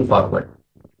are looking forward.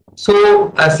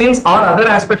 So since all other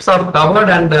aspects are covered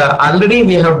and already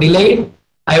we have delayed,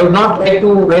 I would not like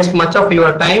to waste much of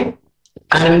your time,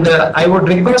 and I would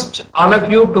request all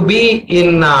of you to be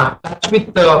in touch with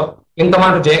Wing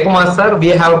Commander Jayakumar sir.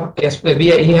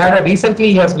 Recently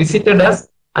he has visited us,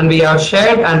 and we have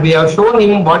shared and we have shown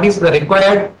him what is the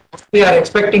required we are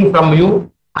expecting from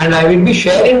you, and I will be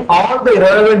sharing all the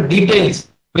relevant details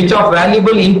which are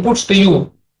valuable inputs to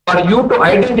you for you to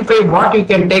identify what you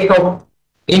can take out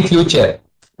in future.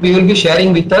 We will be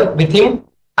sharing with him,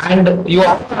 and you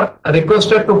are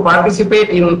requested to participate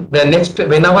in the next,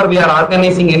 whenever we are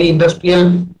organizing any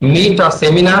industrial meet or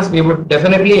seminars, we would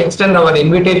definitely extend our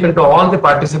invitation to all the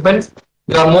participants.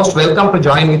 You are most welcome to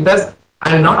join with us,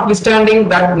 and notwithstanding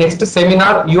that next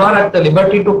seminar, you are at the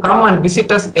liberty to come and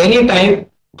visit us anytime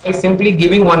by simply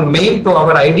giving one mail to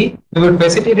our ID. We will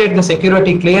facilitate the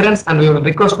security clearance, and we will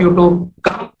request you to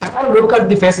come have a look at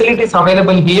the facilities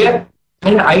available here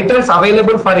and items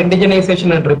available for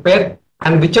indigenization and repair,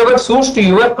 and whichever suits to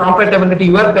your compatibility,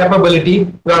 your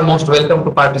capability, you are most welcome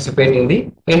to participate in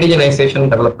the indigenization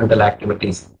developmental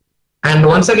activities. And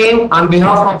once again, on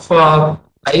behalf of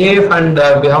IAF and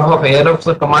behalf of Air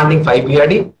Officer Commanding 5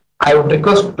 BRD, I would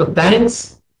request to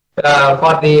thanks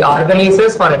for the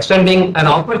organizers for extending an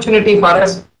opportunity for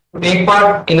us to take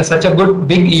part in such a good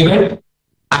big event.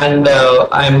 And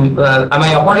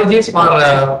my apologies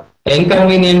for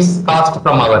inconvenience caused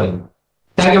from our end.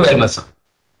 Thank you very much, sir.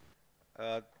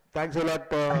 Thanks a lot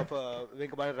for Wing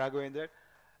Commander Raghavendra,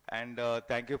 and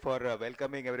thank you for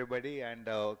welcoming everybody and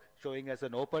showing us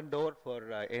an open door for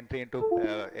entry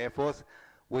into Air Force,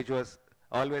 which was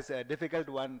always a difficult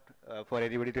one for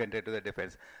anybody to enter into the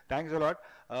defense. Thanks a lot.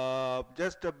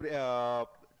 Just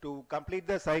to complete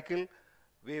the cycle,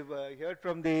 we've heard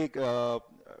from the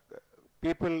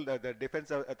people, the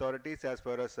defense authorities, as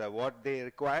far as what they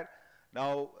require.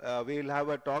 Now we will have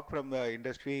a talk from the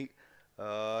industry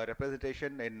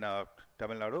representation in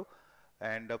Tamil Nadu,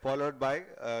 and followed by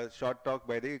a short talk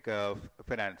by the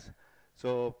finance.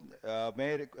 So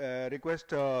may I request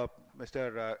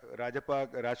Mr. Rajappa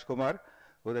Rajkumar,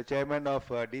 who is the chairman of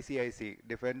DCIC,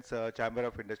 Defense Chamber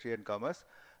of Industry and Commerce,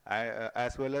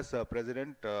 as well as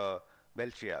President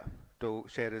Belchia, to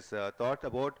share his thought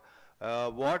about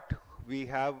what we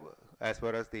have as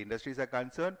far as the industries are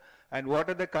concerned, and what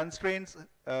are the constraints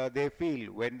they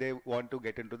feel when they want to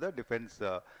get into the defense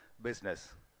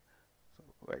business. So,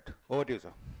 right, over to you,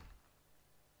 sir.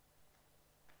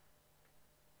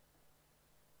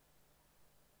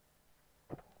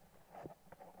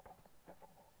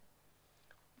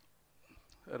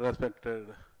 Respected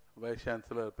Vice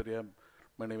Chancellor Periyar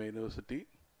Maniva University,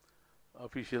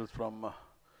 officials from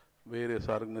various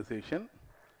organizations,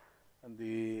 and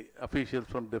the officials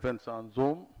from Defense on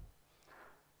Zoom,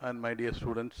 and my dear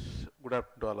students, good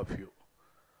afternoon to all of you.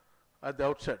 At the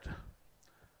outset,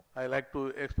 I like to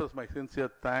express my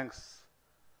sincere thanks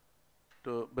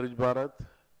to Bridge Bharat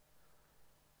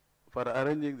for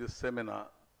arranging this seminar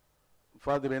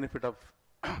for the benefit of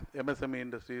MSME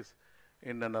industries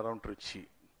in and around Trichy.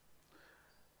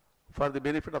 For the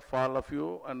benefit of all of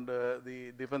you and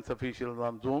the defense officials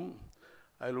on Zoom,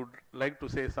 I would like to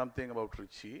say something about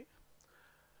Trichy.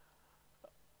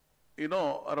 You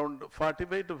know, around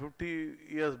 45 to 50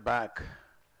 years back,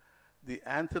 the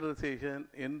ancillarization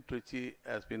in Trichy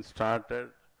has been started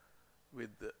with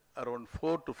around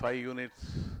 4 to 5 units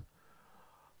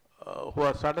who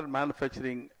have started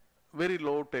manufacturing very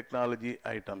low technology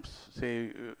items. Say,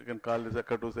 you can call this a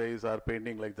cut to size or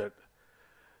painting like that.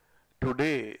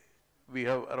 Today, we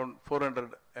have around 400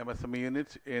 MSME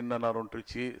units in and around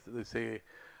Trichy. They say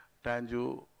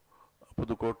Tanju,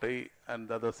 Pudukkottai, and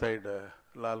the other side,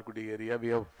 Lalgudi area. We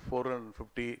have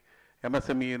 450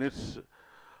 MSME units,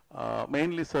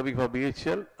 mainly serving for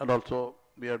BHL, and also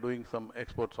we are doing some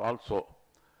exports also.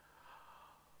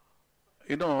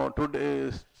 You know,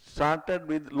 today started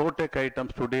with low-tech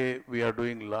items. Today we are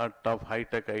doing lot of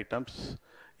high-tech items,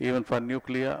 even for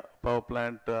nuclear power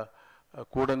plant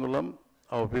Kodangulam.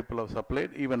 Our people have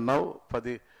supplied. Even now for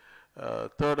the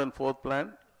third and fourth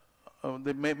plant,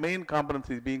 the main components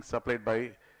is being supplied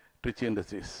by Trichy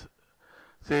Industries.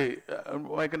 Say,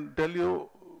 I can tell you,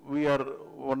 we are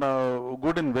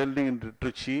good in welding in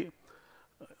Trichy.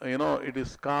 You know, it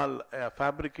is called a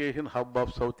fabrication hub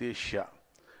of South Asia.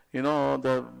 You know,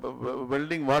 the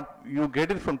welding, what you get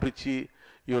it from Trichy,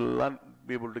 you will not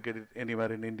be able to get it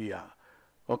anywhere in India.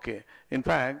 Okay. In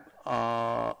fact,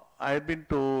 I have been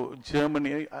to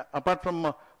Germany. Apart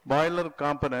from boiler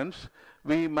components,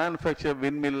 we manufacture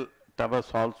windmill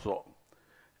towers also.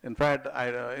 In fact,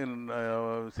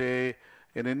 say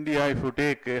in India, if you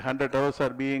take 100 towers are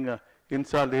being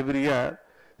installed every year,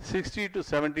 60 to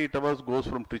 70 towers goes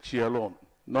from Trichy alone.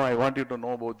 Now I want you to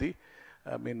know about the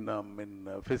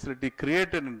facility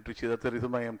created in Trichy. That's the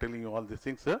reason why I am telling you all these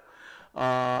things.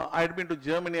 I had been to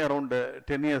Germany around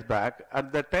 10 years back.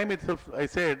 At that time itself, I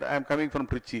said, I am coming from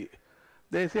Trichy.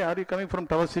 They say, are you coming from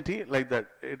Tower City? Like that.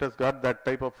 It has got that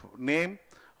type of name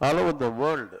all over the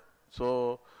world.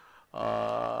 So,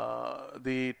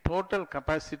 the total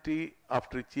capacity of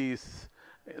Trichy is,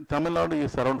 Tamil Nadu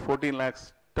is around 14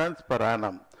 lakhs tons per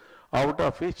annum, out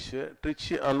of which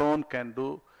Trichy alone can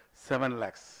do 7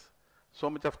 lakhs. So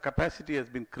much of capacity has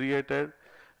been created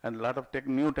and a lot of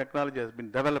new technology has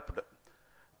been developed.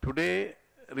 Today,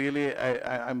 really,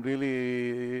 I'm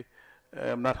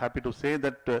not happy to say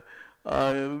that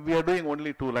we are doing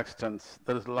only 2 lakhs tons.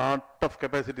 There is a lot of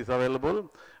capacities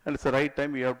available, and it's the right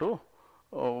time we have to,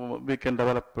 we can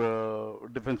develop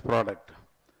defense product.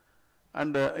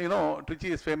 And you know,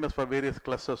 Trichy is famous for various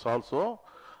clusters also.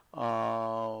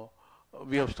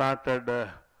 We have started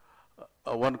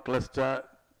one cluster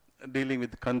dealing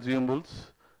with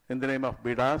consumables in the name of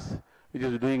BIDAS, which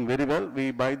is doing very well. We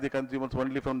buy the consumables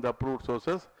only from the approved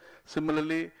sources.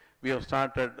 Similarly, we have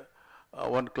started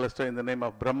one cluster in the name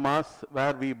of Brahmas,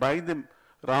 where we buy the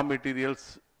raw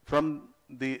materials from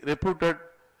the reputed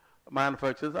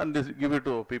manufacturers and give it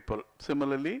to people.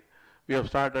 Similarly, we have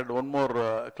started one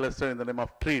more cluster in the name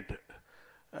of Treat.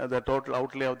 The total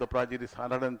outlay of the project is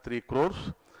 103 crores,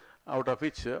 out of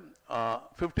which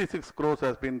 56 crores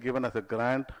has been given as a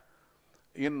grant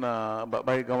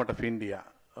by Government of India.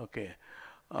 Okay.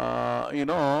 You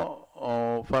know,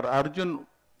 for Arjun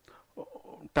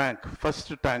tank,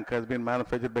 first tank has been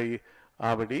manufactured by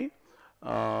Avadi.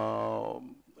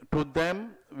 To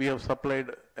them, we have supplied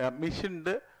a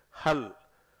machined hull.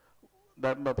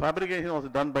 The fabrication was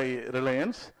done by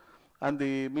Reliance, and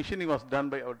the machining was done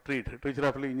by our Treat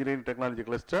Rafale Engineering Technology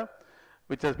Cluster,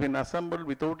 which has been assembled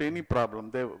without any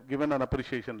problem. They've given an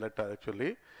appreciation letter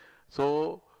actually.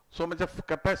 So much of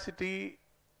capacity,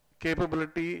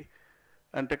 capability,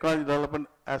 and technology development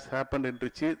has happened in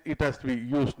Trichy. It has to be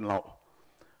used now.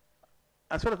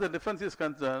 As far as the defense is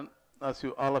concerned, as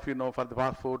all of you know, for the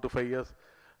past 4 to 5 years,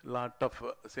 lot of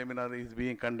seminar is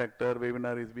being conducted,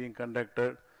 webinar is being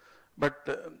conducted.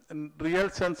 But in real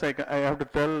sense, I have to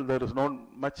tell there is not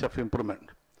much of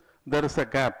improvement. There is a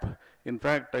gap. In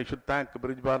fact, I should thank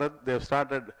Bridge Bharat. They have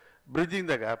started bridging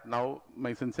the gap now.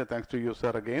 My sincere thanks to you,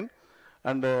 sir, again.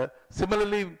 And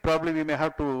similarly, probably we may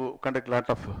have to conduct a lot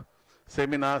of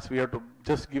seminars. We have to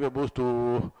just give a boost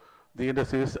to the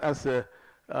industries. As dear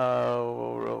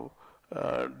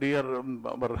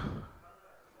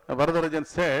Varadarajan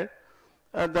said,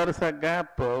 there is a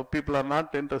gap. People are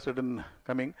not interested in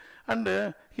coming.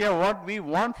 And here, what we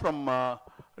want from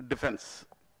defense,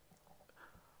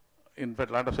 in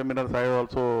fact, a lot of seminars I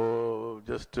also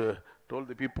just told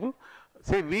the people,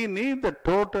 say we need the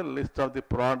total list of the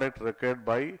product required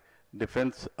by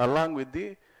defense along with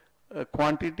the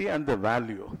quantity and the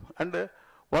value, and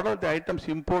what are the items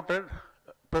imported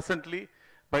presently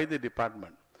by the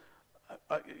department.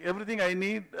 Everything I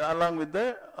need along with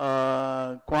the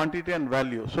quantity and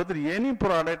value, so that any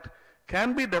product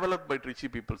can be developed by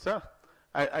Trichy people, sir.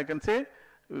 I can say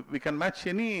we can match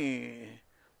any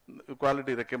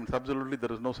quality requirements. Absolutely,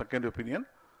 there is no second opinion.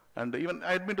 And even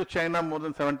I had been to China more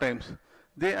than 7 times.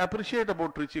 They appreciate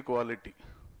about Trichy quality.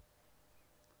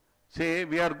 Say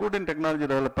we are good in technology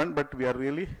development, but we are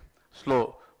really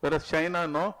slow. Whereas China,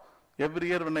 no, every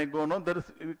year when I go, no, there is,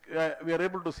 we are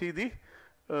able to see the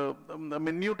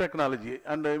new technology,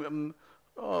 and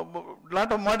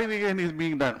lot of modification is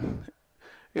being done.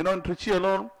 You know, in Trichy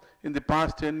alone, in the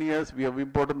past 10 years, we have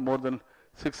imported more than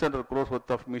 600 crores worth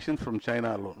of machines from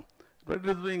China alone. But it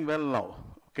is doing well now.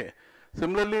 Okay.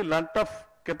 Similarly, lot of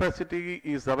capacity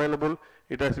is available.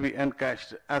 It has to be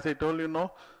encashed. As I told you,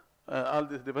 no, all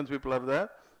these defense people are there,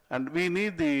 and we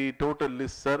need the total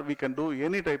list, sir. We can do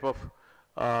any type of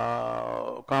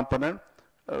component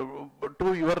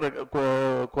to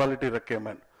your quality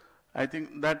requirement. I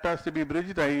think that has to be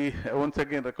bridged. I once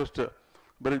again request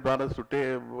Bridge Bharat to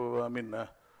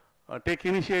take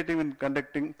initiative in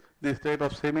conducting this type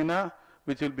of seminar,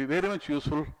 which will be very much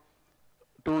useful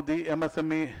to the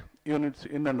MSME units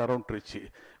in and around Trichy.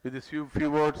 With these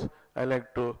few words, I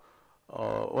like to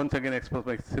once again express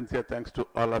my sincere thanks to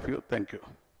all of you. Thank you.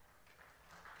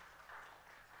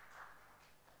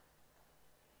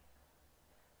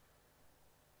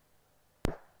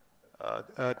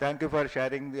 Thank you for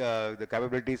sharing the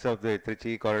capabilities of the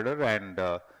Trichy corridor,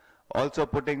 and also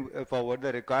putting forward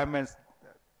the requirements,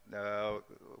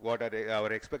 what are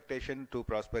our expectation to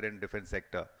prosper in defense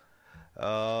sector.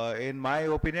 In my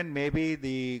opinion, maybe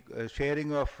the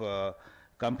sharing of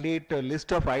complete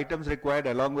list of items required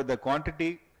along with the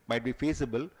quantity might be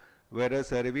feasible,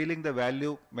 whereas revealing the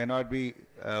value may not be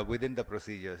within the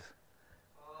procedures.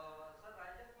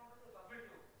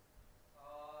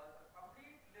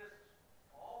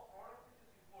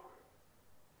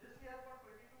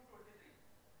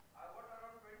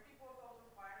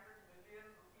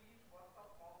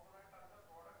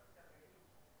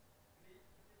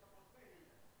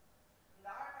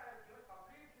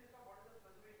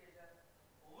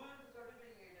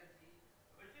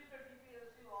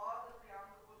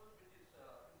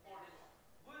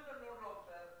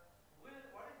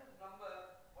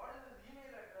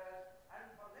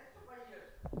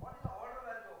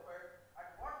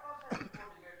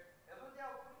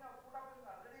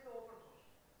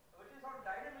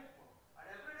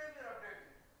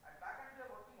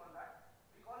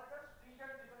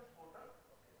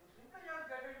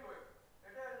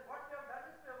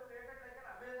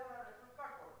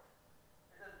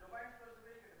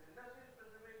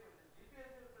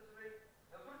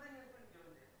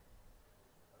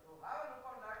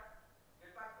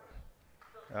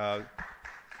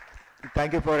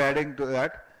 Thank you for adding to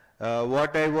that.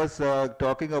 What I was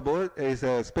talking about is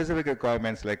specific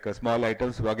requirements like small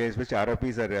items against which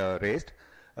RFPs are raised.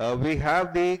 We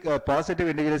have the positive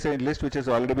indigenous list, which has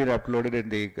already been uploaded in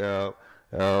the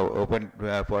open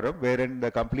forum, wherein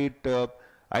the complete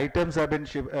items have been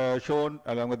shown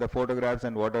along with the photographs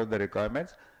and what are the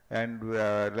requirements. And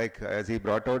like as he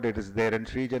brought out, it is there in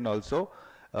Srijan also.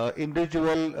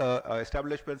 Individual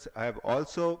establishments have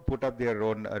also put up their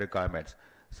own requirements.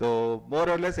 So more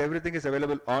or less everything is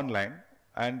available online,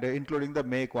 and including the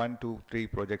Make 1, 2, 3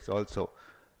 projects also.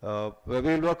 We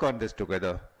will work on this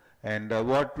together. And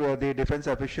what the defense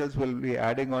officials will be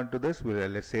adding on to this,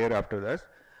 let's hear after this.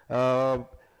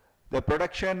 The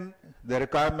production, the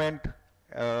requirement,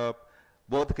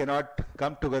 both cannot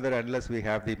come together unless we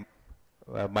have the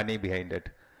money behind it.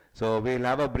 So we'll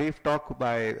have a brief talk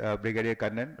by Brigadier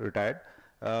Kannan, retired,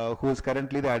 who is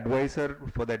currently the advisor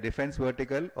for the defense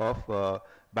vertical of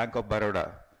Bank of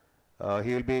Baroda.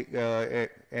 He will be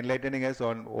enlightening us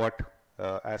on what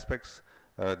aspects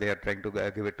they are trying to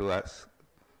give it to us.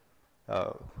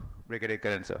 Brigadier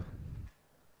Kannan, sir.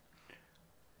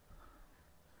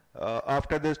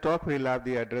 After this talk, we'll have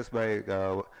the address by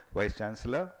Vice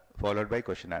Chancellor, followed by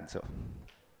question answer.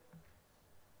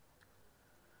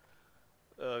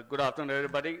 Good afternoon,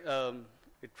 everybody.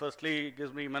 It firstly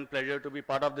gives me immense pleasure to be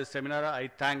part of this seminar. I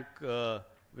thank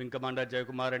Wing Commander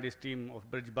Jayakumar and his team of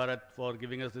Bridge Bharat for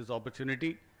giving us this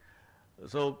opportunity.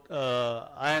 So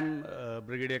I am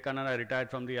Brigadier Kannan. I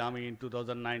retired from the Army in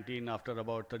 2019 after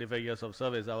about 35 years of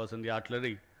service. I was in the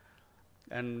artillery.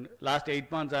 And last 8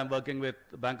 months I am working with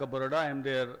Bank of Baroda. I am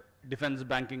their defense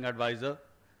banking advisor.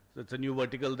 So it's a new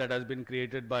vertical that has been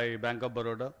created by Bank of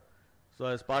Baroda. So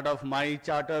as part of my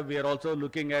charter, we are also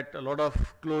looking at a lot of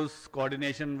close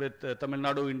coordination with Tamil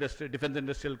Nadu Defense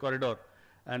Industrial Corridor,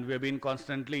 and we have been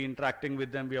constantly interacting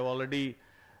with them. We have already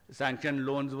sanctioned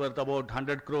loans worth about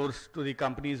 100 crores to the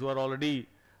companies who are already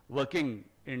working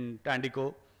in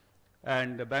Tandico.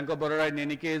 And Bank of Baroda in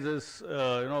any case is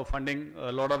funding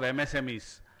a lot of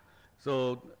MSMEs.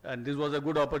 So, and this was a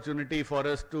good opportunity for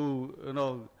us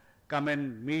to come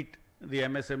and meet the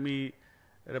MSME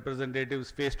representatives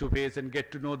face to face and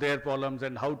get to know their problems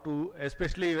and how to,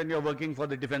 especially when you're working for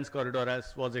the defense corridor,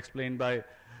 as was explained by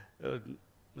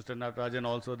Mr. Natarajan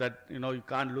also, that you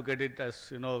can't look at it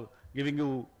as giving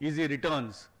you easy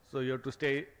returns. So you have to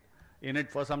stay in it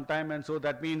for some time, and so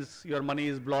that means your money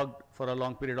is blocked for a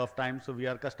long period of time. So we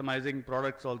are customizing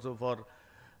products also for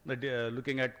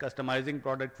looking at customizing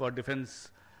product for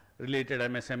defense related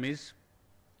MSMEs,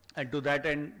 and to that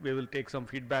end we will take some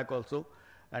feedback also.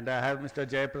 And I have Mr.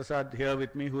 Jay Prasad here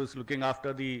with me, who is looking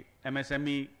after the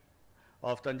MSME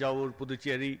of Tanjavur,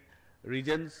 Puducherry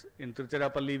regions. In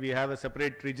Tiruchirappalli, we have a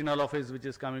separate regional office which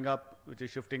is coming up, which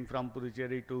is shifting from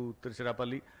Puducherry to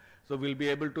Tiruchirappalli. So we'll be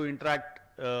able to interact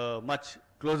much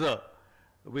closer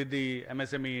with the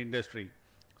MSME industry.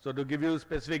 So to give you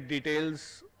specific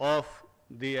details of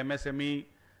the MSME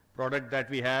product that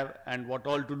we have and what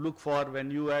all to look for when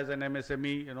you as an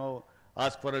MSME,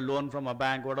 ask for a loan from a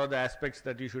bank, what are the aspects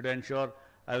that you should ensure,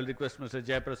 I will request Mr.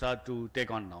 Jay Prasad to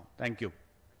take on now. Thank you.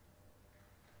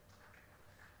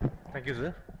 Thank you,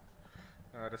 sir.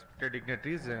 Respected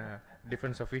dignitaries,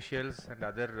 defense officials and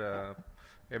other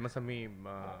MSME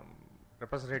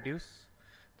representatives,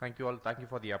 thank you all. Thank you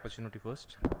for the opportunity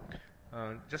first.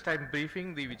 Just I'm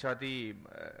briefing which are the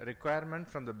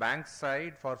requirement from the bank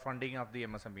side for funding of the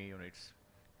MSME units.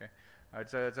 Okay.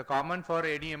 It's a common for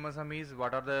any MSMEs,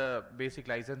 what are the basic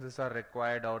licenses are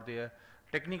required or the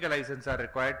technical licenses are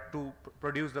required to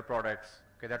produce the products.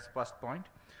 Okay, that's the first point.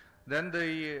 Then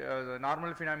the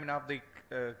normal phenomena of the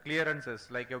clearances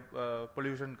like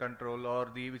pollution control or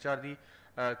which are the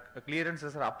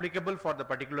clearances are applicable for the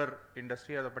particular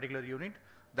industry or the particular unit,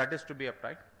 that is to be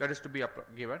applied, that is to be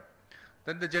given.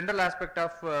 Then the general aspect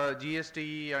of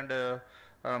GST and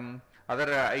other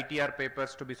ITR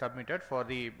papers to be submitted for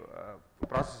the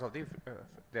process of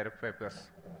their papers.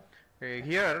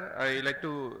 Here I like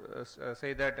to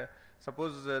say that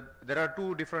suppose there are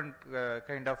two different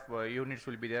kind of units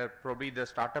will be there. Probably the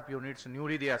startup units,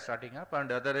 newly they are starting up,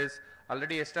 and other is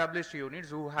already established units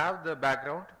who have the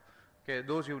background. Okay,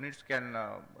 those units can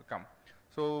come.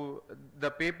 So the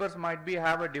papers might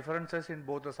have a differences in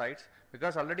both the sides,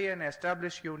 because already an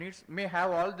established units may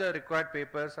have all the required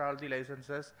papers, all the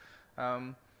licenses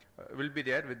will be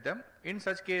there with them. In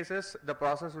such cases, the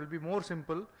process will be more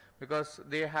simple because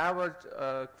they have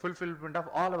a fulfillment of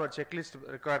all our checklist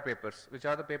required papers. Which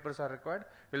are the papers are required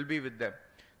will be with them.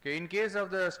 Okay, in case of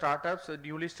the startups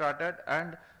newly started,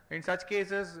 and in such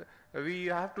cases we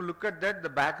have to look at that the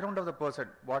background of the person,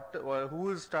 who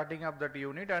is starting up that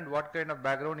unit and what kind of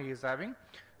background he is having,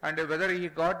 and whether he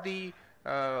got the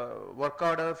work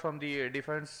order from the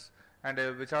defense, and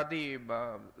which are the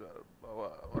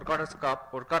work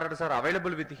orders are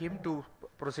available with him to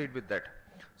proceed with that.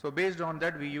 So based on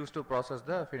that we used to process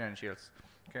the financials.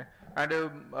 Okay,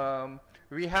 and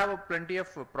we have plenty of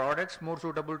products more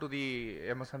suitable to the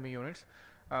MSME units.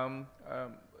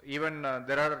 Even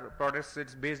there are products,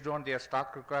 it's based on their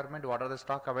stock requirement, what are the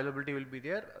stock availability will be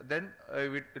there, then it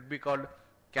will be called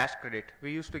cash credit.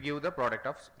 We used to give the product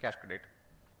of cash credit.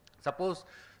 Suppose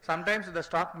sometimes the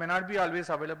stock may not be always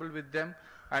available with them,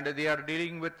 and they are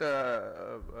dealing with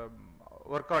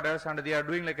work orders and they are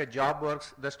doing like a job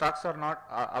works, the stocks are not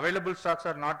available, stocks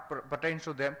are not pertains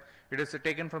to them, it is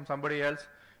taken from somebody else.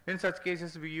 In such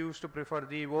cases we used to prefer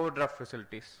the overdraft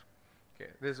facilities. Okay,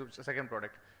 this is the second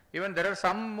product. Even there are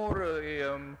some more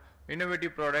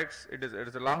innovative products. It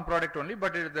is a long product only,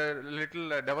 but it is the little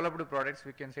developed products,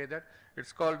 we can say that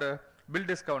it's called bill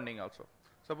discounting also.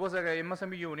 Suppose a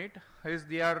MSME unit is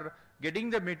they are getting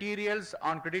the materials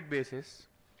on credit basis,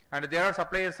 and there are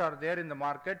suppliers are there in the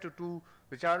market to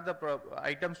which are the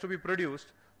items to be produced.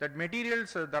 That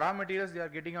materials, the raw materials, they are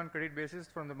getting on credit basis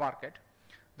from the market.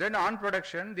 Then on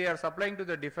production they are supplying to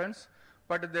the defense,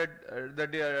 but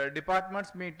the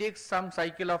departments may take some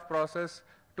cycle of process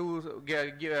to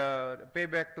pay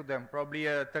back to them, probably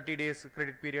a 30 days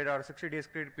credit period or 60 days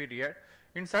credit period.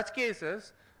 In such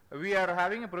cases we are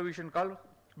having a provision called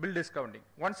bill discounting.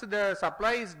 Once the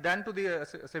supply is done to the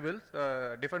civil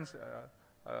defense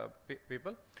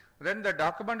people, then the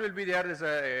document will be there is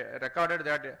recorded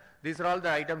that these are all the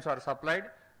items are supplied,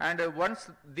 And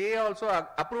once they also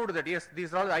approved that yes,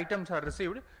 these all items are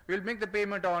received, we will make the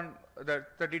payment on the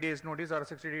 30 days notice or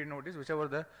 60-day notice, whichever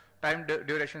the time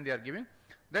duration they are giving.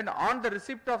 Then on the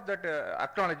receipt of that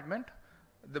acknowledgement,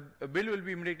 the bill will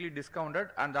be immediately discounted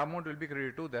and the amount will be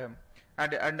credited to them.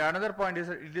 And another point is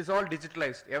it is all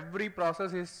digitalized. Every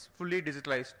process is fully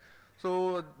digitalized.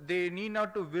 So they need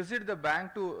not to visit the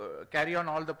bank to carry on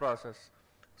all the process.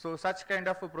 So such kind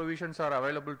of provisions are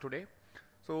available today.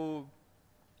 So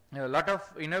a lot of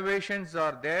innovations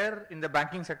are there in the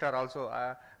banking sector also,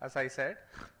 as I said.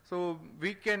 So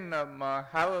we can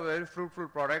have a very fruitful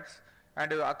products,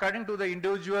 and according to the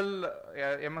individual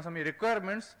MSME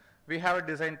requirements, we have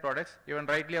designed products. Even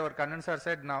rightly our Kannan sir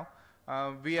said now,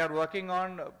 we are working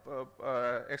on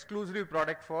exclusive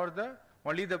product for the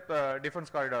only the defense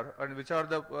corridor, and which are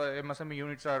the MSME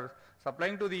units are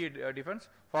supplying to the defense.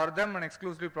 For them, an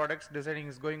exclusive products designing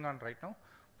is going on right now.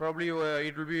 Probably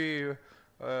it will be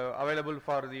available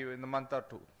for in the month or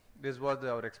two. This was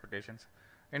our expectations.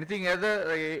 Anything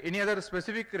other, any other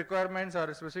specific requirements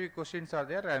or specific questions are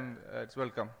there? And it's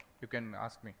welcome. You can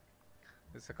ask me.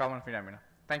 It's a common phenomena.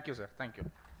 Thank you, sir. Thank you.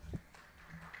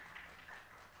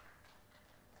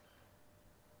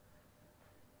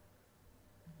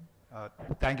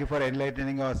 Thank you for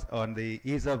enlightening us on the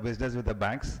ease of business with the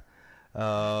banks.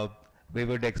 We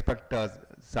would expect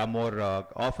some more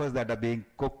offers that are being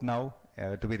cooked now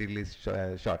to be released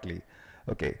shortly.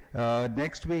 Okay.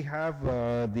 Next we have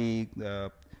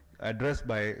the address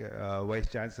by Vice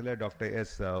Chancellor Dr.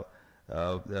 S.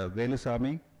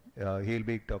 Velusamy. He'll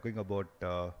be talking about,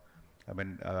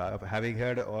 having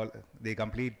heard all the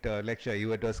complete lecture,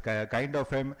 it was kind of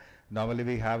him. Normally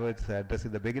we have its address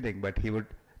in the beginning, but he would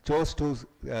chose to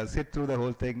sit through the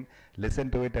whole thing,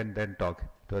 listen to it, and then talk.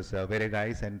 It was very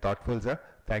nice and thoughtful, sir.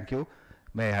 Thank you.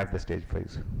 May I have the stage,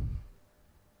 please?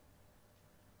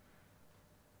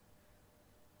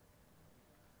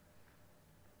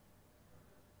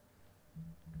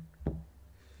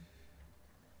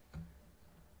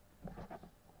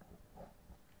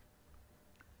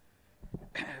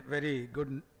 Very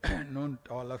good noon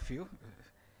to all of you.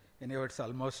 Anyhow, it's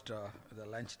almost the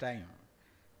lunch time.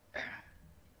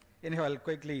 Anyhow, I'll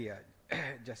quickly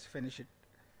just finish it.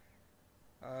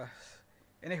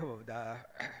 Anyhow,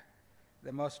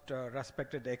 the most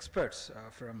respected experts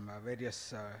from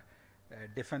various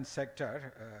defense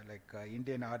sector, like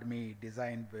Indian Army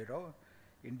Design Bureau,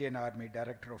 Indian Army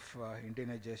Director of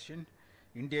Indigenization,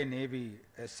 Indian Navy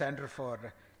Center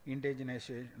for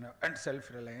Indigenization and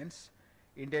Self-Reliance,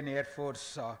 Indian Air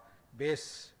Force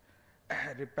Base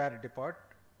Repair Depot,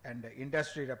 and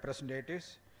industry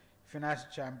representatives, finance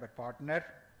chamber partner,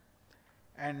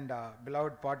 and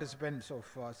beloved participants of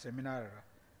seminar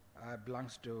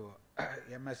belongs to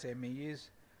MSMEs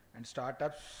and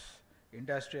startups,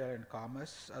 Industrial and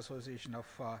Commerce Association of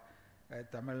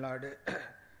Tamil Nadu,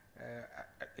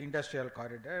 Industrial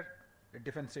Corridor,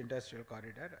 Defense Industrial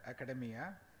Corridor,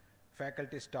 academia,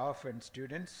 faculty, staff, and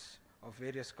students of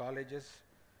various colleges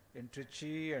in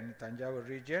Trichy and Tanjavur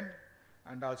region,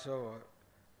 and also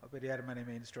Periyar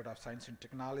Manime Institute of Science and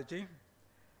Technology.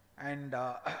 And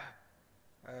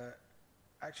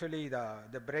actually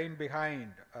the brain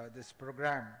behind this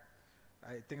program,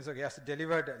 I think so, he has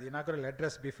delivered the inaugural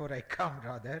address before I come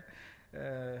rather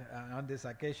on this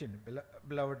occasion.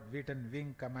 Beloved Wheaton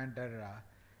Wing Commander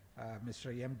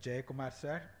Mr. M. Jayakumar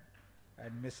sir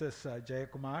and Mrs.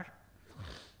 Jayakumar,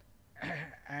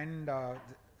 and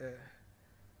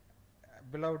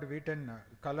beloved Wheaton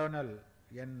Colonel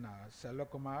N.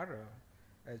 Selvakumar,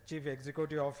 Chief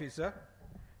Executive Officer,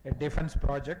 a Defense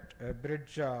Project,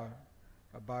 Bridge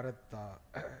Bharat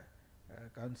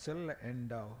Council,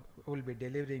 and who will be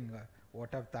delivering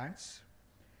vote of thanks.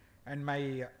 And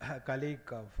my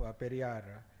colleague of Periyar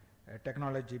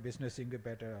Technology Business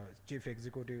Incubator, Chief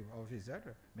Executive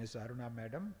Officer, Ms. Aruna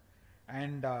Madam,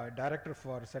 and Director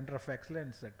for Center of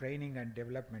Excellence Training and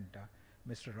Development,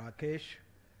 Mr. Rakesh,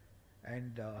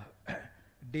 and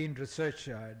Dean Research,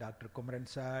 Dr. Kumran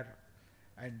sir,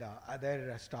 and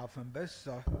other staff members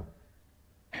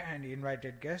and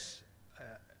invited guests,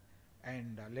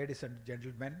 and ladies and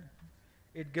gentlemen.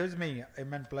 It gives me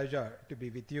immense pleasure to be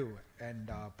with you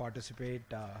and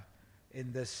participate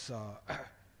in this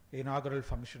inaugural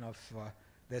function of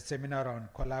the seminar on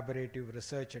collaborative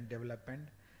research and development,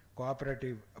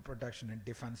 cooperative production and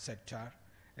defense sector,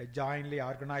 jointly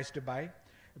organized by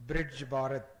Bridge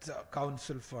Bharat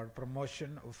Council for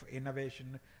Promotion of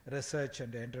Innovation, Research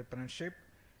and Entrepreneurship,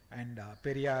 and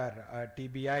Periyar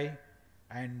TBI,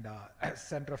 and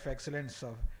Center of Excellence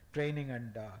of Training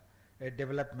and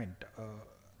Development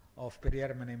of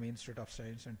Periyar Manime Institute of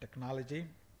Science and Technology.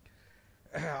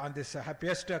 on this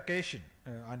happiest occasion,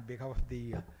 on behalf of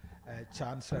the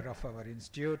Chancellor of our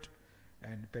institute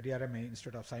and Periyar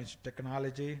Institute of Science and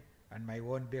Technology and my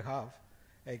own behalf,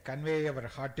 I convey our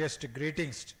heartiest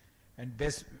greetings and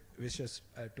best wishes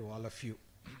to all of you.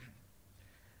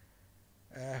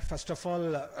 First of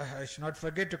all, I should not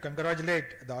forget to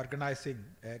congratulate the organizing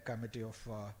committee of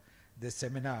this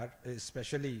seminar,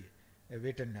 especially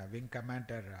Wing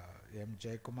Commander M.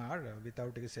 Jayakumar.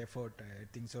 Without his effort, I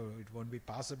think so it won't be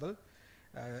possible.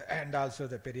 And also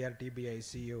the Periyar TBI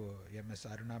CEO M.S.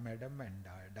 Aruna Madam and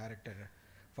Director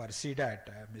for CDAT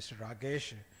Mr.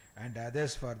 Rakesh and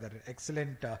others for their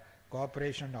excellent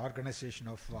cooperation and organization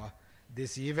of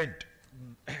this event.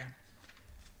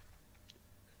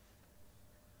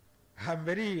 I'm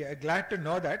very glad to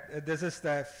know that this is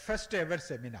the first ever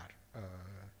seminar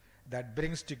that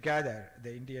brings together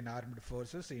the Indian Armed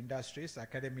Forces, industries,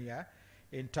 academia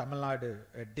in Tamil Nadu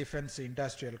Defense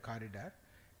Industrial Corridor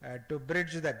to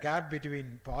bridge the gap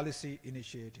between policy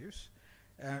initiatives,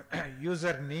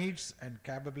 user needs and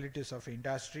capabilities of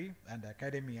industry and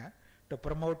academia to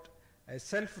promote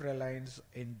self-reliance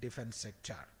in defense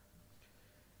sector.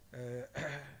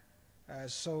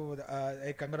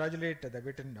 I congratulate the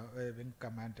Wing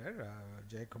Commander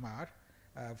Jayakumar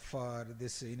for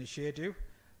this initiative.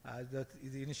 The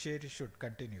initiative should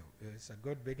continue. It's a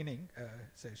good beginning,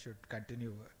 so it should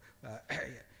continue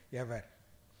ever.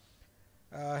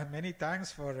 Many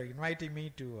thanks for inviting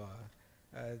me to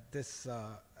this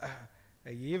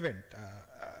event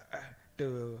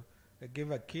to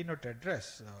give a keynote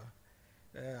address.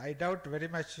 I doubt very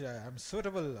much I'm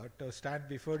suitable to stand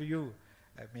before you,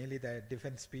 mainly the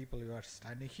defense people who are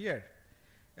standing here.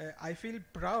 I feel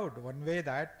proud one way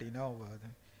that, you know,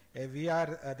 we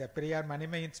are, the Periyar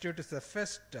Manimai Institute is the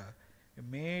first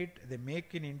made the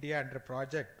Make in India under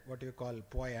project, what you call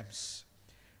poems.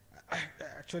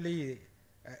 Actually,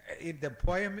 the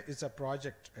poem is a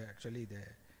project, actually,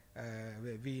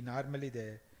 we normally,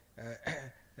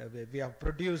 we have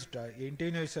produced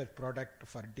indigenous product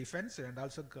for defense and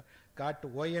also got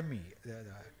OME,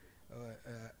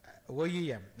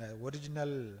 OEM,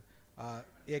 original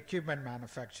equipment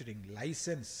manufacturing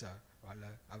license.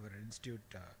 Our institute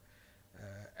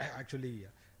actually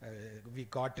we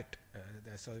got it,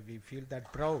 so we feel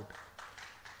that proud.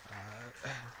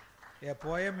 A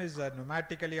poem is a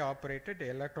pneumatically operated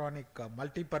electronic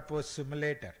multi-purpose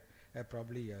simulator.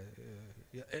 Probably,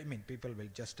 I mean, people will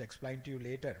just explain to you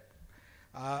later.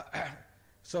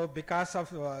 So because of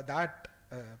that,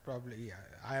 probably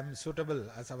I am suitable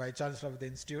as a Vice Chancellor of the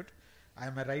Institute. I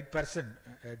am a right person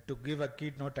to give a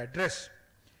keynote address.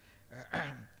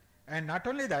 And not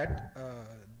only that,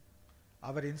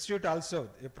 our institute also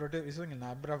producing a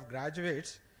number of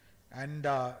graduates, and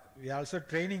we are also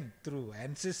training through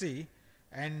NCC,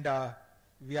 and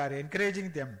we are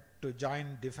encouraging them to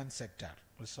join defense sector.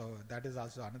 So that is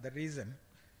also another reason.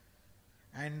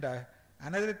 And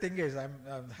another thing is,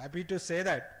 I'm happy to say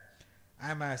that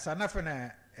I'm a son of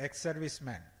an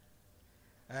ex-serviceman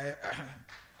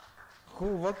who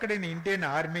worked in Indian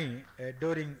Army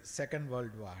during Second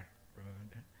World War.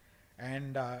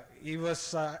 And he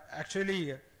was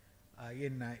actually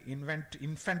in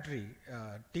infantry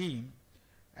team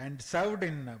and served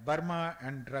in Burma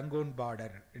and Rangoon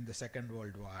border in the Second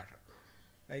World War.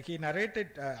 He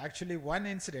narrated actually one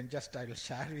incident, just I will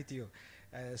share with you.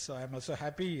 So I'm also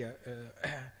happy.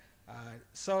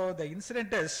 So the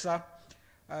incident is,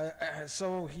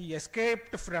 so he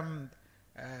escaped from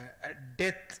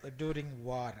death during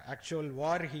war, actual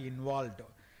war he involved.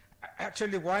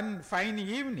 Actually, one fine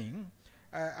evening,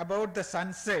 about the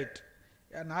sunset,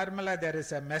 normally there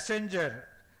is a messenger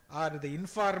or the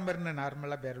informer,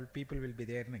 normally people will be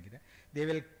there. They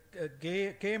will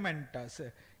came and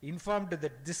informed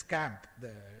that this camp,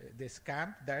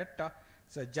 that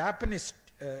so Japanese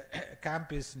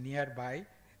camp is nearby.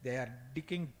 They are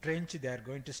digging trench. They are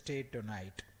going to stay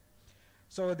tonight.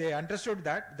 So they understood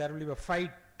that there will be a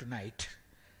fight tonight.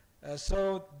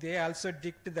 So they also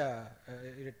digged the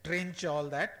trench, all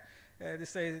that.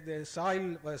 The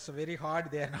soil was very hard.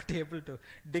 They are not able to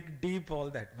dig deep, all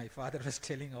that. My father was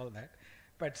telling all that.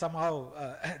 But somehow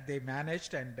they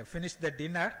managed and finished the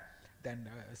dinner, then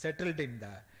settled in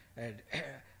the,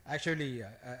 actually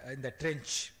in the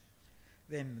trench.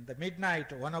 Then the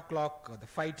midnight, 1 o'clock, the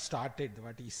fight started,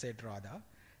 what he said rather.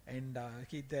 And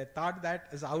they thought that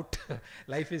is out,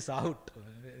 life is out.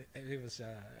 He was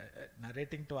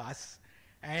narrating to us.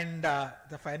 And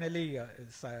finally,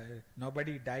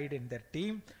 nobody died in their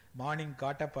team. Morning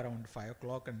got up around 5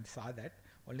 o'clock and saw that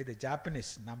only the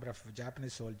Japanese, number of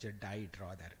Japanese soldiers died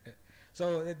rather.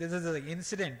 So this is an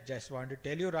incident, just want to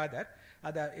tell you rather.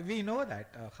 We know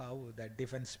that how the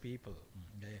defense people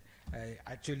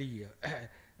actually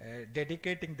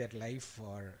dedicating their life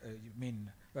for,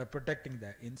 protecting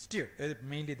the institute,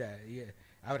 mainly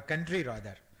our country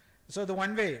rather. So the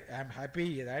one way I'm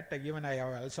happy that even I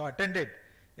have also attended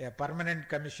a permanent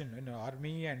commission,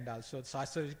 army and also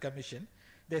Sastra Commission.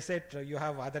 They said, you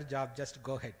have other job, just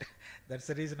go ahead. That's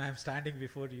the reason I'm standing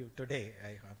before you today.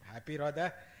 I'm happy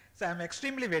rather. So I'm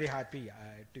extremely very happy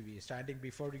to be standing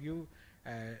before you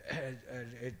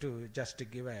to just to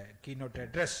give a keynote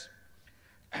address.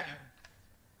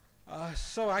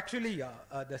 So actually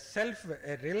the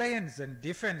self-reliance and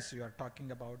defense, you are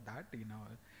talking about that,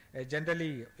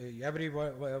 generally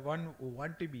everyone who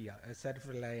want to be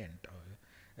self-reliant.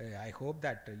 I hope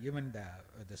that even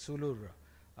the Sulur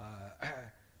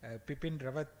Pipin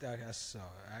Rawat has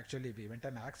actually went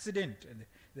an accident.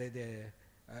 The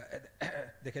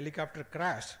helicopter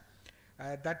crash.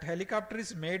 That helicopter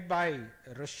is made by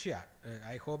Russia.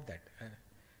 I hope that.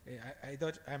 I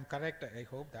thought I'm correct. I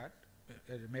hope that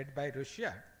made by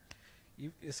Russia.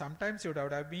 Sometimes it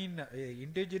would have been an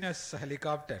indigenous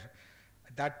helicopter.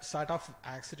 That sort of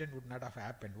accident would not have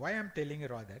happened. Why I'm telling you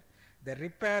rather, the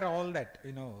repair, all that,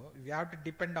 we have to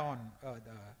depend on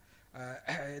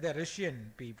the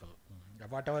Russian people,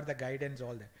 whatever the guidance,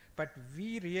 all that. But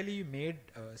we really made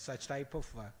such type of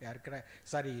aircraft,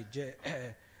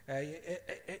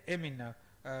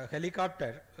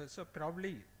 helicopter. So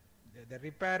probably the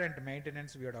repair and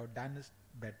maintenance we would have done is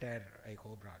better, I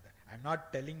hope rather. I'm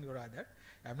not telling you rather,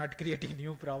 I'm not creating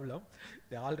new problem.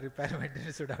 The all repair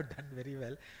maintenance would have done very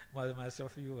well. Most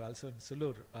of you also in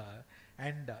Sulur.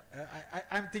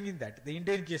 I'm thinking that the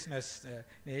indigenous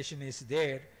nation is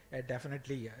there.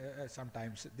 Definitely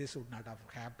sometimes this would not have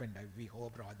happened, we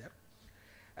hope rather.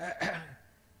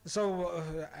 So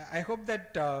I hope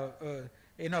that the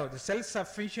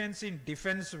self-sufficiency in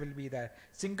defense will be the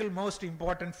single most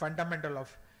important fundamental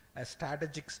of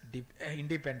strategic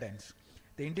independence.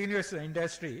 The indigenous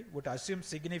industry would assume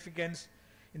significance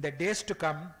in the days to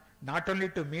come, not only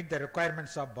to meet the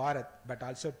requirements of Bharat, but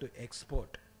also to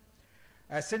export.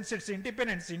 Since its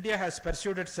independence, India has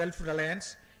pursued its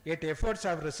self-reliance, yet efforts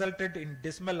have resulted in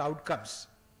dismal outcomes.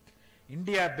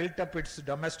 India built up its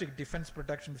domestic defense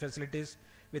protection facilities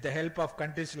with the help of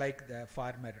countries like the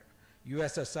former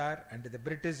USSR and the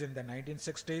British in the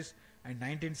 1960s and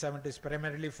 1970s,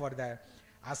 primarily for the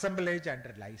assemblage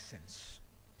and license.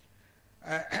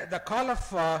 The call of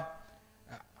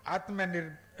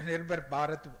Atmanirbhar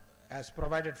Bharat has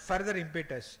provided further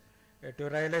impetus to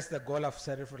realize the goal of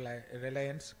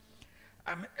self-reliance.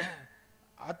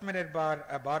 Atmanirbhar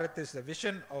Bharat is the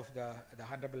vision of the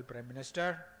Honorable Prime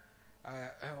Minister.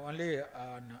 Only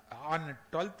on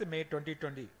 12th May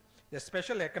 2020, the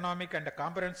special economic and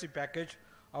comprehensive package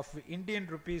of Indian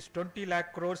rupees 20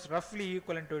 lakh crores, roughly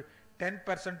equivalent to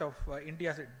 10% of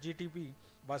India's GDP,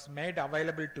 was made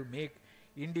available to make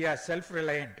India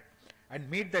self-reliant and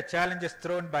meet the challenges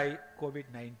thrown by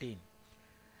COVID-19.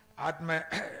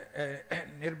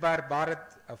 Atmanirbhar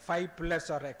Bharat, 5 pillars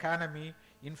are economy,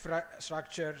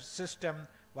 infrastructure, system,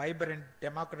 vibrant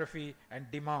demography and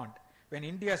demand. When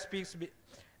India speaks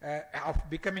of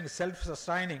becoming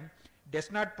self-sustaining,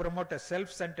 does not promote a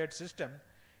self-centered system.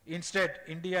 Instead,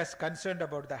 India is concerned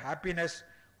about the happiness,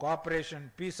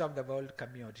 cooperation, peace of the world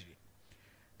community.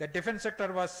 The defense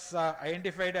sector was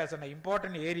identified as an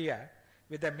important area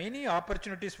with the many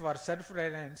opportunities for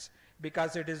self-reliance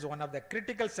because it is one of the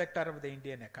critical sector of the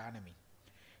Indian economy.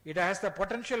 It has the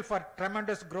potential for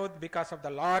tremendous growth because of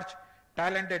the large,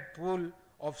 talented pool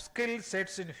of skill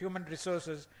sets in human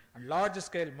resources and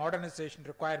large-scale modernization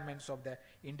requirements of the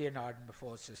Indian Armed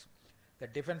Forces. The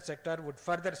defense sector would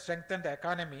further strengthen the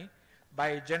economy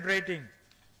by generating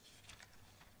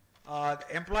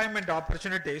employment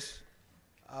opportunities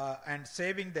and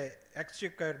saving the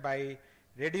exchequer by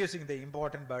reducing the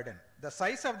important burden. The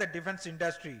size of the defense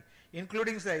industry,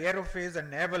 including the aerospace and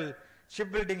naval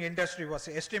shipbuilding industry, was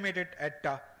estimated at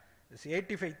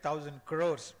 85,000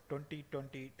 crores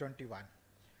 2020-21.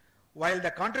 While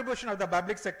the contribution of the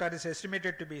public sector is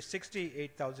estimated to be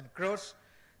 68,000 crores,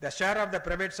 the share of the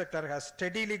private sector has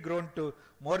steadily grown to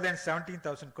more than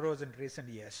 17,000 crores in recent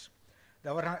years.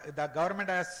 The government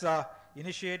has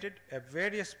initiated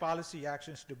various policy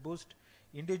actions to boost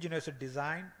indigenous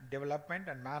design, development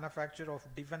and manufacture of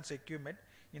defense equipment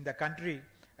in the country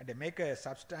and make a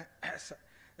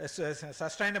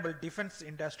sustainable defense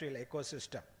industrial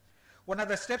ecosystem. One of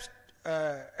the steps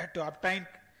to obtain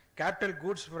capital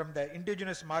goods from the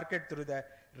indigenous market through the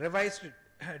revised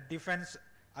Defense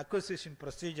Acquisition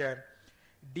Procedure,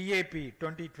 DAP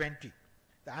 2020,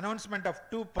 The announcement of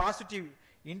two positive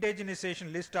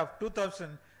indigenization list of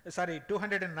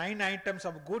 209 items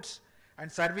of goods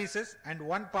and services and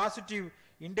one positive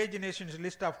indigenization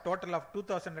list of total of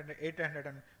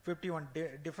 2,851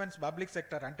 defense public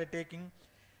sector undertaking.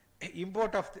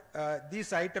 Import of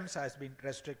these items has been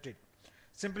restricted.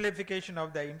 Simplification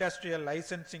of the industrial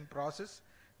licensing process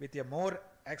with a more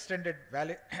extended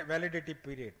validity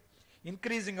period.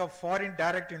 Increasing of foreign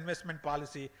direct investment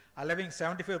policy, allowing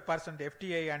 75%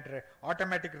 FTA under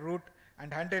automatic route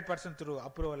and 100% through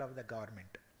approval of the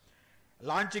government.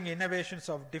 Launching innovations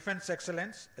of defense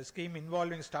excellence, a scheme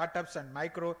involving startups and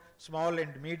micro, small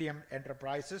and medium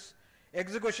enterprises.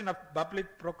 Execution of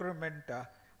public procurement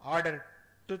order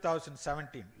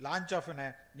 2017. Launch of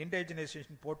an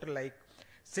indigenization portal like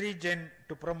SriGen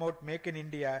to promote Make in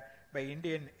India by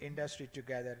Indian industry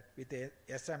together with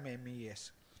SMMEs.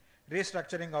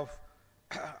 Restructuring of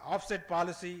offset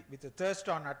policy with a thirst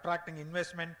on attracting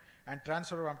investment and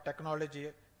transfer of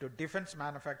technology to defense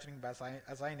manufacturing by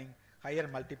assigning higher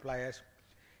multipliers.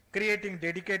 Creating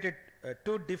dedicated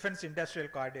two defense industrial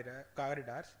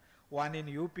corridors, one in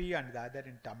UP and the other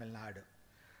in Tamil Nadu.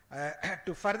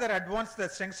 To further advance the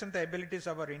strengthen the abilities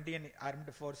of our Indian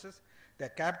armed forces, the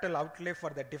capital outlay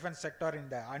for the defense sector in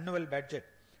the annual budget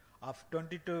of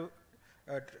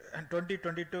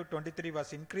 2022-23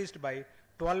 was increased by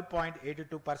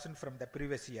 12.82% from the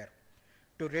previous year.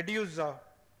 To reduce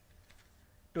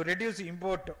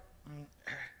import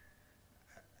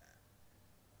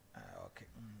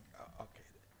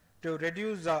to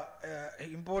reduce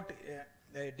import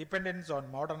dependence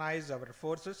on modernize our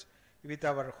forces with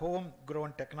our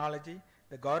homegrown technology,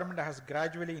 the government has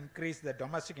gradually increased the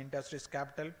domestic industry's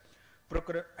capital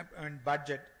procurement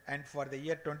budget, and for the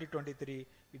year 2023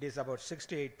 it is about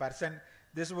 68%.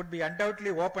 This would be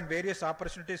undoubtedly open various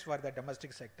opportunities for the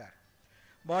domestic sector.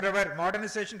 Moreover,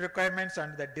 modernization requirements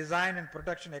and the design and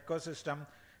production ecosystem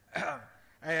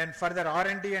and further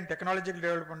R&D and technological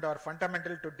development are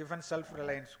fundamental to defense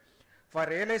self-reliance. For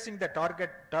realizing the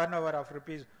target turnover of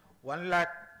rupees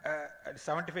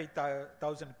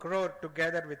 1,75,000 crore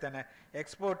together with an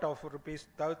export of rupees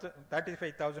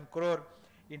 35,000 crore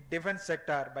in defense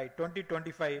sector by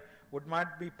 2025 would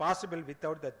not be possible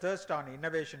without the thirst on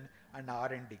innovation and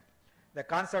R&D. The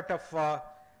concept of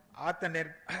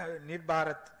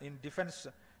Atmanirbharat in defense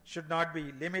should not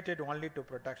be limited only to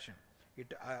protection.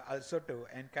 It also to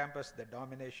encompass the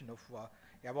domination of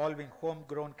evolving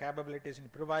homegrown capabilities in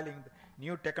providing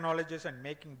new technologies and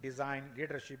making design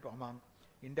leadership among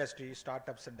industry,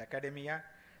 startups and academia.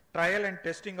 Trial and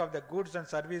testing of the goods and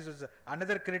services,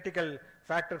 another critical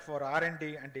factor for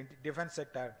R&D and defense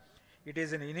sector. It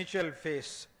is an initial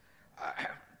phase.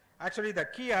 Actually, the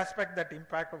key aspect that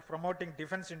impact of promoting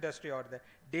defense industry are the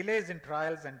delays in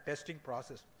trials and testing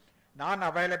process,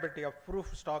 non-availability of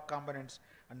proof stock components,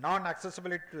 and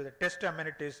non-accessibility to the test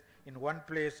amenities in one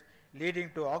place, leading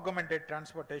to augmented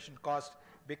transportation costs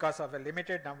because of a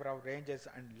limited number of ranges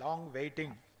and long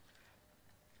waiting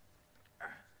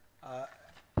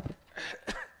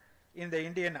in the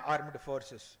Indian armed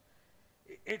forces.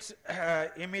 Its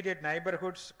immediate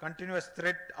neighborhoods, continuous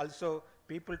threat also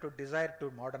people to desire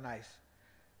to modernize.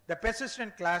 The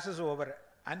persistent clashes over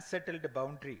unsettled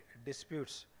boundary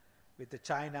disputes with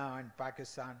China and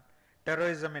Pakistan,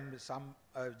 terrorism in some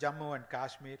Jammu and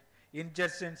Kashmir,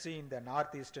 insurgency in the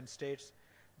northeastern states,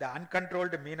 the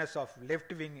uncontrolled menace of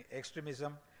left-wing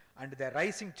extremism, and the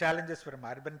rising challenges from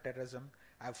urban terrorism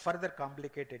have further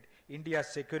complicated India's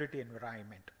security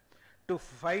environment. To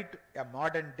fight a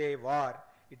modern-day war,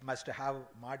 it must have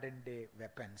modern-day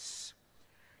weapons.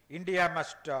 India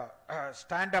must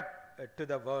stand up to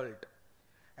the world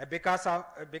because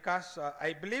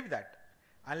I believe that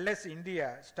unless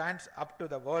India stands up to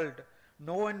the world,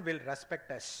 no one will respect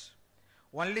us.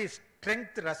 Only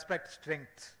strength respects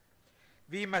strength.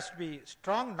 We must be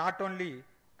strong not only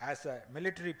as a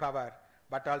military power,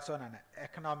 but also an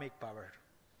economic power.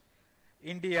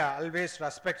 India always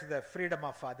respects the freedom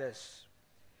of others.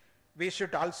 We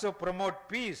should also promote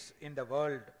peace in the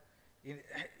world.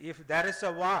 If there is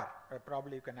a war,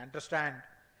 probably you can understand,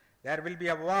 there will be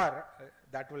a war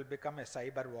that will become a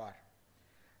cyber war,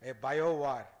 a bio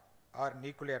war or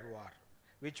nuclear war,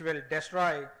 which will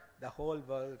destroy the whole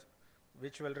world,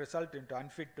 which will result into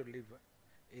unfit to live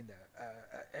in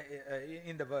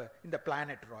the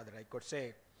planet, rather, I could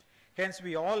say. Hence,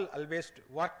 we all always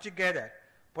work together,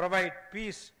 provide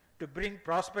peace to bring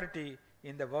prosperity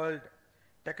in the world.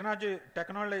 Technology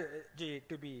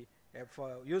to be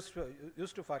used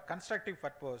for constructive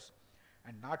purpose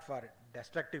and not for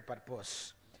destructive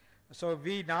purpose. So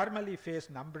we normally face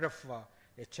number of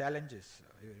challenges,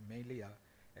 mainly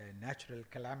natural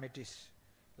calamities,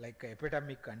 like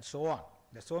epidemic and so on.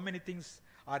 There's so many things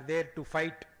are there to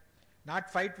fight,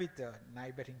 not fight with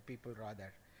neighboring people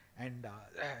rather. And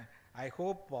I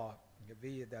hope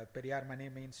we, the Periyar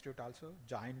Maniamma Institute, also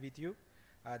join with you.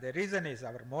 The reason is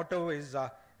our motto is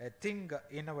think,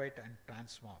 innovate and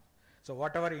transform. So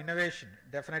whatever innovation,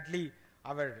 definitely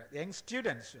our young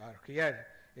students are here,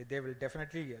 they will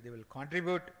definitely, they will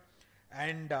contribute.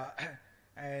 And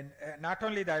not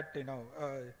only that,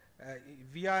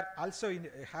 we are also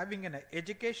having an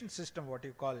education system, what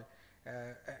you call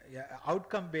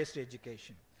outcome-based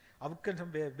education.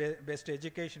 Outcome-based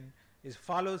education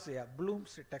follows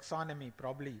Bloom's taxonomy.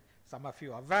 Probably some of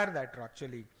you are aware that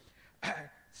actually.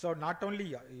 So not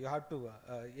only you have to,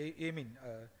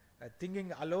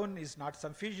 thinking alone is not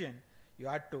sufficient. You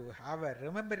have to have a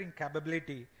remembering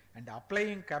capability and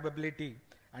applying capability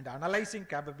and analyzing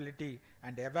capability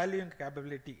and evaluating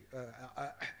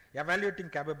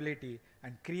capability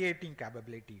and creating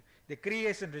capability. The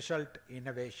creation result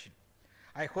innovation.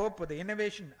 I hope the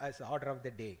innovation is the order of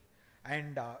the day,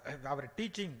 and our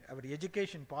teaching, our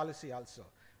education policy also,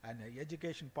 and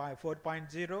education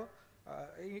 4.0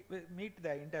 meet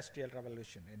the industrial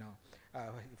revolution,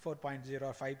 4.0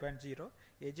 or 5.0.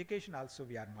 Education also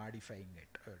we are modifying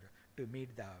it to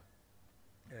meet the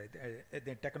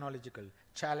technological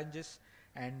challenges.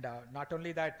 And not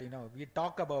only that, we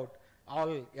talk about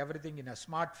everything in a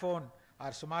smartphone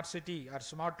or smart city or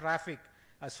smart traffic.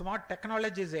 Smart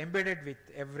technology is embedded with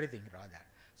everything rather.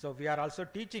 So we are also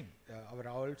teaching our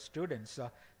old students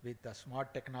with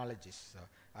smart technologies.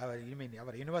 Our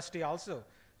university also.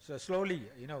 So slowly,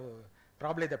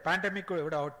 probably the pandemic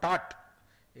would have taught,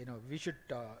 we should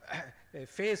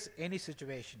face any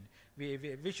situation.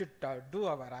 We should do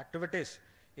our activities,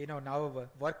 now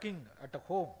working at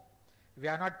home. We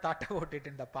are not thought about it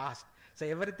in the past. So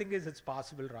everything is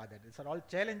possible rather. These are all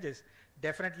challenges.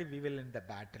 Definitely we will in the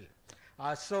battle.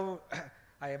 So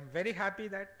I am very happy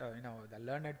that the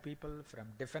learned people from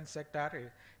defense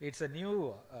sector, it's a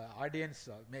new audience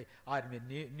or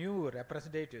new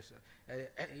representatives,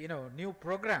 new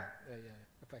program.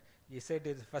 He said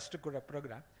it's first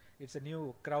program. It's a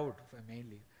new crowd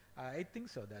mainly. I think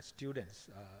so. The students,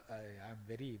 I'm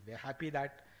very happy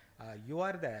that you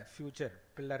are the future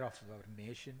pillar of our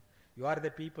nation. You are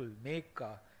the people make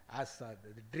as the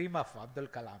dream of Abdul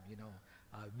Kalam.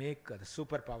 Make the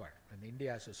superpower, and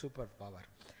India is a superpower.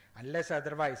 Unless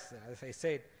otherwise, as I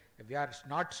said, if we are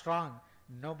not strong,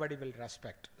 nobody will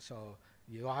respect. So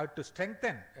you have to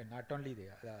strengthen not only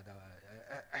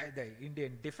the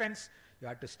Indian defense, you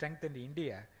have to strengthen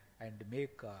India and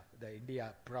make the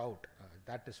India proud.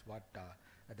 That is what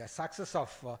the success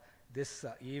of this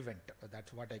event.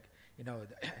 That's what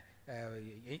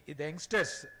the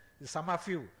youngsters, some of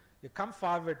you come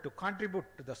forward to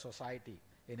contribute to the society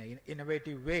in an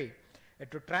innovative way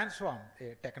to transform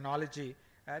technology.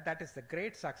 That is the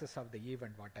great success of the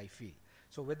event, what I feel.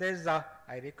 So with this, I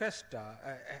request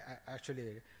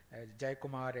actually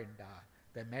Jayakumar and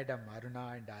the Madam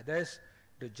Aruna and others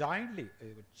to jointly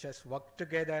just work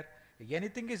together.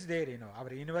 Anything is there,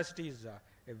 our university is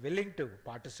willing to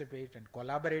participate and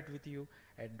collaborate with you,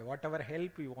 and whatever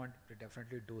help you want to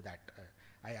definitely do that.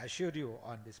 I assure you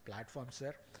on this platform,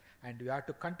 sir. And you have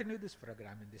to continue this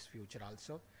program in this future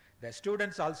also. The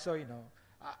students also,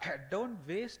 don't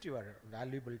waste your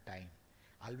valuable time.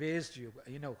 Always,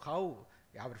 how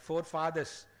our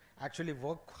forefathers actually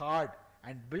worked hard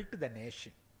and built the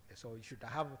nation. So you should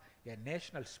have a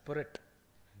national spirit.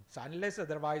 So unless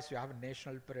otherwise you have a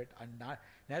national spirit and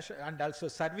also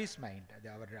service mind.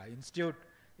 Our institute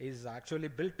is actually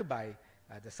built by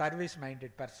the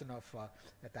service-minded person of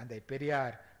Tandai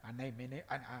Periyar, Annai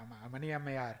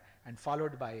Maniamma, and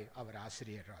followed by our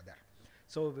Ashriyar rather.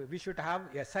 So we should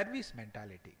have a service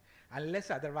mentality.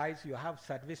 Unless otherwise you have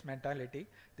service mentality,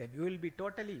 then you will be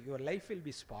totally, your life will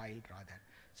be spoiled rather.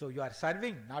 So you are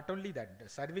serving, not only that,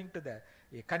 serving to the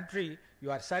country,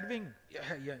 you are serving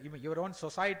your own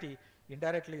society,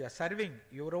 indirectly you are serving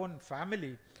your own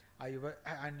family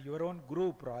and your own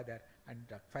group rather, and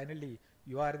finally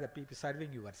you are the people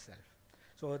serving yourself.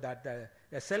 So that the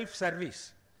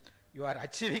self-service, you are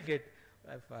achieving it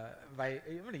by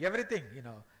everything,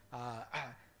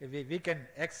 we can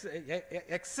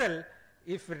excel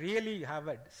if really have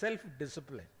a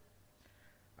self-discipline.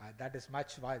 That is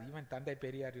much why even Tandai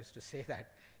Periyar used to say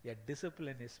that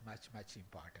discipline is much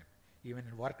important, even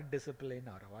work discipline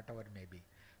or whatever may be.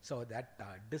 So that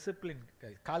discipline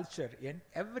culture in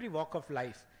every walk of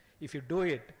life, if you do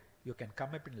it, you can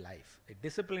come up in life.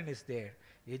 Discipline is there,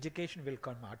 education will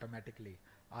come automatically,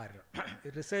 or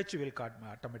research will come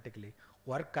automatically,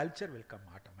 work culture will come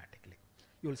automatically.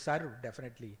 You will serve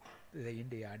definitely the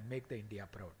India and make the India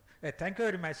proud. Thank you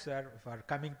very much, sir, for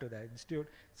coming to the institute.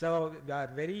 So we are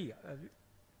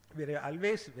we are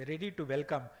always ready to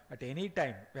welcome at any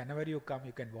time. Whenever you come,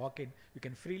 you can walk in, you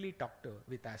can freely talk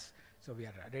with us. So we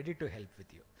are ready to help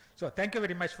with you. So thank you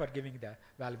very much for giving the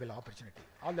valuable opportunity.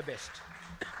 All the best.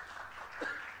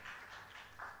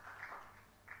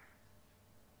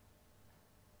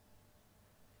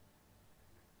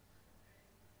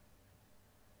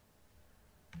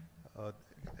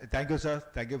 Thank you, sir.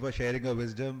 Thank you for sharing your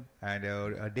wisdom and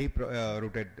your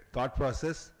deep-rooted thought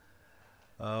process.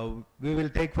 We will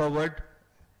take forward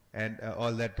and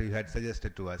all that you had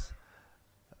suggested to us.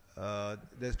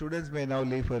 The students may now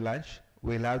leave for lunch.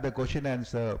 We'll have the question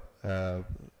answer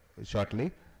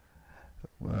shortly.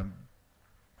 We'll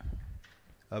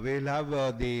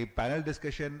have the panel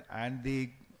discussion and the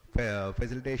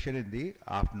facilitation in the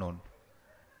afternoon.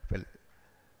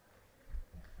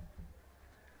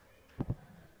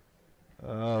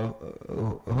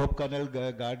 Hope Colonel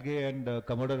Gadge and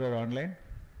Commodore are online.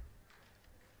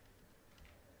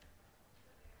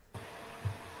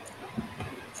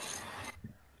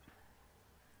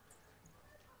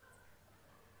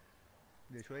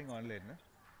 They're showing online, no?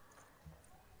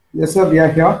 Yes, sir, we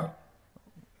are here.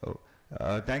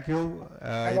 Oh, thank you.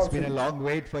 It's been a long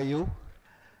wait for you.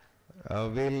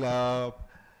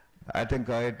 I think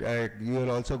you have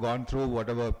also gone through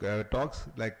whatever talks.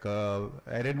 Like I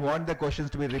didn't want the questions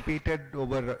to be repeated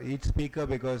over each speaker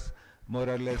because more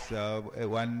or less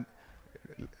one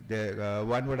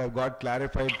would have got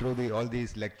clarified through all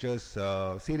these lectures,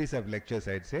 series of lectures,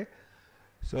 I'd say.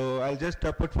 So I'll just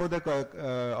put for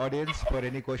the audience for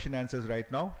any question answers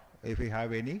right now. If we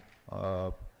have any,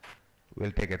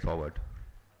 we'll take it forward.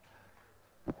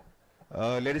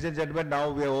 Ladies and gentlemen,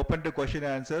 now we are open to question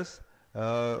and answers.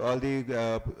 All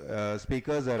the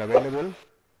speakers are available.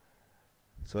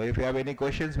 So if you have any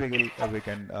questions, we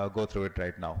can go through it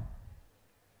right now.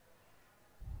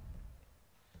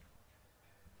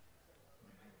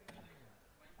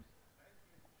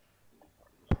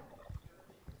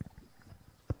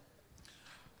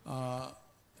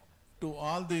 To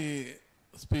all the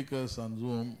speakers on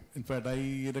Zoom, in fact,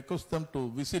 I request them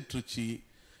to visit Trichy.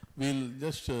 We'll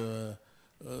just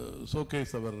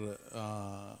showcase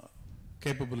our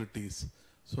capabilities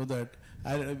so that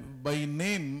by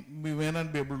name we may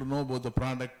not be able to know about the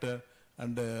product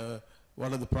and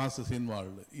what are the process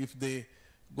involved. If they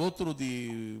go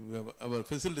through our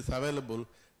facilities available,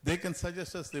 they can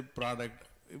suggest us the product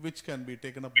which can be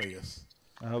taken up by us.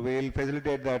 We'll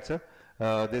facilitate that, sir.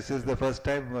 This is the first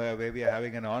time where we are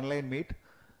having an online meet.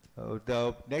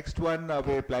 The next one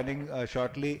we're planning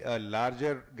shortly a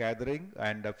larger gathering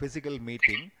and a physical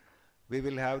meeting. We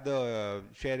will have the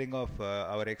sharing of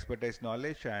our expertise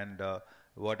knowledge and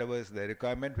whatever is the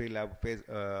requirement, we'll have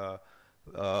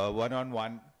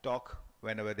one-on-one talk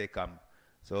whenever they come.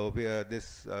 So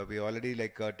we already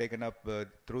taken up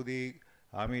through the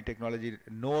Army Technology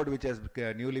Node, which has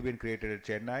newly been created at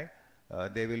Chennai.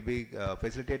 They will be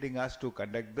facilitating us to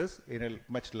conduct this in a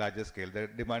much larger scale. The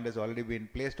demand has already been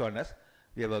placed on us.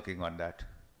 We are working on that.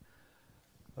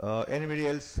 Anybody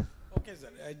else? Okay, sir.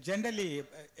 Generally,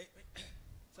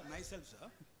 so myself,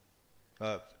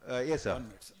 sir. Yes, sir. 1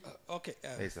 minute, sir. Okay.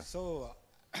 Yes, sir. So,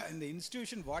 in the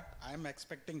institution, what I am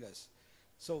expecting is,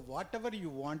 so whatever you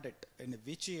want it, in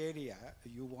which area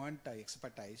you want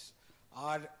expertise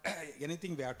or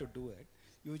anything we have to do it,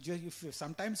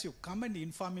 sometimes you come and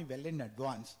inform me well in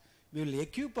advance, we will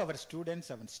equip our students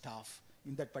and staff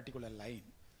in that particular line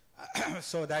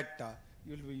so that it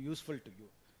will be useful to you.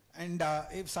 And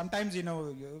if sometimes,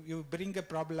 you bring a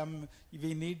problem,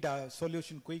 we need a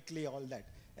solution quickly, all that.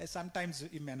 Sometimes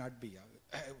it may not be,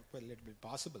 well, it will be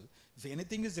possible. If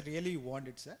anything is really you want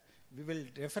it, sir, we will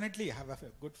definitely have a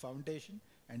good foundation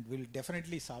and we'll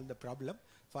definitely solve the problem.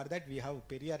 For that, we have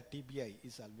Periyar TBI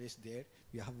is always there.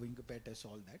 We have incubators,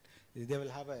 all that. They will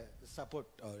have a support.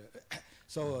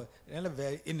 So,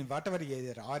 in whatever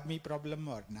either army problem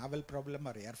or naval problem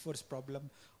or air force problem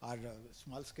or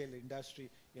small scale industry,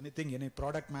 anything, any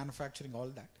product manufacturing, all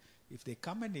that, if they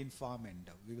come and inform and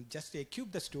we will just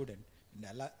equip the student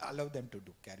and allow them to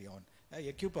carry on,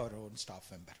 equip our own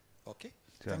staff member. Okay?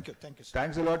 Sure. Thank you, sir.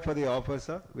 Thanks a lot for the offer,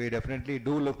 sir. We definitely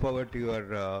do look forward to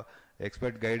your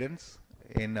expert guidance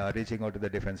in reaching out to the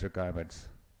defense requirements.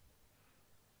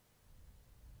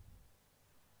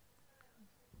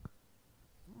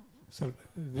 So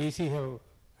VC have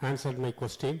answered my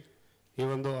question,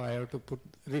 even though I have to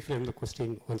reframe the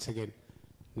question once again.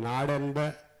 Nada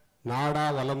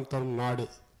valam tharum nadu.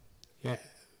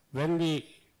 When we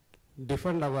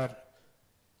defend our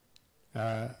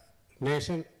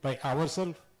nation by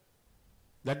ourselves,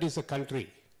 that is a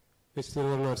country. which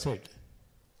Thiruvalluvar said.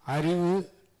 அறிவு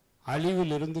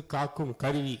அழிவிலிருந்து காக்கும்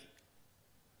கருவி.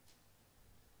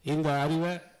 இந்த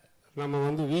அறிவை நம்ம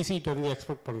வந்து விசிட்டிருந்து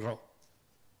expect பண்ணுறோம்.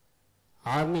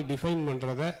 Army define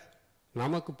பண்ணுறத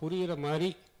நமக்கு புரிகிற மாதிரி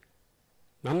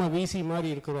நம்ம விசி மாதிரி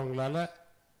இருக்கிறவங்களால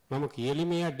நமக்கு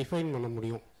எளிமையாக டிஃபைன் பண்ண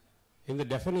முடியும். இந்த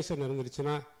டெஃபினிஷன்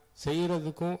இருந்துருச்சுன்னா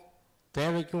செய்கிறதுக்கும்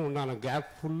தேவைக்கும் உண்டான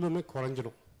கேப் ஃபுல்லுமே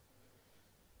குறைஞ்சிடும்.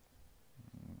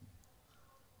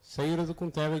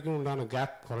 செய்கிறதுக்கும் தேவைக்கும் உண்டான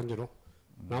கேப் குறைஞ்சிடும்.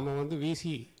 நம்ம வந்து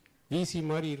விசி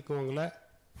மாதிரி இருக்கவங்கள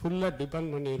ஃபுல்லாக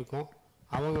டிபெண்ட் பண்ணி இருக்கோம்.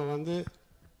 அவங்க வந்து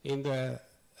இந்த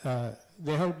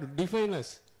they have to define us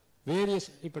various,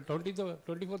 இப்போ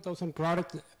 24,000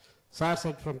 products SAR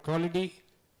said from quality,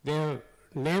 they have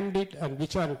named it and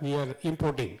which are we are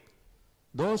importing.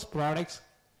 Those products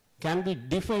can be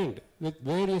defined with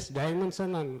various dimension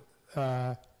and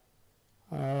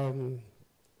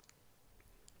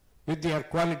with their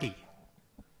quality.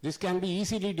 This can be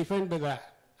easily defined by the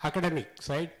academic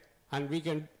side, and we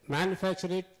can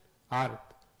manufacture it or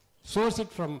source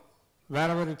it from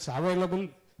wherever it's available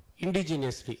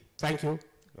indigenously. Thank you.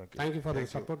 Okay. Thank you for the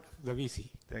support of the VC.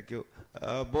 Thank you.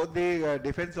 Both the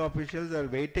defense officials are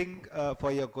waiting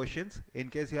for your questions. In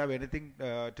case you have anything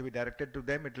to be directed to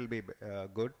them, it will be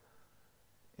good.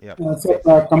 Yeah.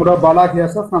 Commodore Bala here,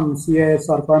 sir, from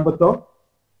CASR Coimbatore.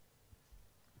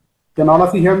 Can all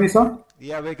of you hear me, sir?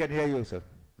 Yeah, we can hear you, sir.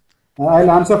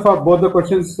 I'll answer for both the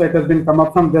questions that has been come up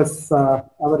from this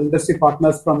our industry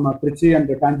partners from Trichy and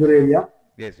the Tanjore area.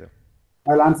 Yes, sir.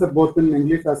 I'll answer both in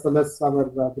English as well as our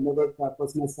beloved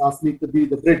person has asked me to be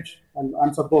the bridge. I'll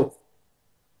answer both.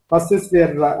 First is we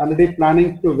are already planning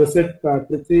to visit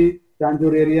Trichy,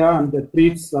 Tanjore area and the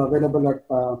treats available at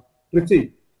Trichy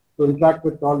to interact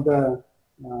with all the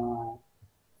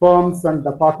firms and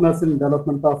the partners in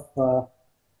development of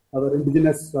our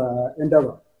indigenous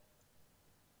endeavor.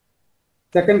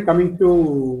 Second, coming to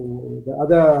the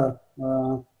other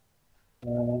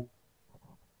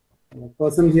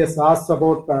person he has asked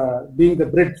about being the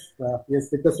bridge. He has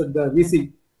requested the VC.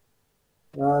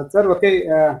 Sir, okay.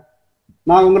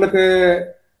 நான் உங்களுக்கு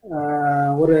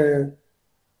ஒரு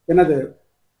என்னது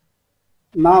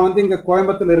நான் வந்து இங்க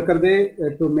கோயம்புத்தூர்ல இருக்கிறதே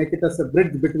to make it as a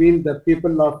bridge between the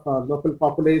people of local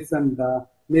populace and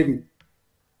Navy.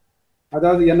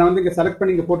 அதாவது என்ன வந்து இங்க செலக்ட்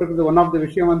பண்ணி இங்க போட்டிருக்கிறது ஒன் ஆஃப் த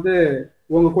விஷயம் வந்து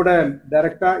உங்க கூட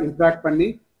டைரக்டா இன்டராக்ட் பண்ணி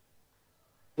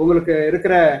உங்களுக்கு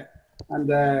இருக்கிற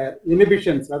அந்த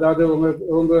இனிபிஷன்ஸ், அதாவது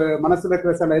உங்க மனசுல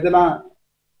இருக்கிற சில இதெல்லாம்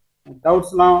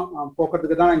டவுட்ஸ்லாம்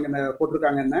போக்குறதுக்கு தான் இங்க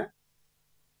போட்டிருக்காங்க. என்ன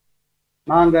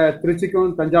நாங்க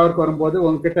திருச்சிக்கும் தஞ்சாவூருக்கு வரும்போது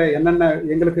உங்ககிட்ட என்னென்ன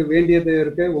எங்களுக்கு வேண்டியது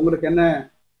இருக்கு, உங்களுக்கு என்ன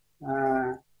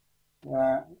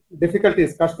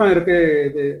டிஃபிகல்டிஸ் கஷ்டம் இருக்கு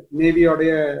இது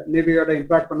நேவியோட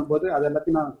இன்ட்ராக்ட் பண்ணும்போது அது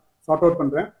எல்லாத்தையும் நான் சார்ட் அவுட்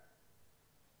பண்றேன்.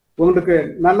 உங்களுக்கு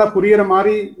நல்லா புரியுற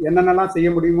மாதிரி என்னென்னலாம் செய்ய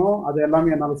முடியுமோ அது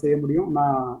எல்லாமே என்னால் செய்ய முடியும்.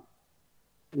 நான்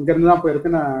இங்கிருந்து தான்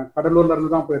போயிருக்கேன், நான் கடலூர்ல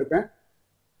இருந்து தான் போயிருக்கேன்.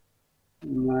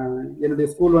 என்னுடைய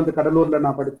ஸ்கூல் வந்து கடலூர்ல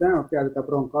நான் படித்தேன். ஓகே,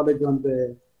 அதுக்கப்புறம் காலேஜ் வந்து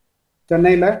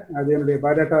சென்னையில். அது என்னுடைய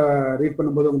பயோடேட்டா ரீட்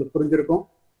பண்ணும்போது உங்களுக்கு புரிஞ்சிருக்கும்.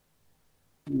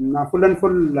 நான் ஃபுல் அண்ட்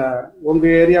ஃபுல்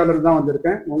உங்கள் ஏரியாவில இருந்து தான்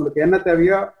வந்திருக்கேன். உங்களுக்கு என்ன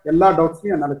தேவையோ எல்லா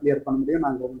டவுட்ஸையும் என்னால் கிளியர் பண்ண முடியும்.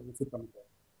 நாங்கள் உங்களுக்கு விசிட் பண்ணுறோம்.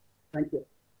 Thank you.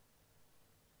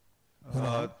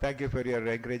 Thank you for your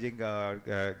encouraging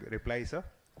reply, sir.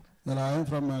 Well, I am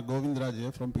from Govindraj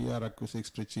from PR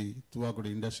Acoustics Trichy, Tuvakudi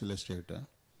Industrial Estate.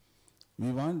 We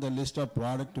want the list of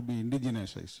product to be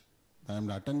indigenized. I am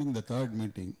attending the third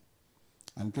meeting.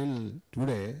 Until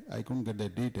today, I couldn't get the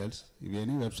details. If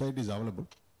any website is available,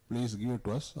 please give it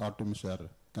to us or to Mr.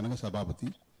 Kanaga Sabapati.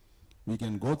 We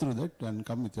can go through that and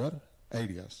come with your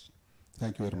ideas.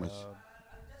 Thank you very much.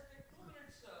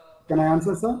 Can I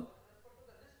answer, sir?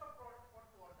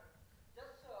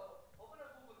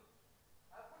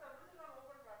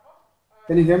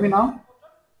 Can you hear me now?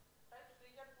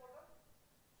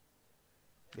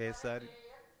 Yes, sir.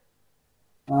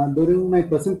 During my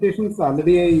presentations,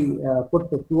 already I put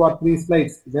 2 or 3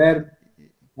 slides where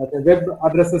the web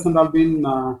addresses and all been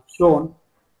shown.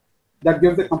 That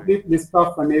gives a complete list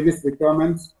of Navy's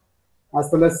requirements as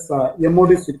well as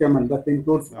MOD's requirement. That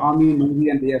includes Army, Navy,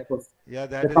 and the Air Force. Yeah,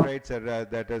 that is right, sir.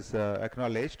 That is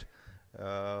acknowledged.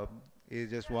 He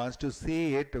just wants to see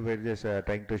it. We're just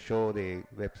trying to show the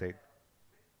website.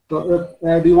 So,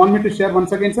 do you want me to share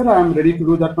once again, sir? I am ready to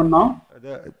do that one now.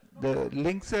 The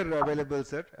links are available,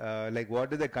 sir. Like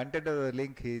what is the content of the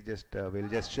link? He just will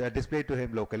just display to him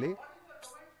locally.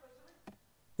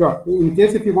 Sure. In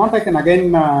case if you want, I can again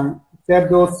share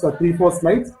those 3-4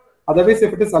 slides. Otherwise,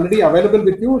 if it is already available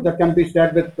with you, that can be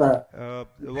shared with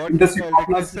industry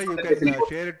partners. You can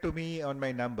share it to me on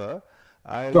my number.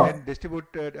 I will then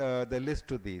distribute the list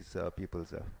to these people,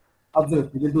 sir.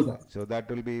 Absolutely, we'll do that. So that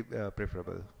will be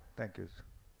preferable. Thank you.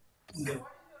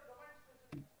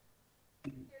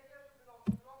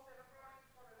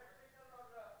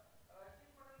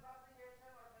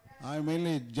 I'm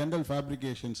mainly general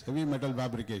fabrications, heavy metal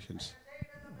fabrications.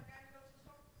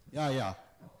 Yeah.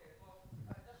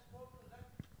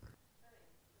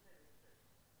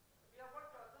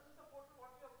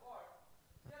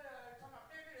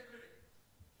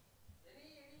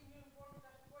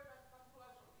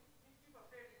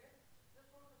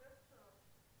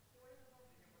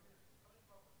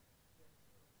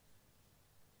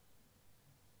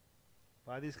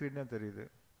 பாதி screen தான் தெரியுது.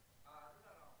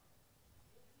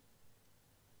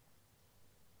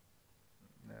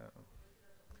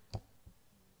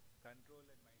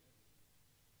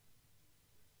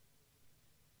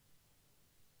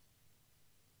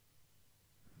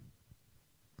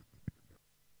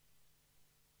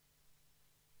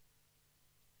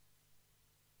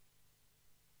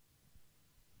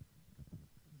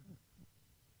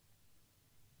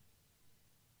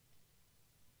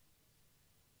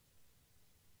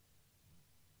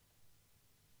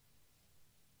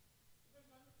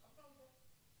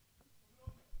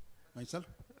 Myself?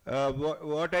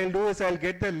 What I'll do is I'll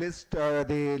get the list,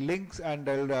 the links, and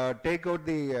I'll take out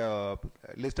the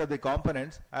list of the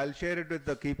components. I'll share it with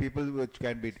the key people, which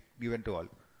can be given to all.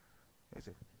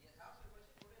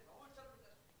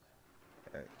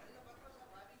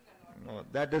 No,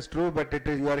 that is true, but it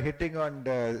is, you are hitting on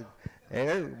the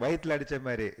white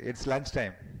ladichamari. It's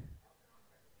lunchtime.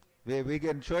 We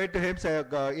can show it to him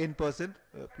in person.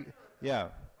 Yeah.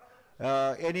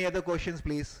 Any other questions,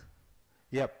 please?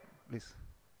 Yep, please.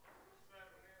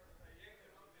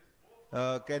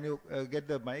 Can you get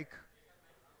the mic?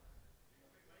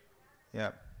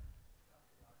 Yeah.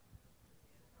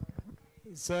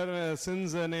 Sir,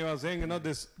 since I was saying,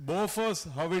 this Bofors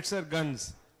howitzer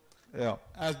guns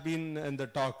has been in the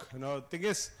talk. Thing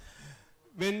is,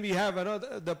 when we have,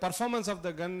 the performance of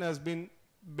the gun has been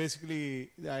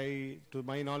basically, to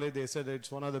my knowledge, they said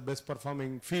it's one of the best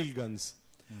performing field guns.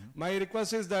 My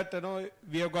request is that,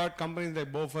 we have got companies like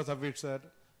Bofors howitzer.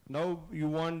 Now you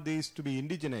want these to be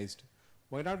indigenized.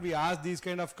 Why not we ask these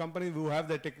kind of companies who have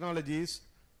the technologies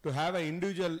to have an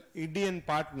individual Indian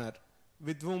partner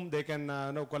with whom they can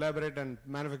collaborate and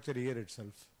manufacture here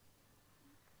itself.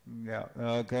 Yeah.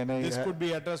 This could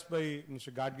be addressed by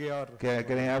Mr. Gadge or...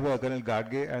 Can I have Colonel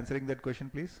Gadge answering that question,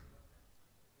 please?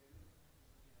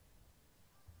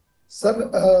 Sir,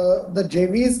 the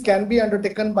JVs can be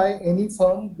undertaken by any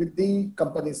firm with the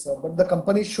company, sir, but the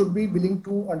company should be willing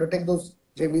to undertake those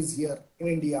JVs here in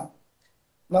India.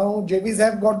 Now, JVs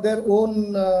have got their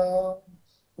own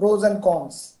pros and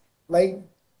cons. Like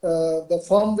the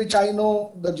firm which I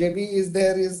know, the JV is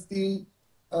there is the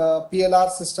PLR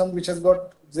system, which has got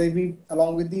JV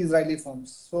along with the Israeli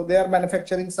firms. So they are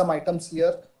manufacturing some items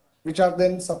here, which are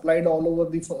then supplied all over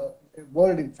the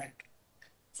world, in fact.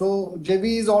 So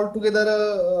JV is altogether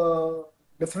a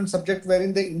different subject,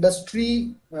 wherein the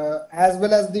industry as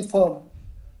well as the firm,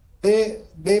 they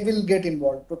will get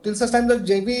involved. So till such time that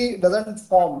JV doesn't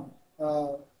form,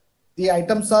 the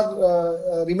items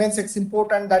are remains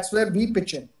ex-import, and that's where we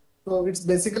pitch in. So it's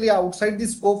basically outside the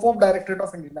scope of Directorate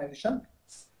of Indigenization.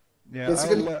 Yeah,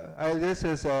 I'll just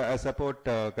support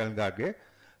Colonel Gadge.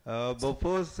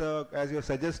 Bofors, as you're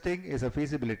suggesting, is a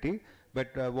feasibility.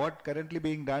 But what currently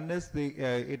being done is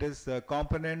it is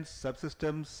components,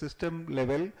 subsystems, system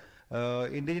level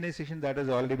indigenization that has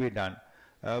already been done.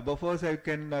 Bofors, I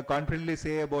can confidently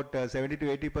say about 70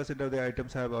 to 80% of the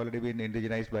items have already been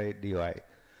indigenized by DOI.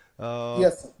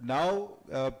 Yes. Now,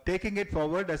 taking it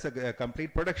forward as a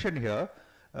complete production here,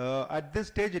 at this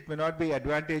stage it may not be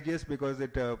advantageous because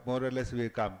it more or less will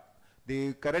come.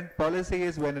 The current policy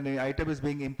is when an item is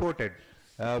being imported,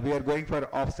 we are going for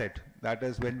offset. That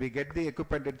is, when we get the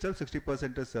equipment itself,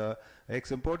 60% is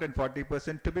ex-import and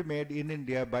 40% to be made in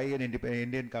India by an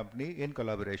Indian company in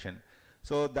collaboration.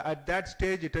 So at that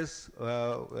stage, it is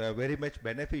very much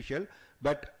beneficial.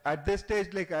 But at this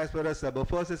stage, like as far as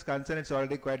Bofors is concerned, it's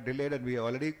already quite delayed, and we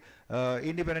already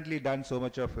independently done so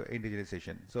much of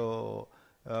indigenization. So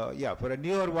yeah, for a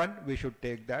newer one, we should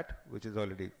take that, which is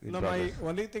already in progress. My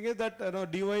only thing is that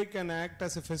DOI can act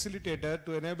as a facilitator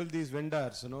to enable these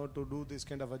vendors, to do this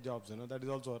kind of jobs. That is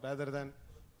also rather than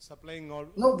supplying all.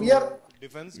 No, we are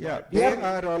defense. Yeah, they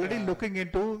are already looking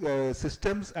into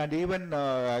systems, and even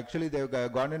actually they've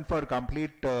gone in for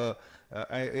complete.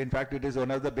 In fact, it is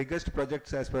one of the biggest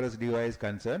projects as far as DOI is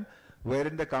concerned,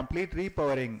 wherein the complete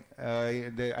repowering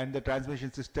and the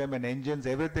transmission system and engines,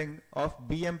 everything of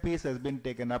BMPs has been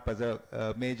taken up as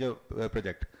a major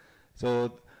project.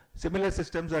 So similar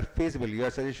systems are feasible. Your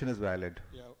suggestion is valid.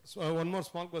 Yeah. So one more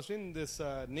small question. This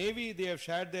Navy, they have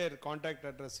shared their contact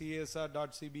address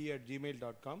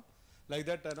csr.cb@gmail.com. Like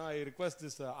that, I request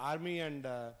this Army and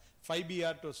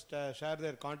 5BR to share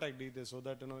their contact details so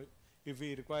that if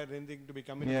we require anything to be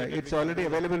communicated. Yeah, it's already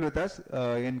available with us.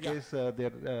 In case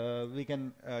we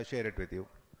can share it with you.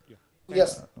 Yeah.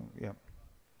 Yes. Yeah.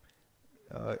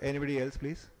 Anybody else,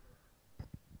 please?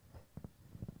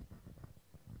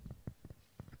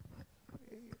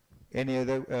 Any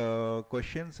other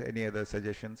questions? Any other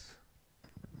suggestions?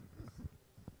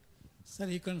 Sir,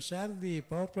 you can share the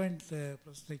PowerPoint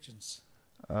presentations.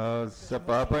 So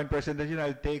PowerPoint presentation,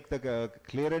 I'll take the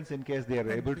clearance in case they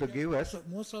are able to give us. So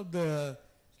most of the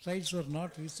slides were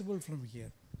not visible from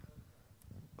here.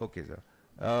 Okay, sir.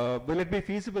 Will it be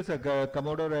feasible, sir,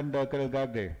 Commodore and Colonel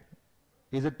Gagde?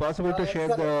 Is it possible to share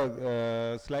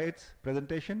the slides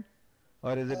presentation,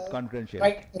 or is it confidential?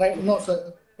 Right. No,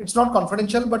 sir. It's not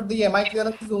confidential, but the MI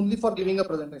clearance is only for giving a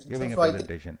presentation. Giving a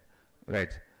presentation,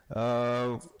 right.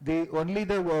 The only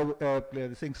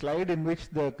slide in which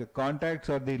the contacts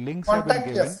or the links have been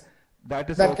given, yes. that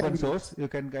is open source. You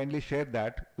can kindly share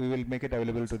that. We will make it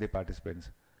available to the participants.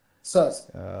 Sir.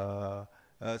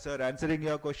 Sir, answering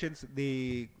your questions,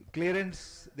 the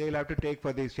clearance they will have to take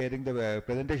for the sharing the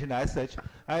presentation as such.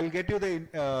 I will get you the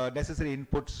necessary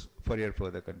inputs for your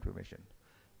further confirmation.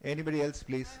 Anybody else,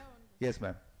 please? Yes,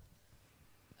 ma'am.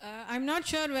 I'm not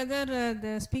sure whether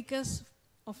the speakers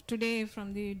of today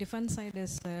from the defense side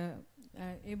is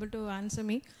able to answer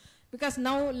me, because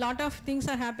now a lot of things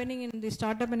are happening in the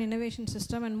startup and innovation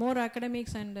system, and more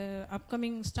academics and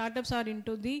upcoming startups are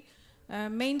into the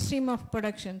mainstream of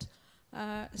productions.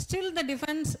 Still the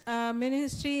defense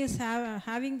ministry is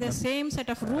having the same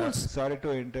set of rules. Sorry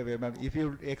to interview, ma'am. If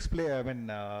you explain,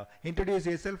 introduce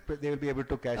yourself, they will be able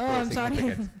to catch the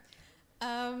significance.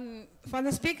 For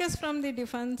the speakers from the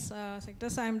defense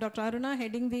sectors, I am Dr. Aruna,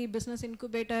 heading the business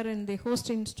incubator in the host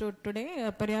institute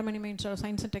today, Pariyamani Institute of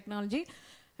Science and Technology.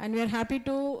 And we are happy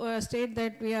to state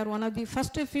that we are one of the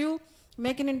first few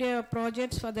Make in India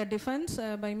projects for the defense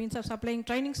by means of supplying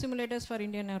training simulators for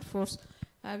Indian Air Force.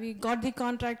 We got the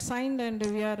contract signed, and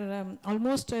we are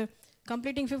almost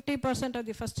completing 50% of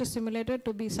the first simulator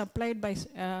to be supplied by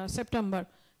September.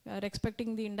 We are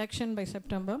expecting the induction by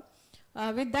September.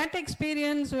 With that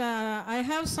experience, I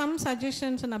have some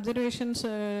suggestions and observations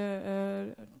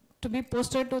to be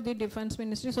posted to the Defense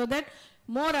Ministry, so that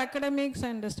more academics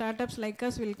and startups like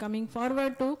us will coming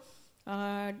forward to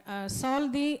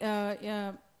solve the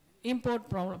import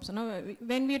problems.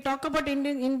 When we talk about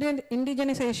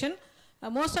indigenization,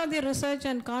 most of the research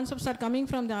and concepts are coming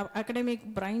from the academic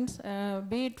brains,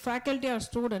 be it faculty or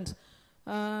students.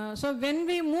 So when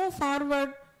we move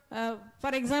forward,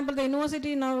 for example, the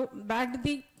university now backed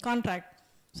the contract.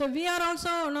 So we are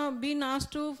also being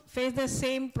asked to face the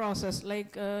same process.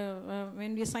 Like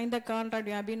when we signed the contract,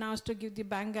 we have been asked to give the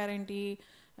bank guarantee.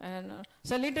 And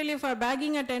so literally for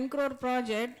bagging a 10 crore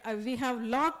project, we have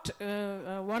locked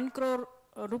 1 crore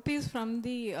rupees from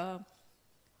the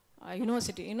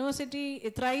university. University,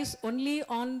 it thrives only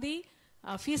on the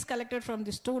fees collected from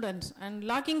the students, and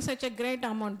locking such a great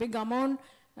amount, big amount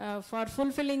for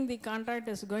fulfilling the contract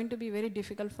is going to be very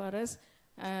difficult for us.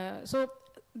 So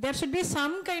there should be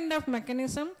some kind of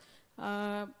mechanism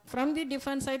from the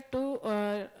defense side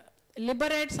to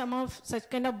liberate some of such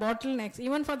kind of bottlenecks,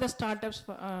 even for the startups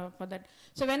for that.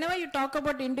 So whenever you talk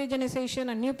about indigenization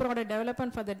and new product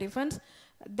development for the defense,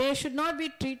 they should not be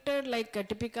treated like a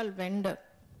typical vendor.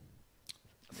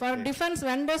 For defense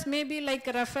vendors, maybe like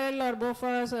Rafael or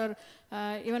Bofors or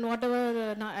even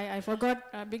whatever, I forgot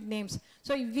big names.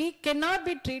 So we cannot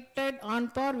be treated on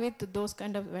par with those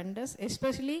kind of vendors,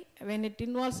 especially when it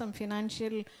involves some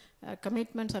financial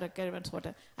commitments or requirements,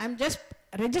 whatever. I'm just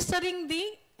registering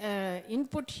the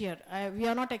input here. We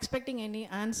are not expecting any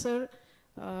answer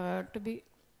to be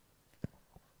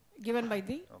given by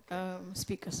the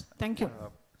speakers. Thank you.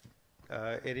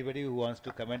 Anybody who wants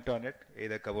to comment on it,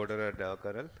 either Commodore or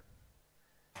Colonel?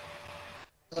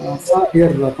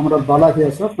 Here, Commodore Bala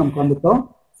here, sir, from Coimbatore,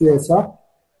 CSR.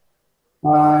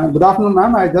 Good afternoon,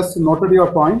 ma'am. I just noted your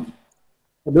point.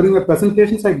 During the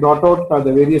presentations, I brought out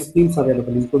the various schemes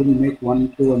available, including Make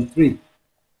 1, 2, and 3.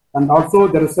 And also,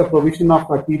 there is a provision of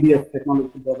a TDF, Technology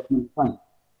Development Fund.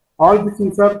 All these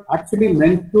things are actually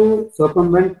meant to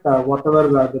circumvent whatever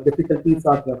the difficulties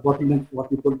or the bottlenecks what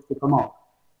people to come out.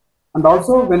 And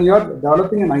also, when you are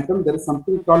developing an item, there is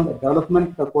something called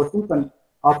development quotient, and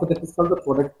after that is called the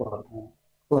product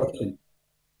quotient.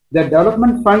 The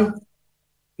development fund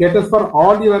caters for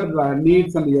all your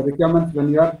needs and your requirements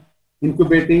when you are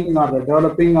incubating or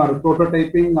developing or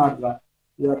prototyping or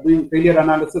you are doing failure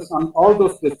analysis on all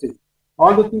those testing.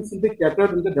 all the things will be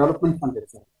catered in the development fund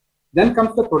itself. Then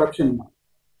comes the production now.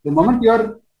 The moment you are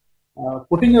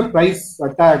putting your price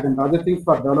tag and other things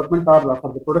for development or for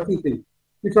the production thing,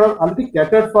 which are already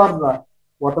catered for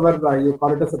whatever you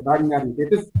call it as a bag guarantee.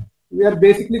 It is, we are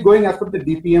basically going as per the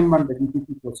DPM and the DPP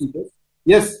procedures.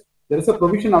 Yes, there is a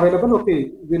provision available. Okay,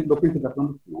 we'll look into that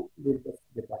one. No, we'll just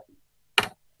get back.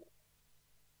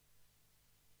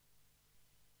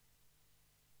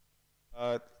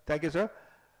 Thank you, sir.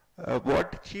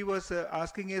 What she was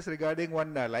asking is regarding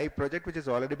one live project which has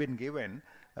already been given.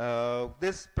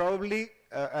 This probably,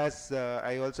 as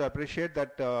I also appreciate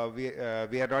that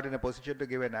we are not in a position to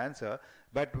give an answer,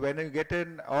 but when you get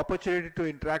an opportunity to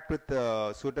interact with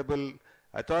suitable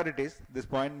authorities, this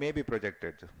point may be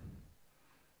projected.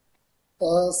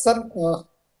 Sir,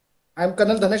 I am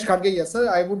Colonel Dhanesh Khadge. Yes, sir.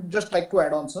 I would just like to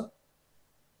add on, sir.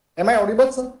 Am I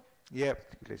audible, sir? Yeah,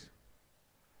 please.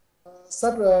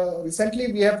 Sir,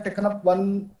 recently we have taken up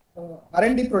one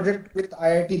R&D project with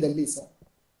IIT Delhi, sir,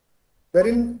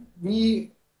 wherein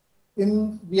we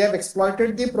have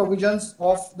exploited the provisions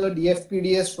of the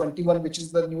DFPDS 21, which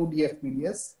is the new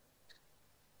DFPDS,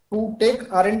 to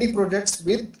take R&D projects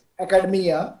with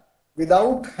academia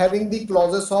without having the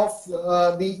clauses of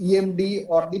the EMD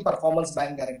or the performance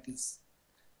bank guarantees.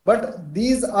 But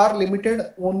these are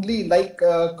limited only, like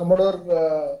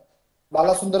Commodore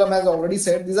Balasundaram has already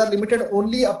said, these are limited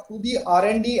only up to the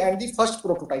R&D and the first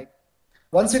prototype.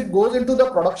 Once it goes into the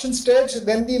production stage,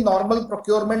 then the normal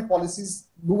procurement policies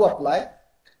do apply.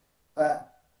 There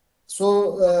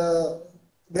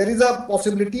is a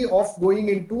possibility of going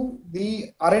into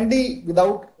the R&D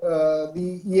without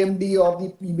the EMD or the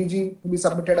PBG to be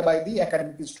submitted by the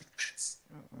academic institutions.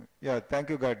 Yeah, thank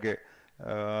you, Gadge.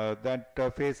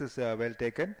 That phase is well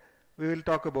taken. We will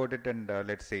talk about it and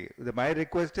let's see. My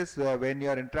request is when you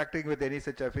are interacting with any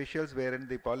such officials wherein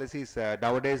the policies,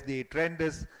 nowadays the trend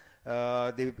is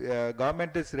the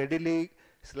government is readily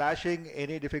slashing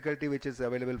any difficulty which is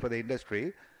available for the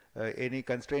industry. Any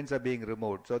constraints are being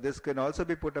removed. So this can also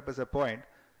be put up as a point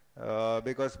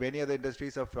because many other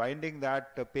industries are finding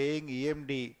that paying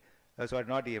EMD, sorry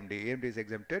not EMD, EMD is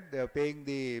exempted, paying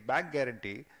the bank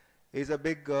guarantee is a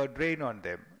big drain on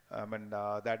them. I mean,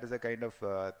 that is a kind of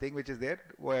thing which is there.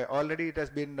 Where already it has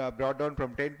been brought down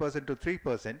from 10% to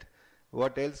 3%.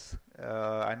 What else?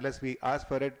 Unless we ask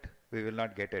for it, we will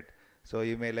not get it. So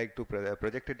you may like to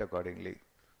project it accordingly.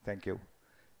 Thank you.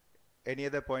 Any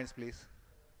other points, please?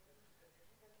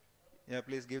 Yeah,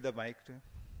 please give the mic to.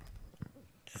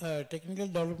 Technical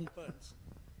development funds.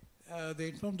 They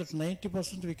informed that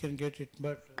 90% we can get it,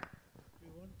 but we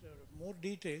want more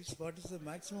details. What is the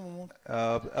maximum amount?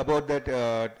 About that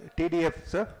TDF,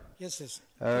 sir? Yes, yes.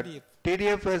 TDF.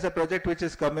 TDF is a project which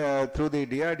is come through the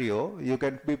DRDO. You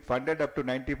can be funded up to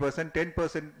 90%,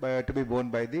 10% to be borne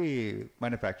by the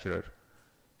manufacturer.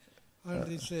 And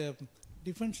this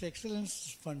Defense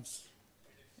Excellence Funds.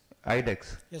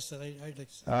 IDEX. Yes, sir,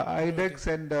 IDEX. IDEX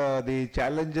and the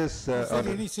challenges.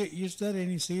 Is there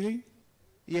any ceiling?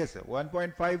 Yes,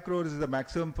 1.5 crores is the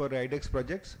maximum for IDEX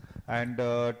projects, and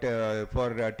for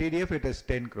TDF it is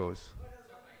 10 crores.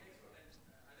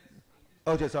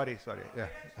 Oh, sorry, yeah.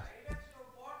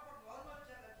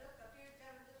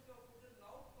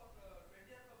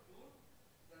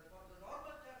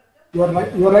 You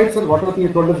are right, sir. Whatever you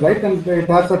told is right, and it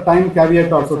has a time caveat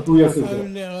also, 2 years. I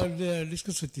will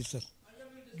discuss with you, sir.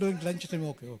 During lunch time,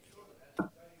 okay.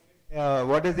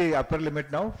 What is the upper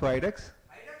limit now for IDEX?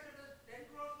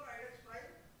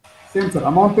 Same, sir.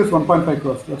 Amount is 1.5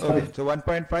 crores. That's okay, correct. so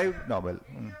 1.5 normal.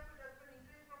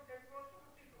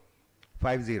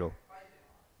 50.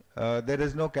 There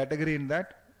is no category in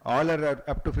that. All are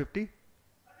up to 50.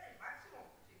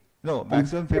 No,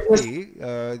 maximum 50.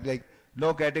 Like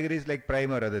no categories like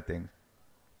prime or other things.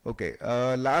 Okay.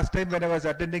 Last time when I was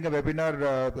attending a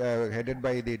webinar headed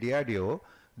by the DRDO,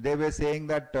 they were saying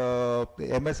that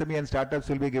MSME and startups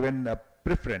will be given a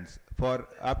preference for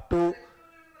up to.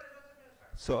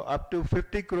 So up to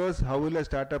 50 crores, how will a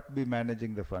startup be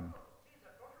managing the fund?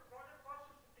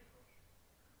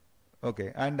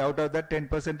 Okay, and out of that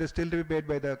 10% is still to be paid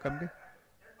by the company?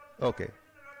 Okay.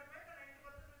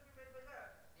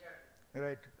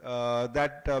 Right,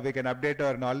 that we can update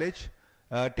our knowledge.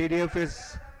 TDF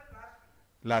is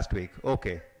last week,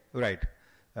 okay, right.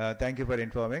 Thank you for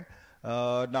informing.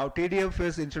 Now TDF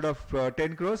is instead of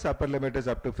 10 crores, upper limit is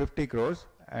up to 50 crores,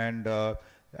 and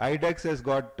IDEX has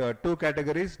got 2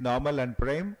 categories, normal and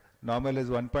prime. Normal is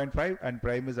 1.5 and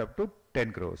prime is up to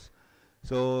 10 crores.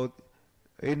 So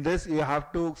in this you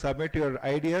have to submit your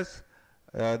ideas.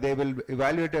 They will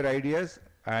evaluate your ideas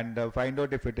and find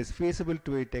out if it is feasible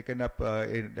to be taken up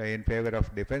in favor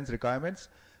of defense requirements.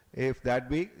 If that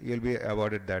be, you'll be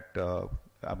awarded that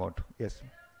amount. Yes.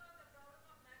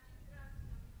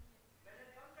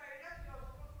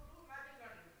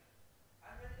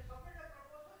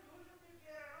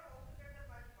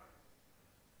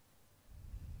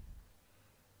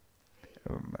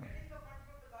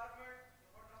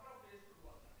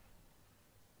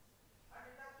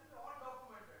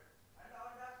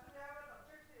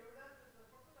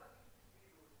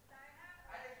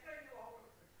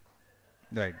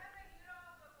 Right.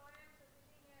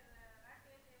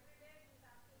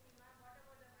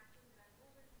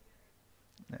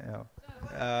 Yeah.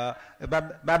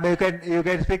 Ma'am, you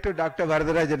can speak to Dr.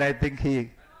 Varadarajan. I think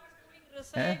he.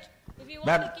 Research. If you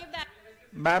want to keep that.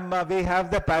 Ma'am, we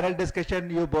have the panel discussion.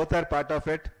 You both are part of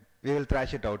it. We will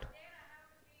thrash it out.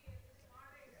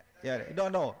 Yeah.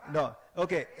 No.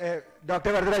 Okay.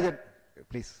 Dr. Varadarajan,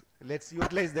 please. Let's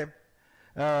utilize them.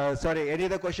 Sorry. Any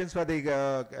other questions for the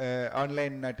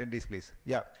online attendees, please?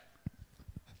 Yeah.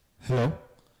 Hello.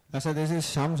 So this is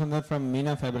Shyam Sundar from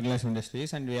Meena Fiberglass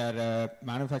Industries, and we are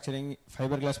manufacturing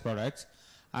fiberglass products.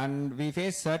 And we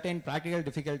face certain practical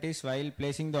difficulties while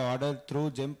placing the order through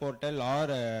GEM portal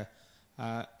or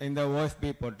in the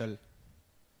OFB portal.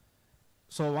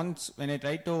 So once when I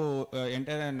try to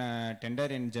enter a tender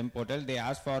in GEM portal, they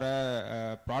ask for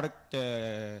a product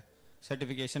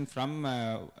certification from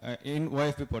in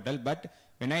OFB portal. But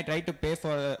when I try to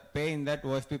pay in that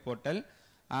OFB portal,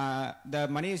 the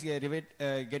money is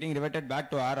getting reverted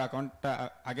back to our account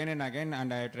again and again,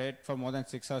 and I tried for more than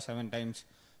 6 or 7 times.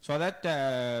 So that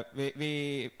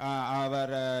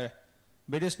our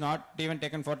bid is not even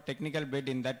taken for technical bid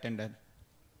in that tender.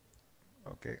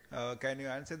 Okay. Can you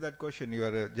answer that question? You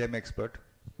are a GEM expert.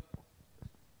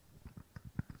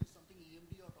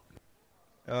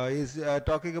 He's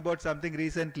talking about something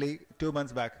recently, 2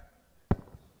 months back.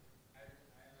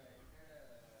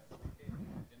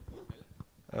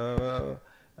 Either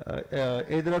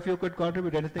of you could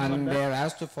contribute anything on And that? they are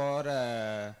asked for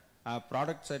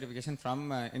product certification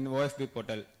from in OFB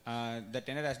portal. The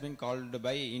tender has been called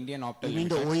by Indian Optal. You mean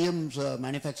the OEM's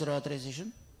manufacturer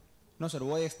authorization? No, sir,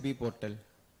 OFB portal.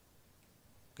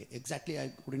 Okay, exactly,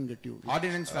 I couldn't get you.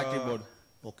 Ordnance Factory Board.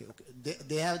 Okay.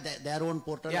 They have their own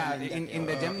portal. Yeah, and in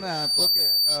the GEM. Okay.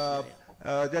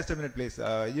 Just a minute, please.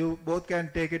 You both can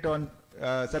take it on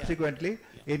subsequently.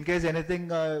 In case anything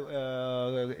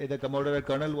the Commodore or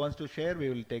Colonel wants to share, we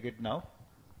will take it now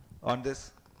on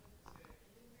this.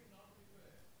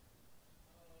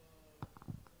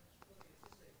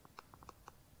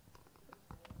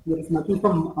 There is nothing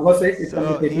from our side.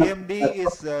 So EMD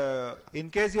is, in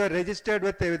case you are registered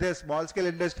with either small scale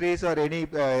industries or any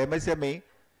MSME,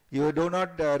 you do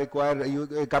not require,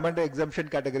 you come under exemption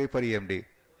category for EMD.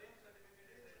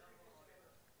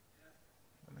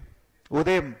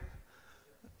 Udayam,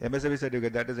 MSME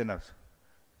certificate, that is enough.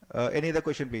 Any other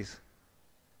question, please?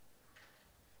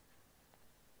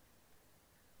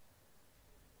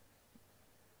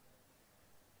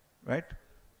 Right?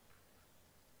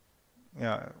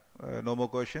 Yeah, no more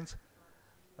questions.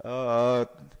 There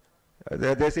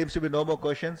seems to be no more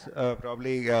questions.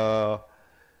 Probably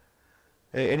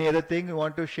any other thing you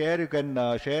want to share, you can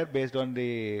share based on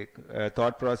the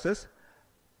thought process.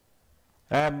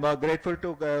 I am grateful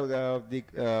to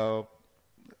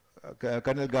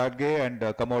Colonel Gadge and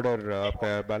Commodore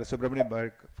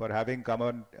Balasubramanian for having come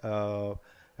on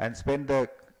and spent the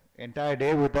entire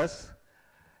day with us.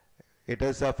 It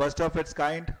is first of its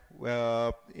kind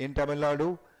in Tamil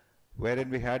Nadu, wherein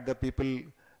we had the people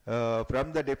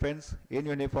from the defense in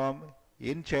uniform,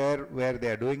 in chair, where they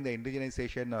are doing the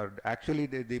indigenization or actually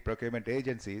the procurement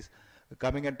agencies,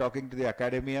 coming and talking to the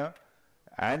academia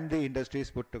and the industries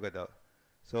put together.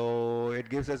 So it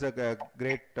gives us a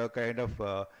great kind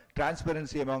of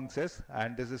transparency amongst us,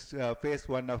 and this is phase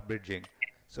 1 of bridging.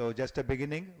 So just a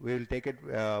beginning, we will take it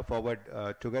forward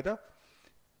together.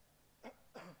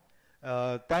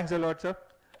 Thanks a lot, sir.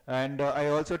 And I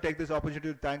also take this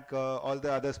opportunity to thank all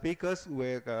the other speakers who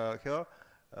were here,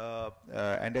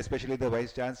 and especially the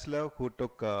Vice Chancellor who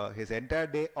took his entire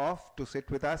day off to sit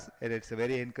with us. And it's a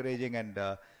very encouraging and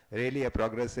really a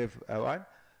progressive one.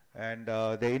 And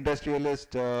the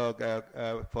industrialist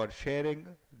for sharing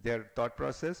their thought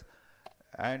process,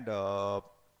 and the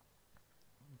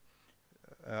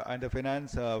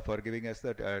finance for giving us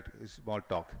that small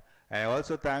talk. I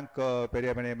also thank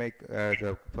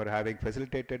Periyamaniamai for having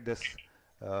facilitated this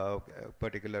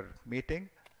particular meeting.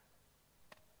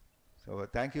 So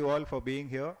thank you all for being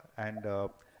here, and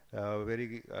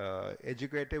very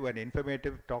educative and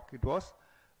informative talk it was.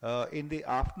 In the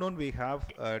afternoon, we have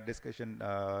a discussion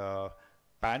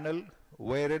panel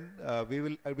wherein we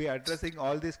will be addressing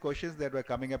all these questions that were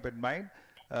coming up in mind.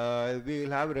 we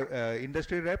will have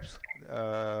industry reps,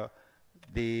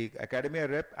 the academia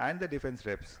rep and the defense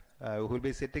reps who will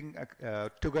be sitting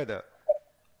together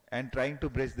and trying to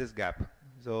bridge this gap.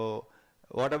 So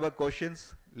whatever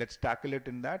questions, let's tackle it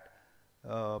in that.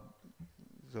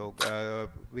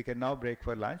 We can now break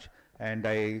for lunch, and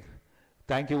I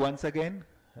thank you once again,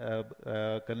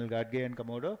 Colonel Gadge and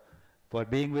Komodo, for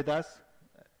being with us.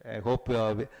 I hope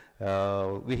our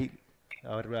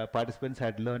participants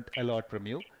had learnt a lot from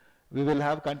you. We will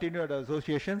have continued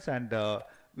associations, and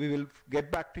we will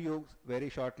get back to you very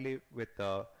shortly with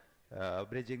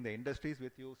bridging the industries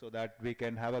with you so that we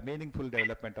can have a meaningful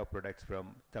development of products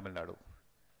from Tamil Nadu.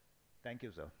 Thank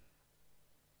you, sir.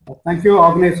 Thank you,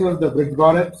 organizers, the Bridge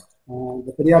Bharat,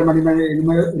 the Periyar Manimal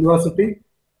University,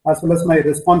 as well as my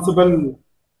responsible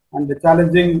and the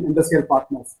challenging industrial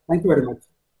partners. Thank you very much.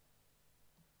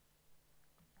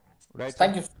 Right.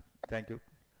 Thank you. Thank you.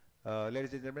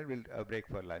 Ladies and gentlemen, we'll break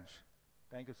for lunch.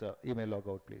 Thank you, sir. You may log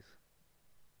out, please.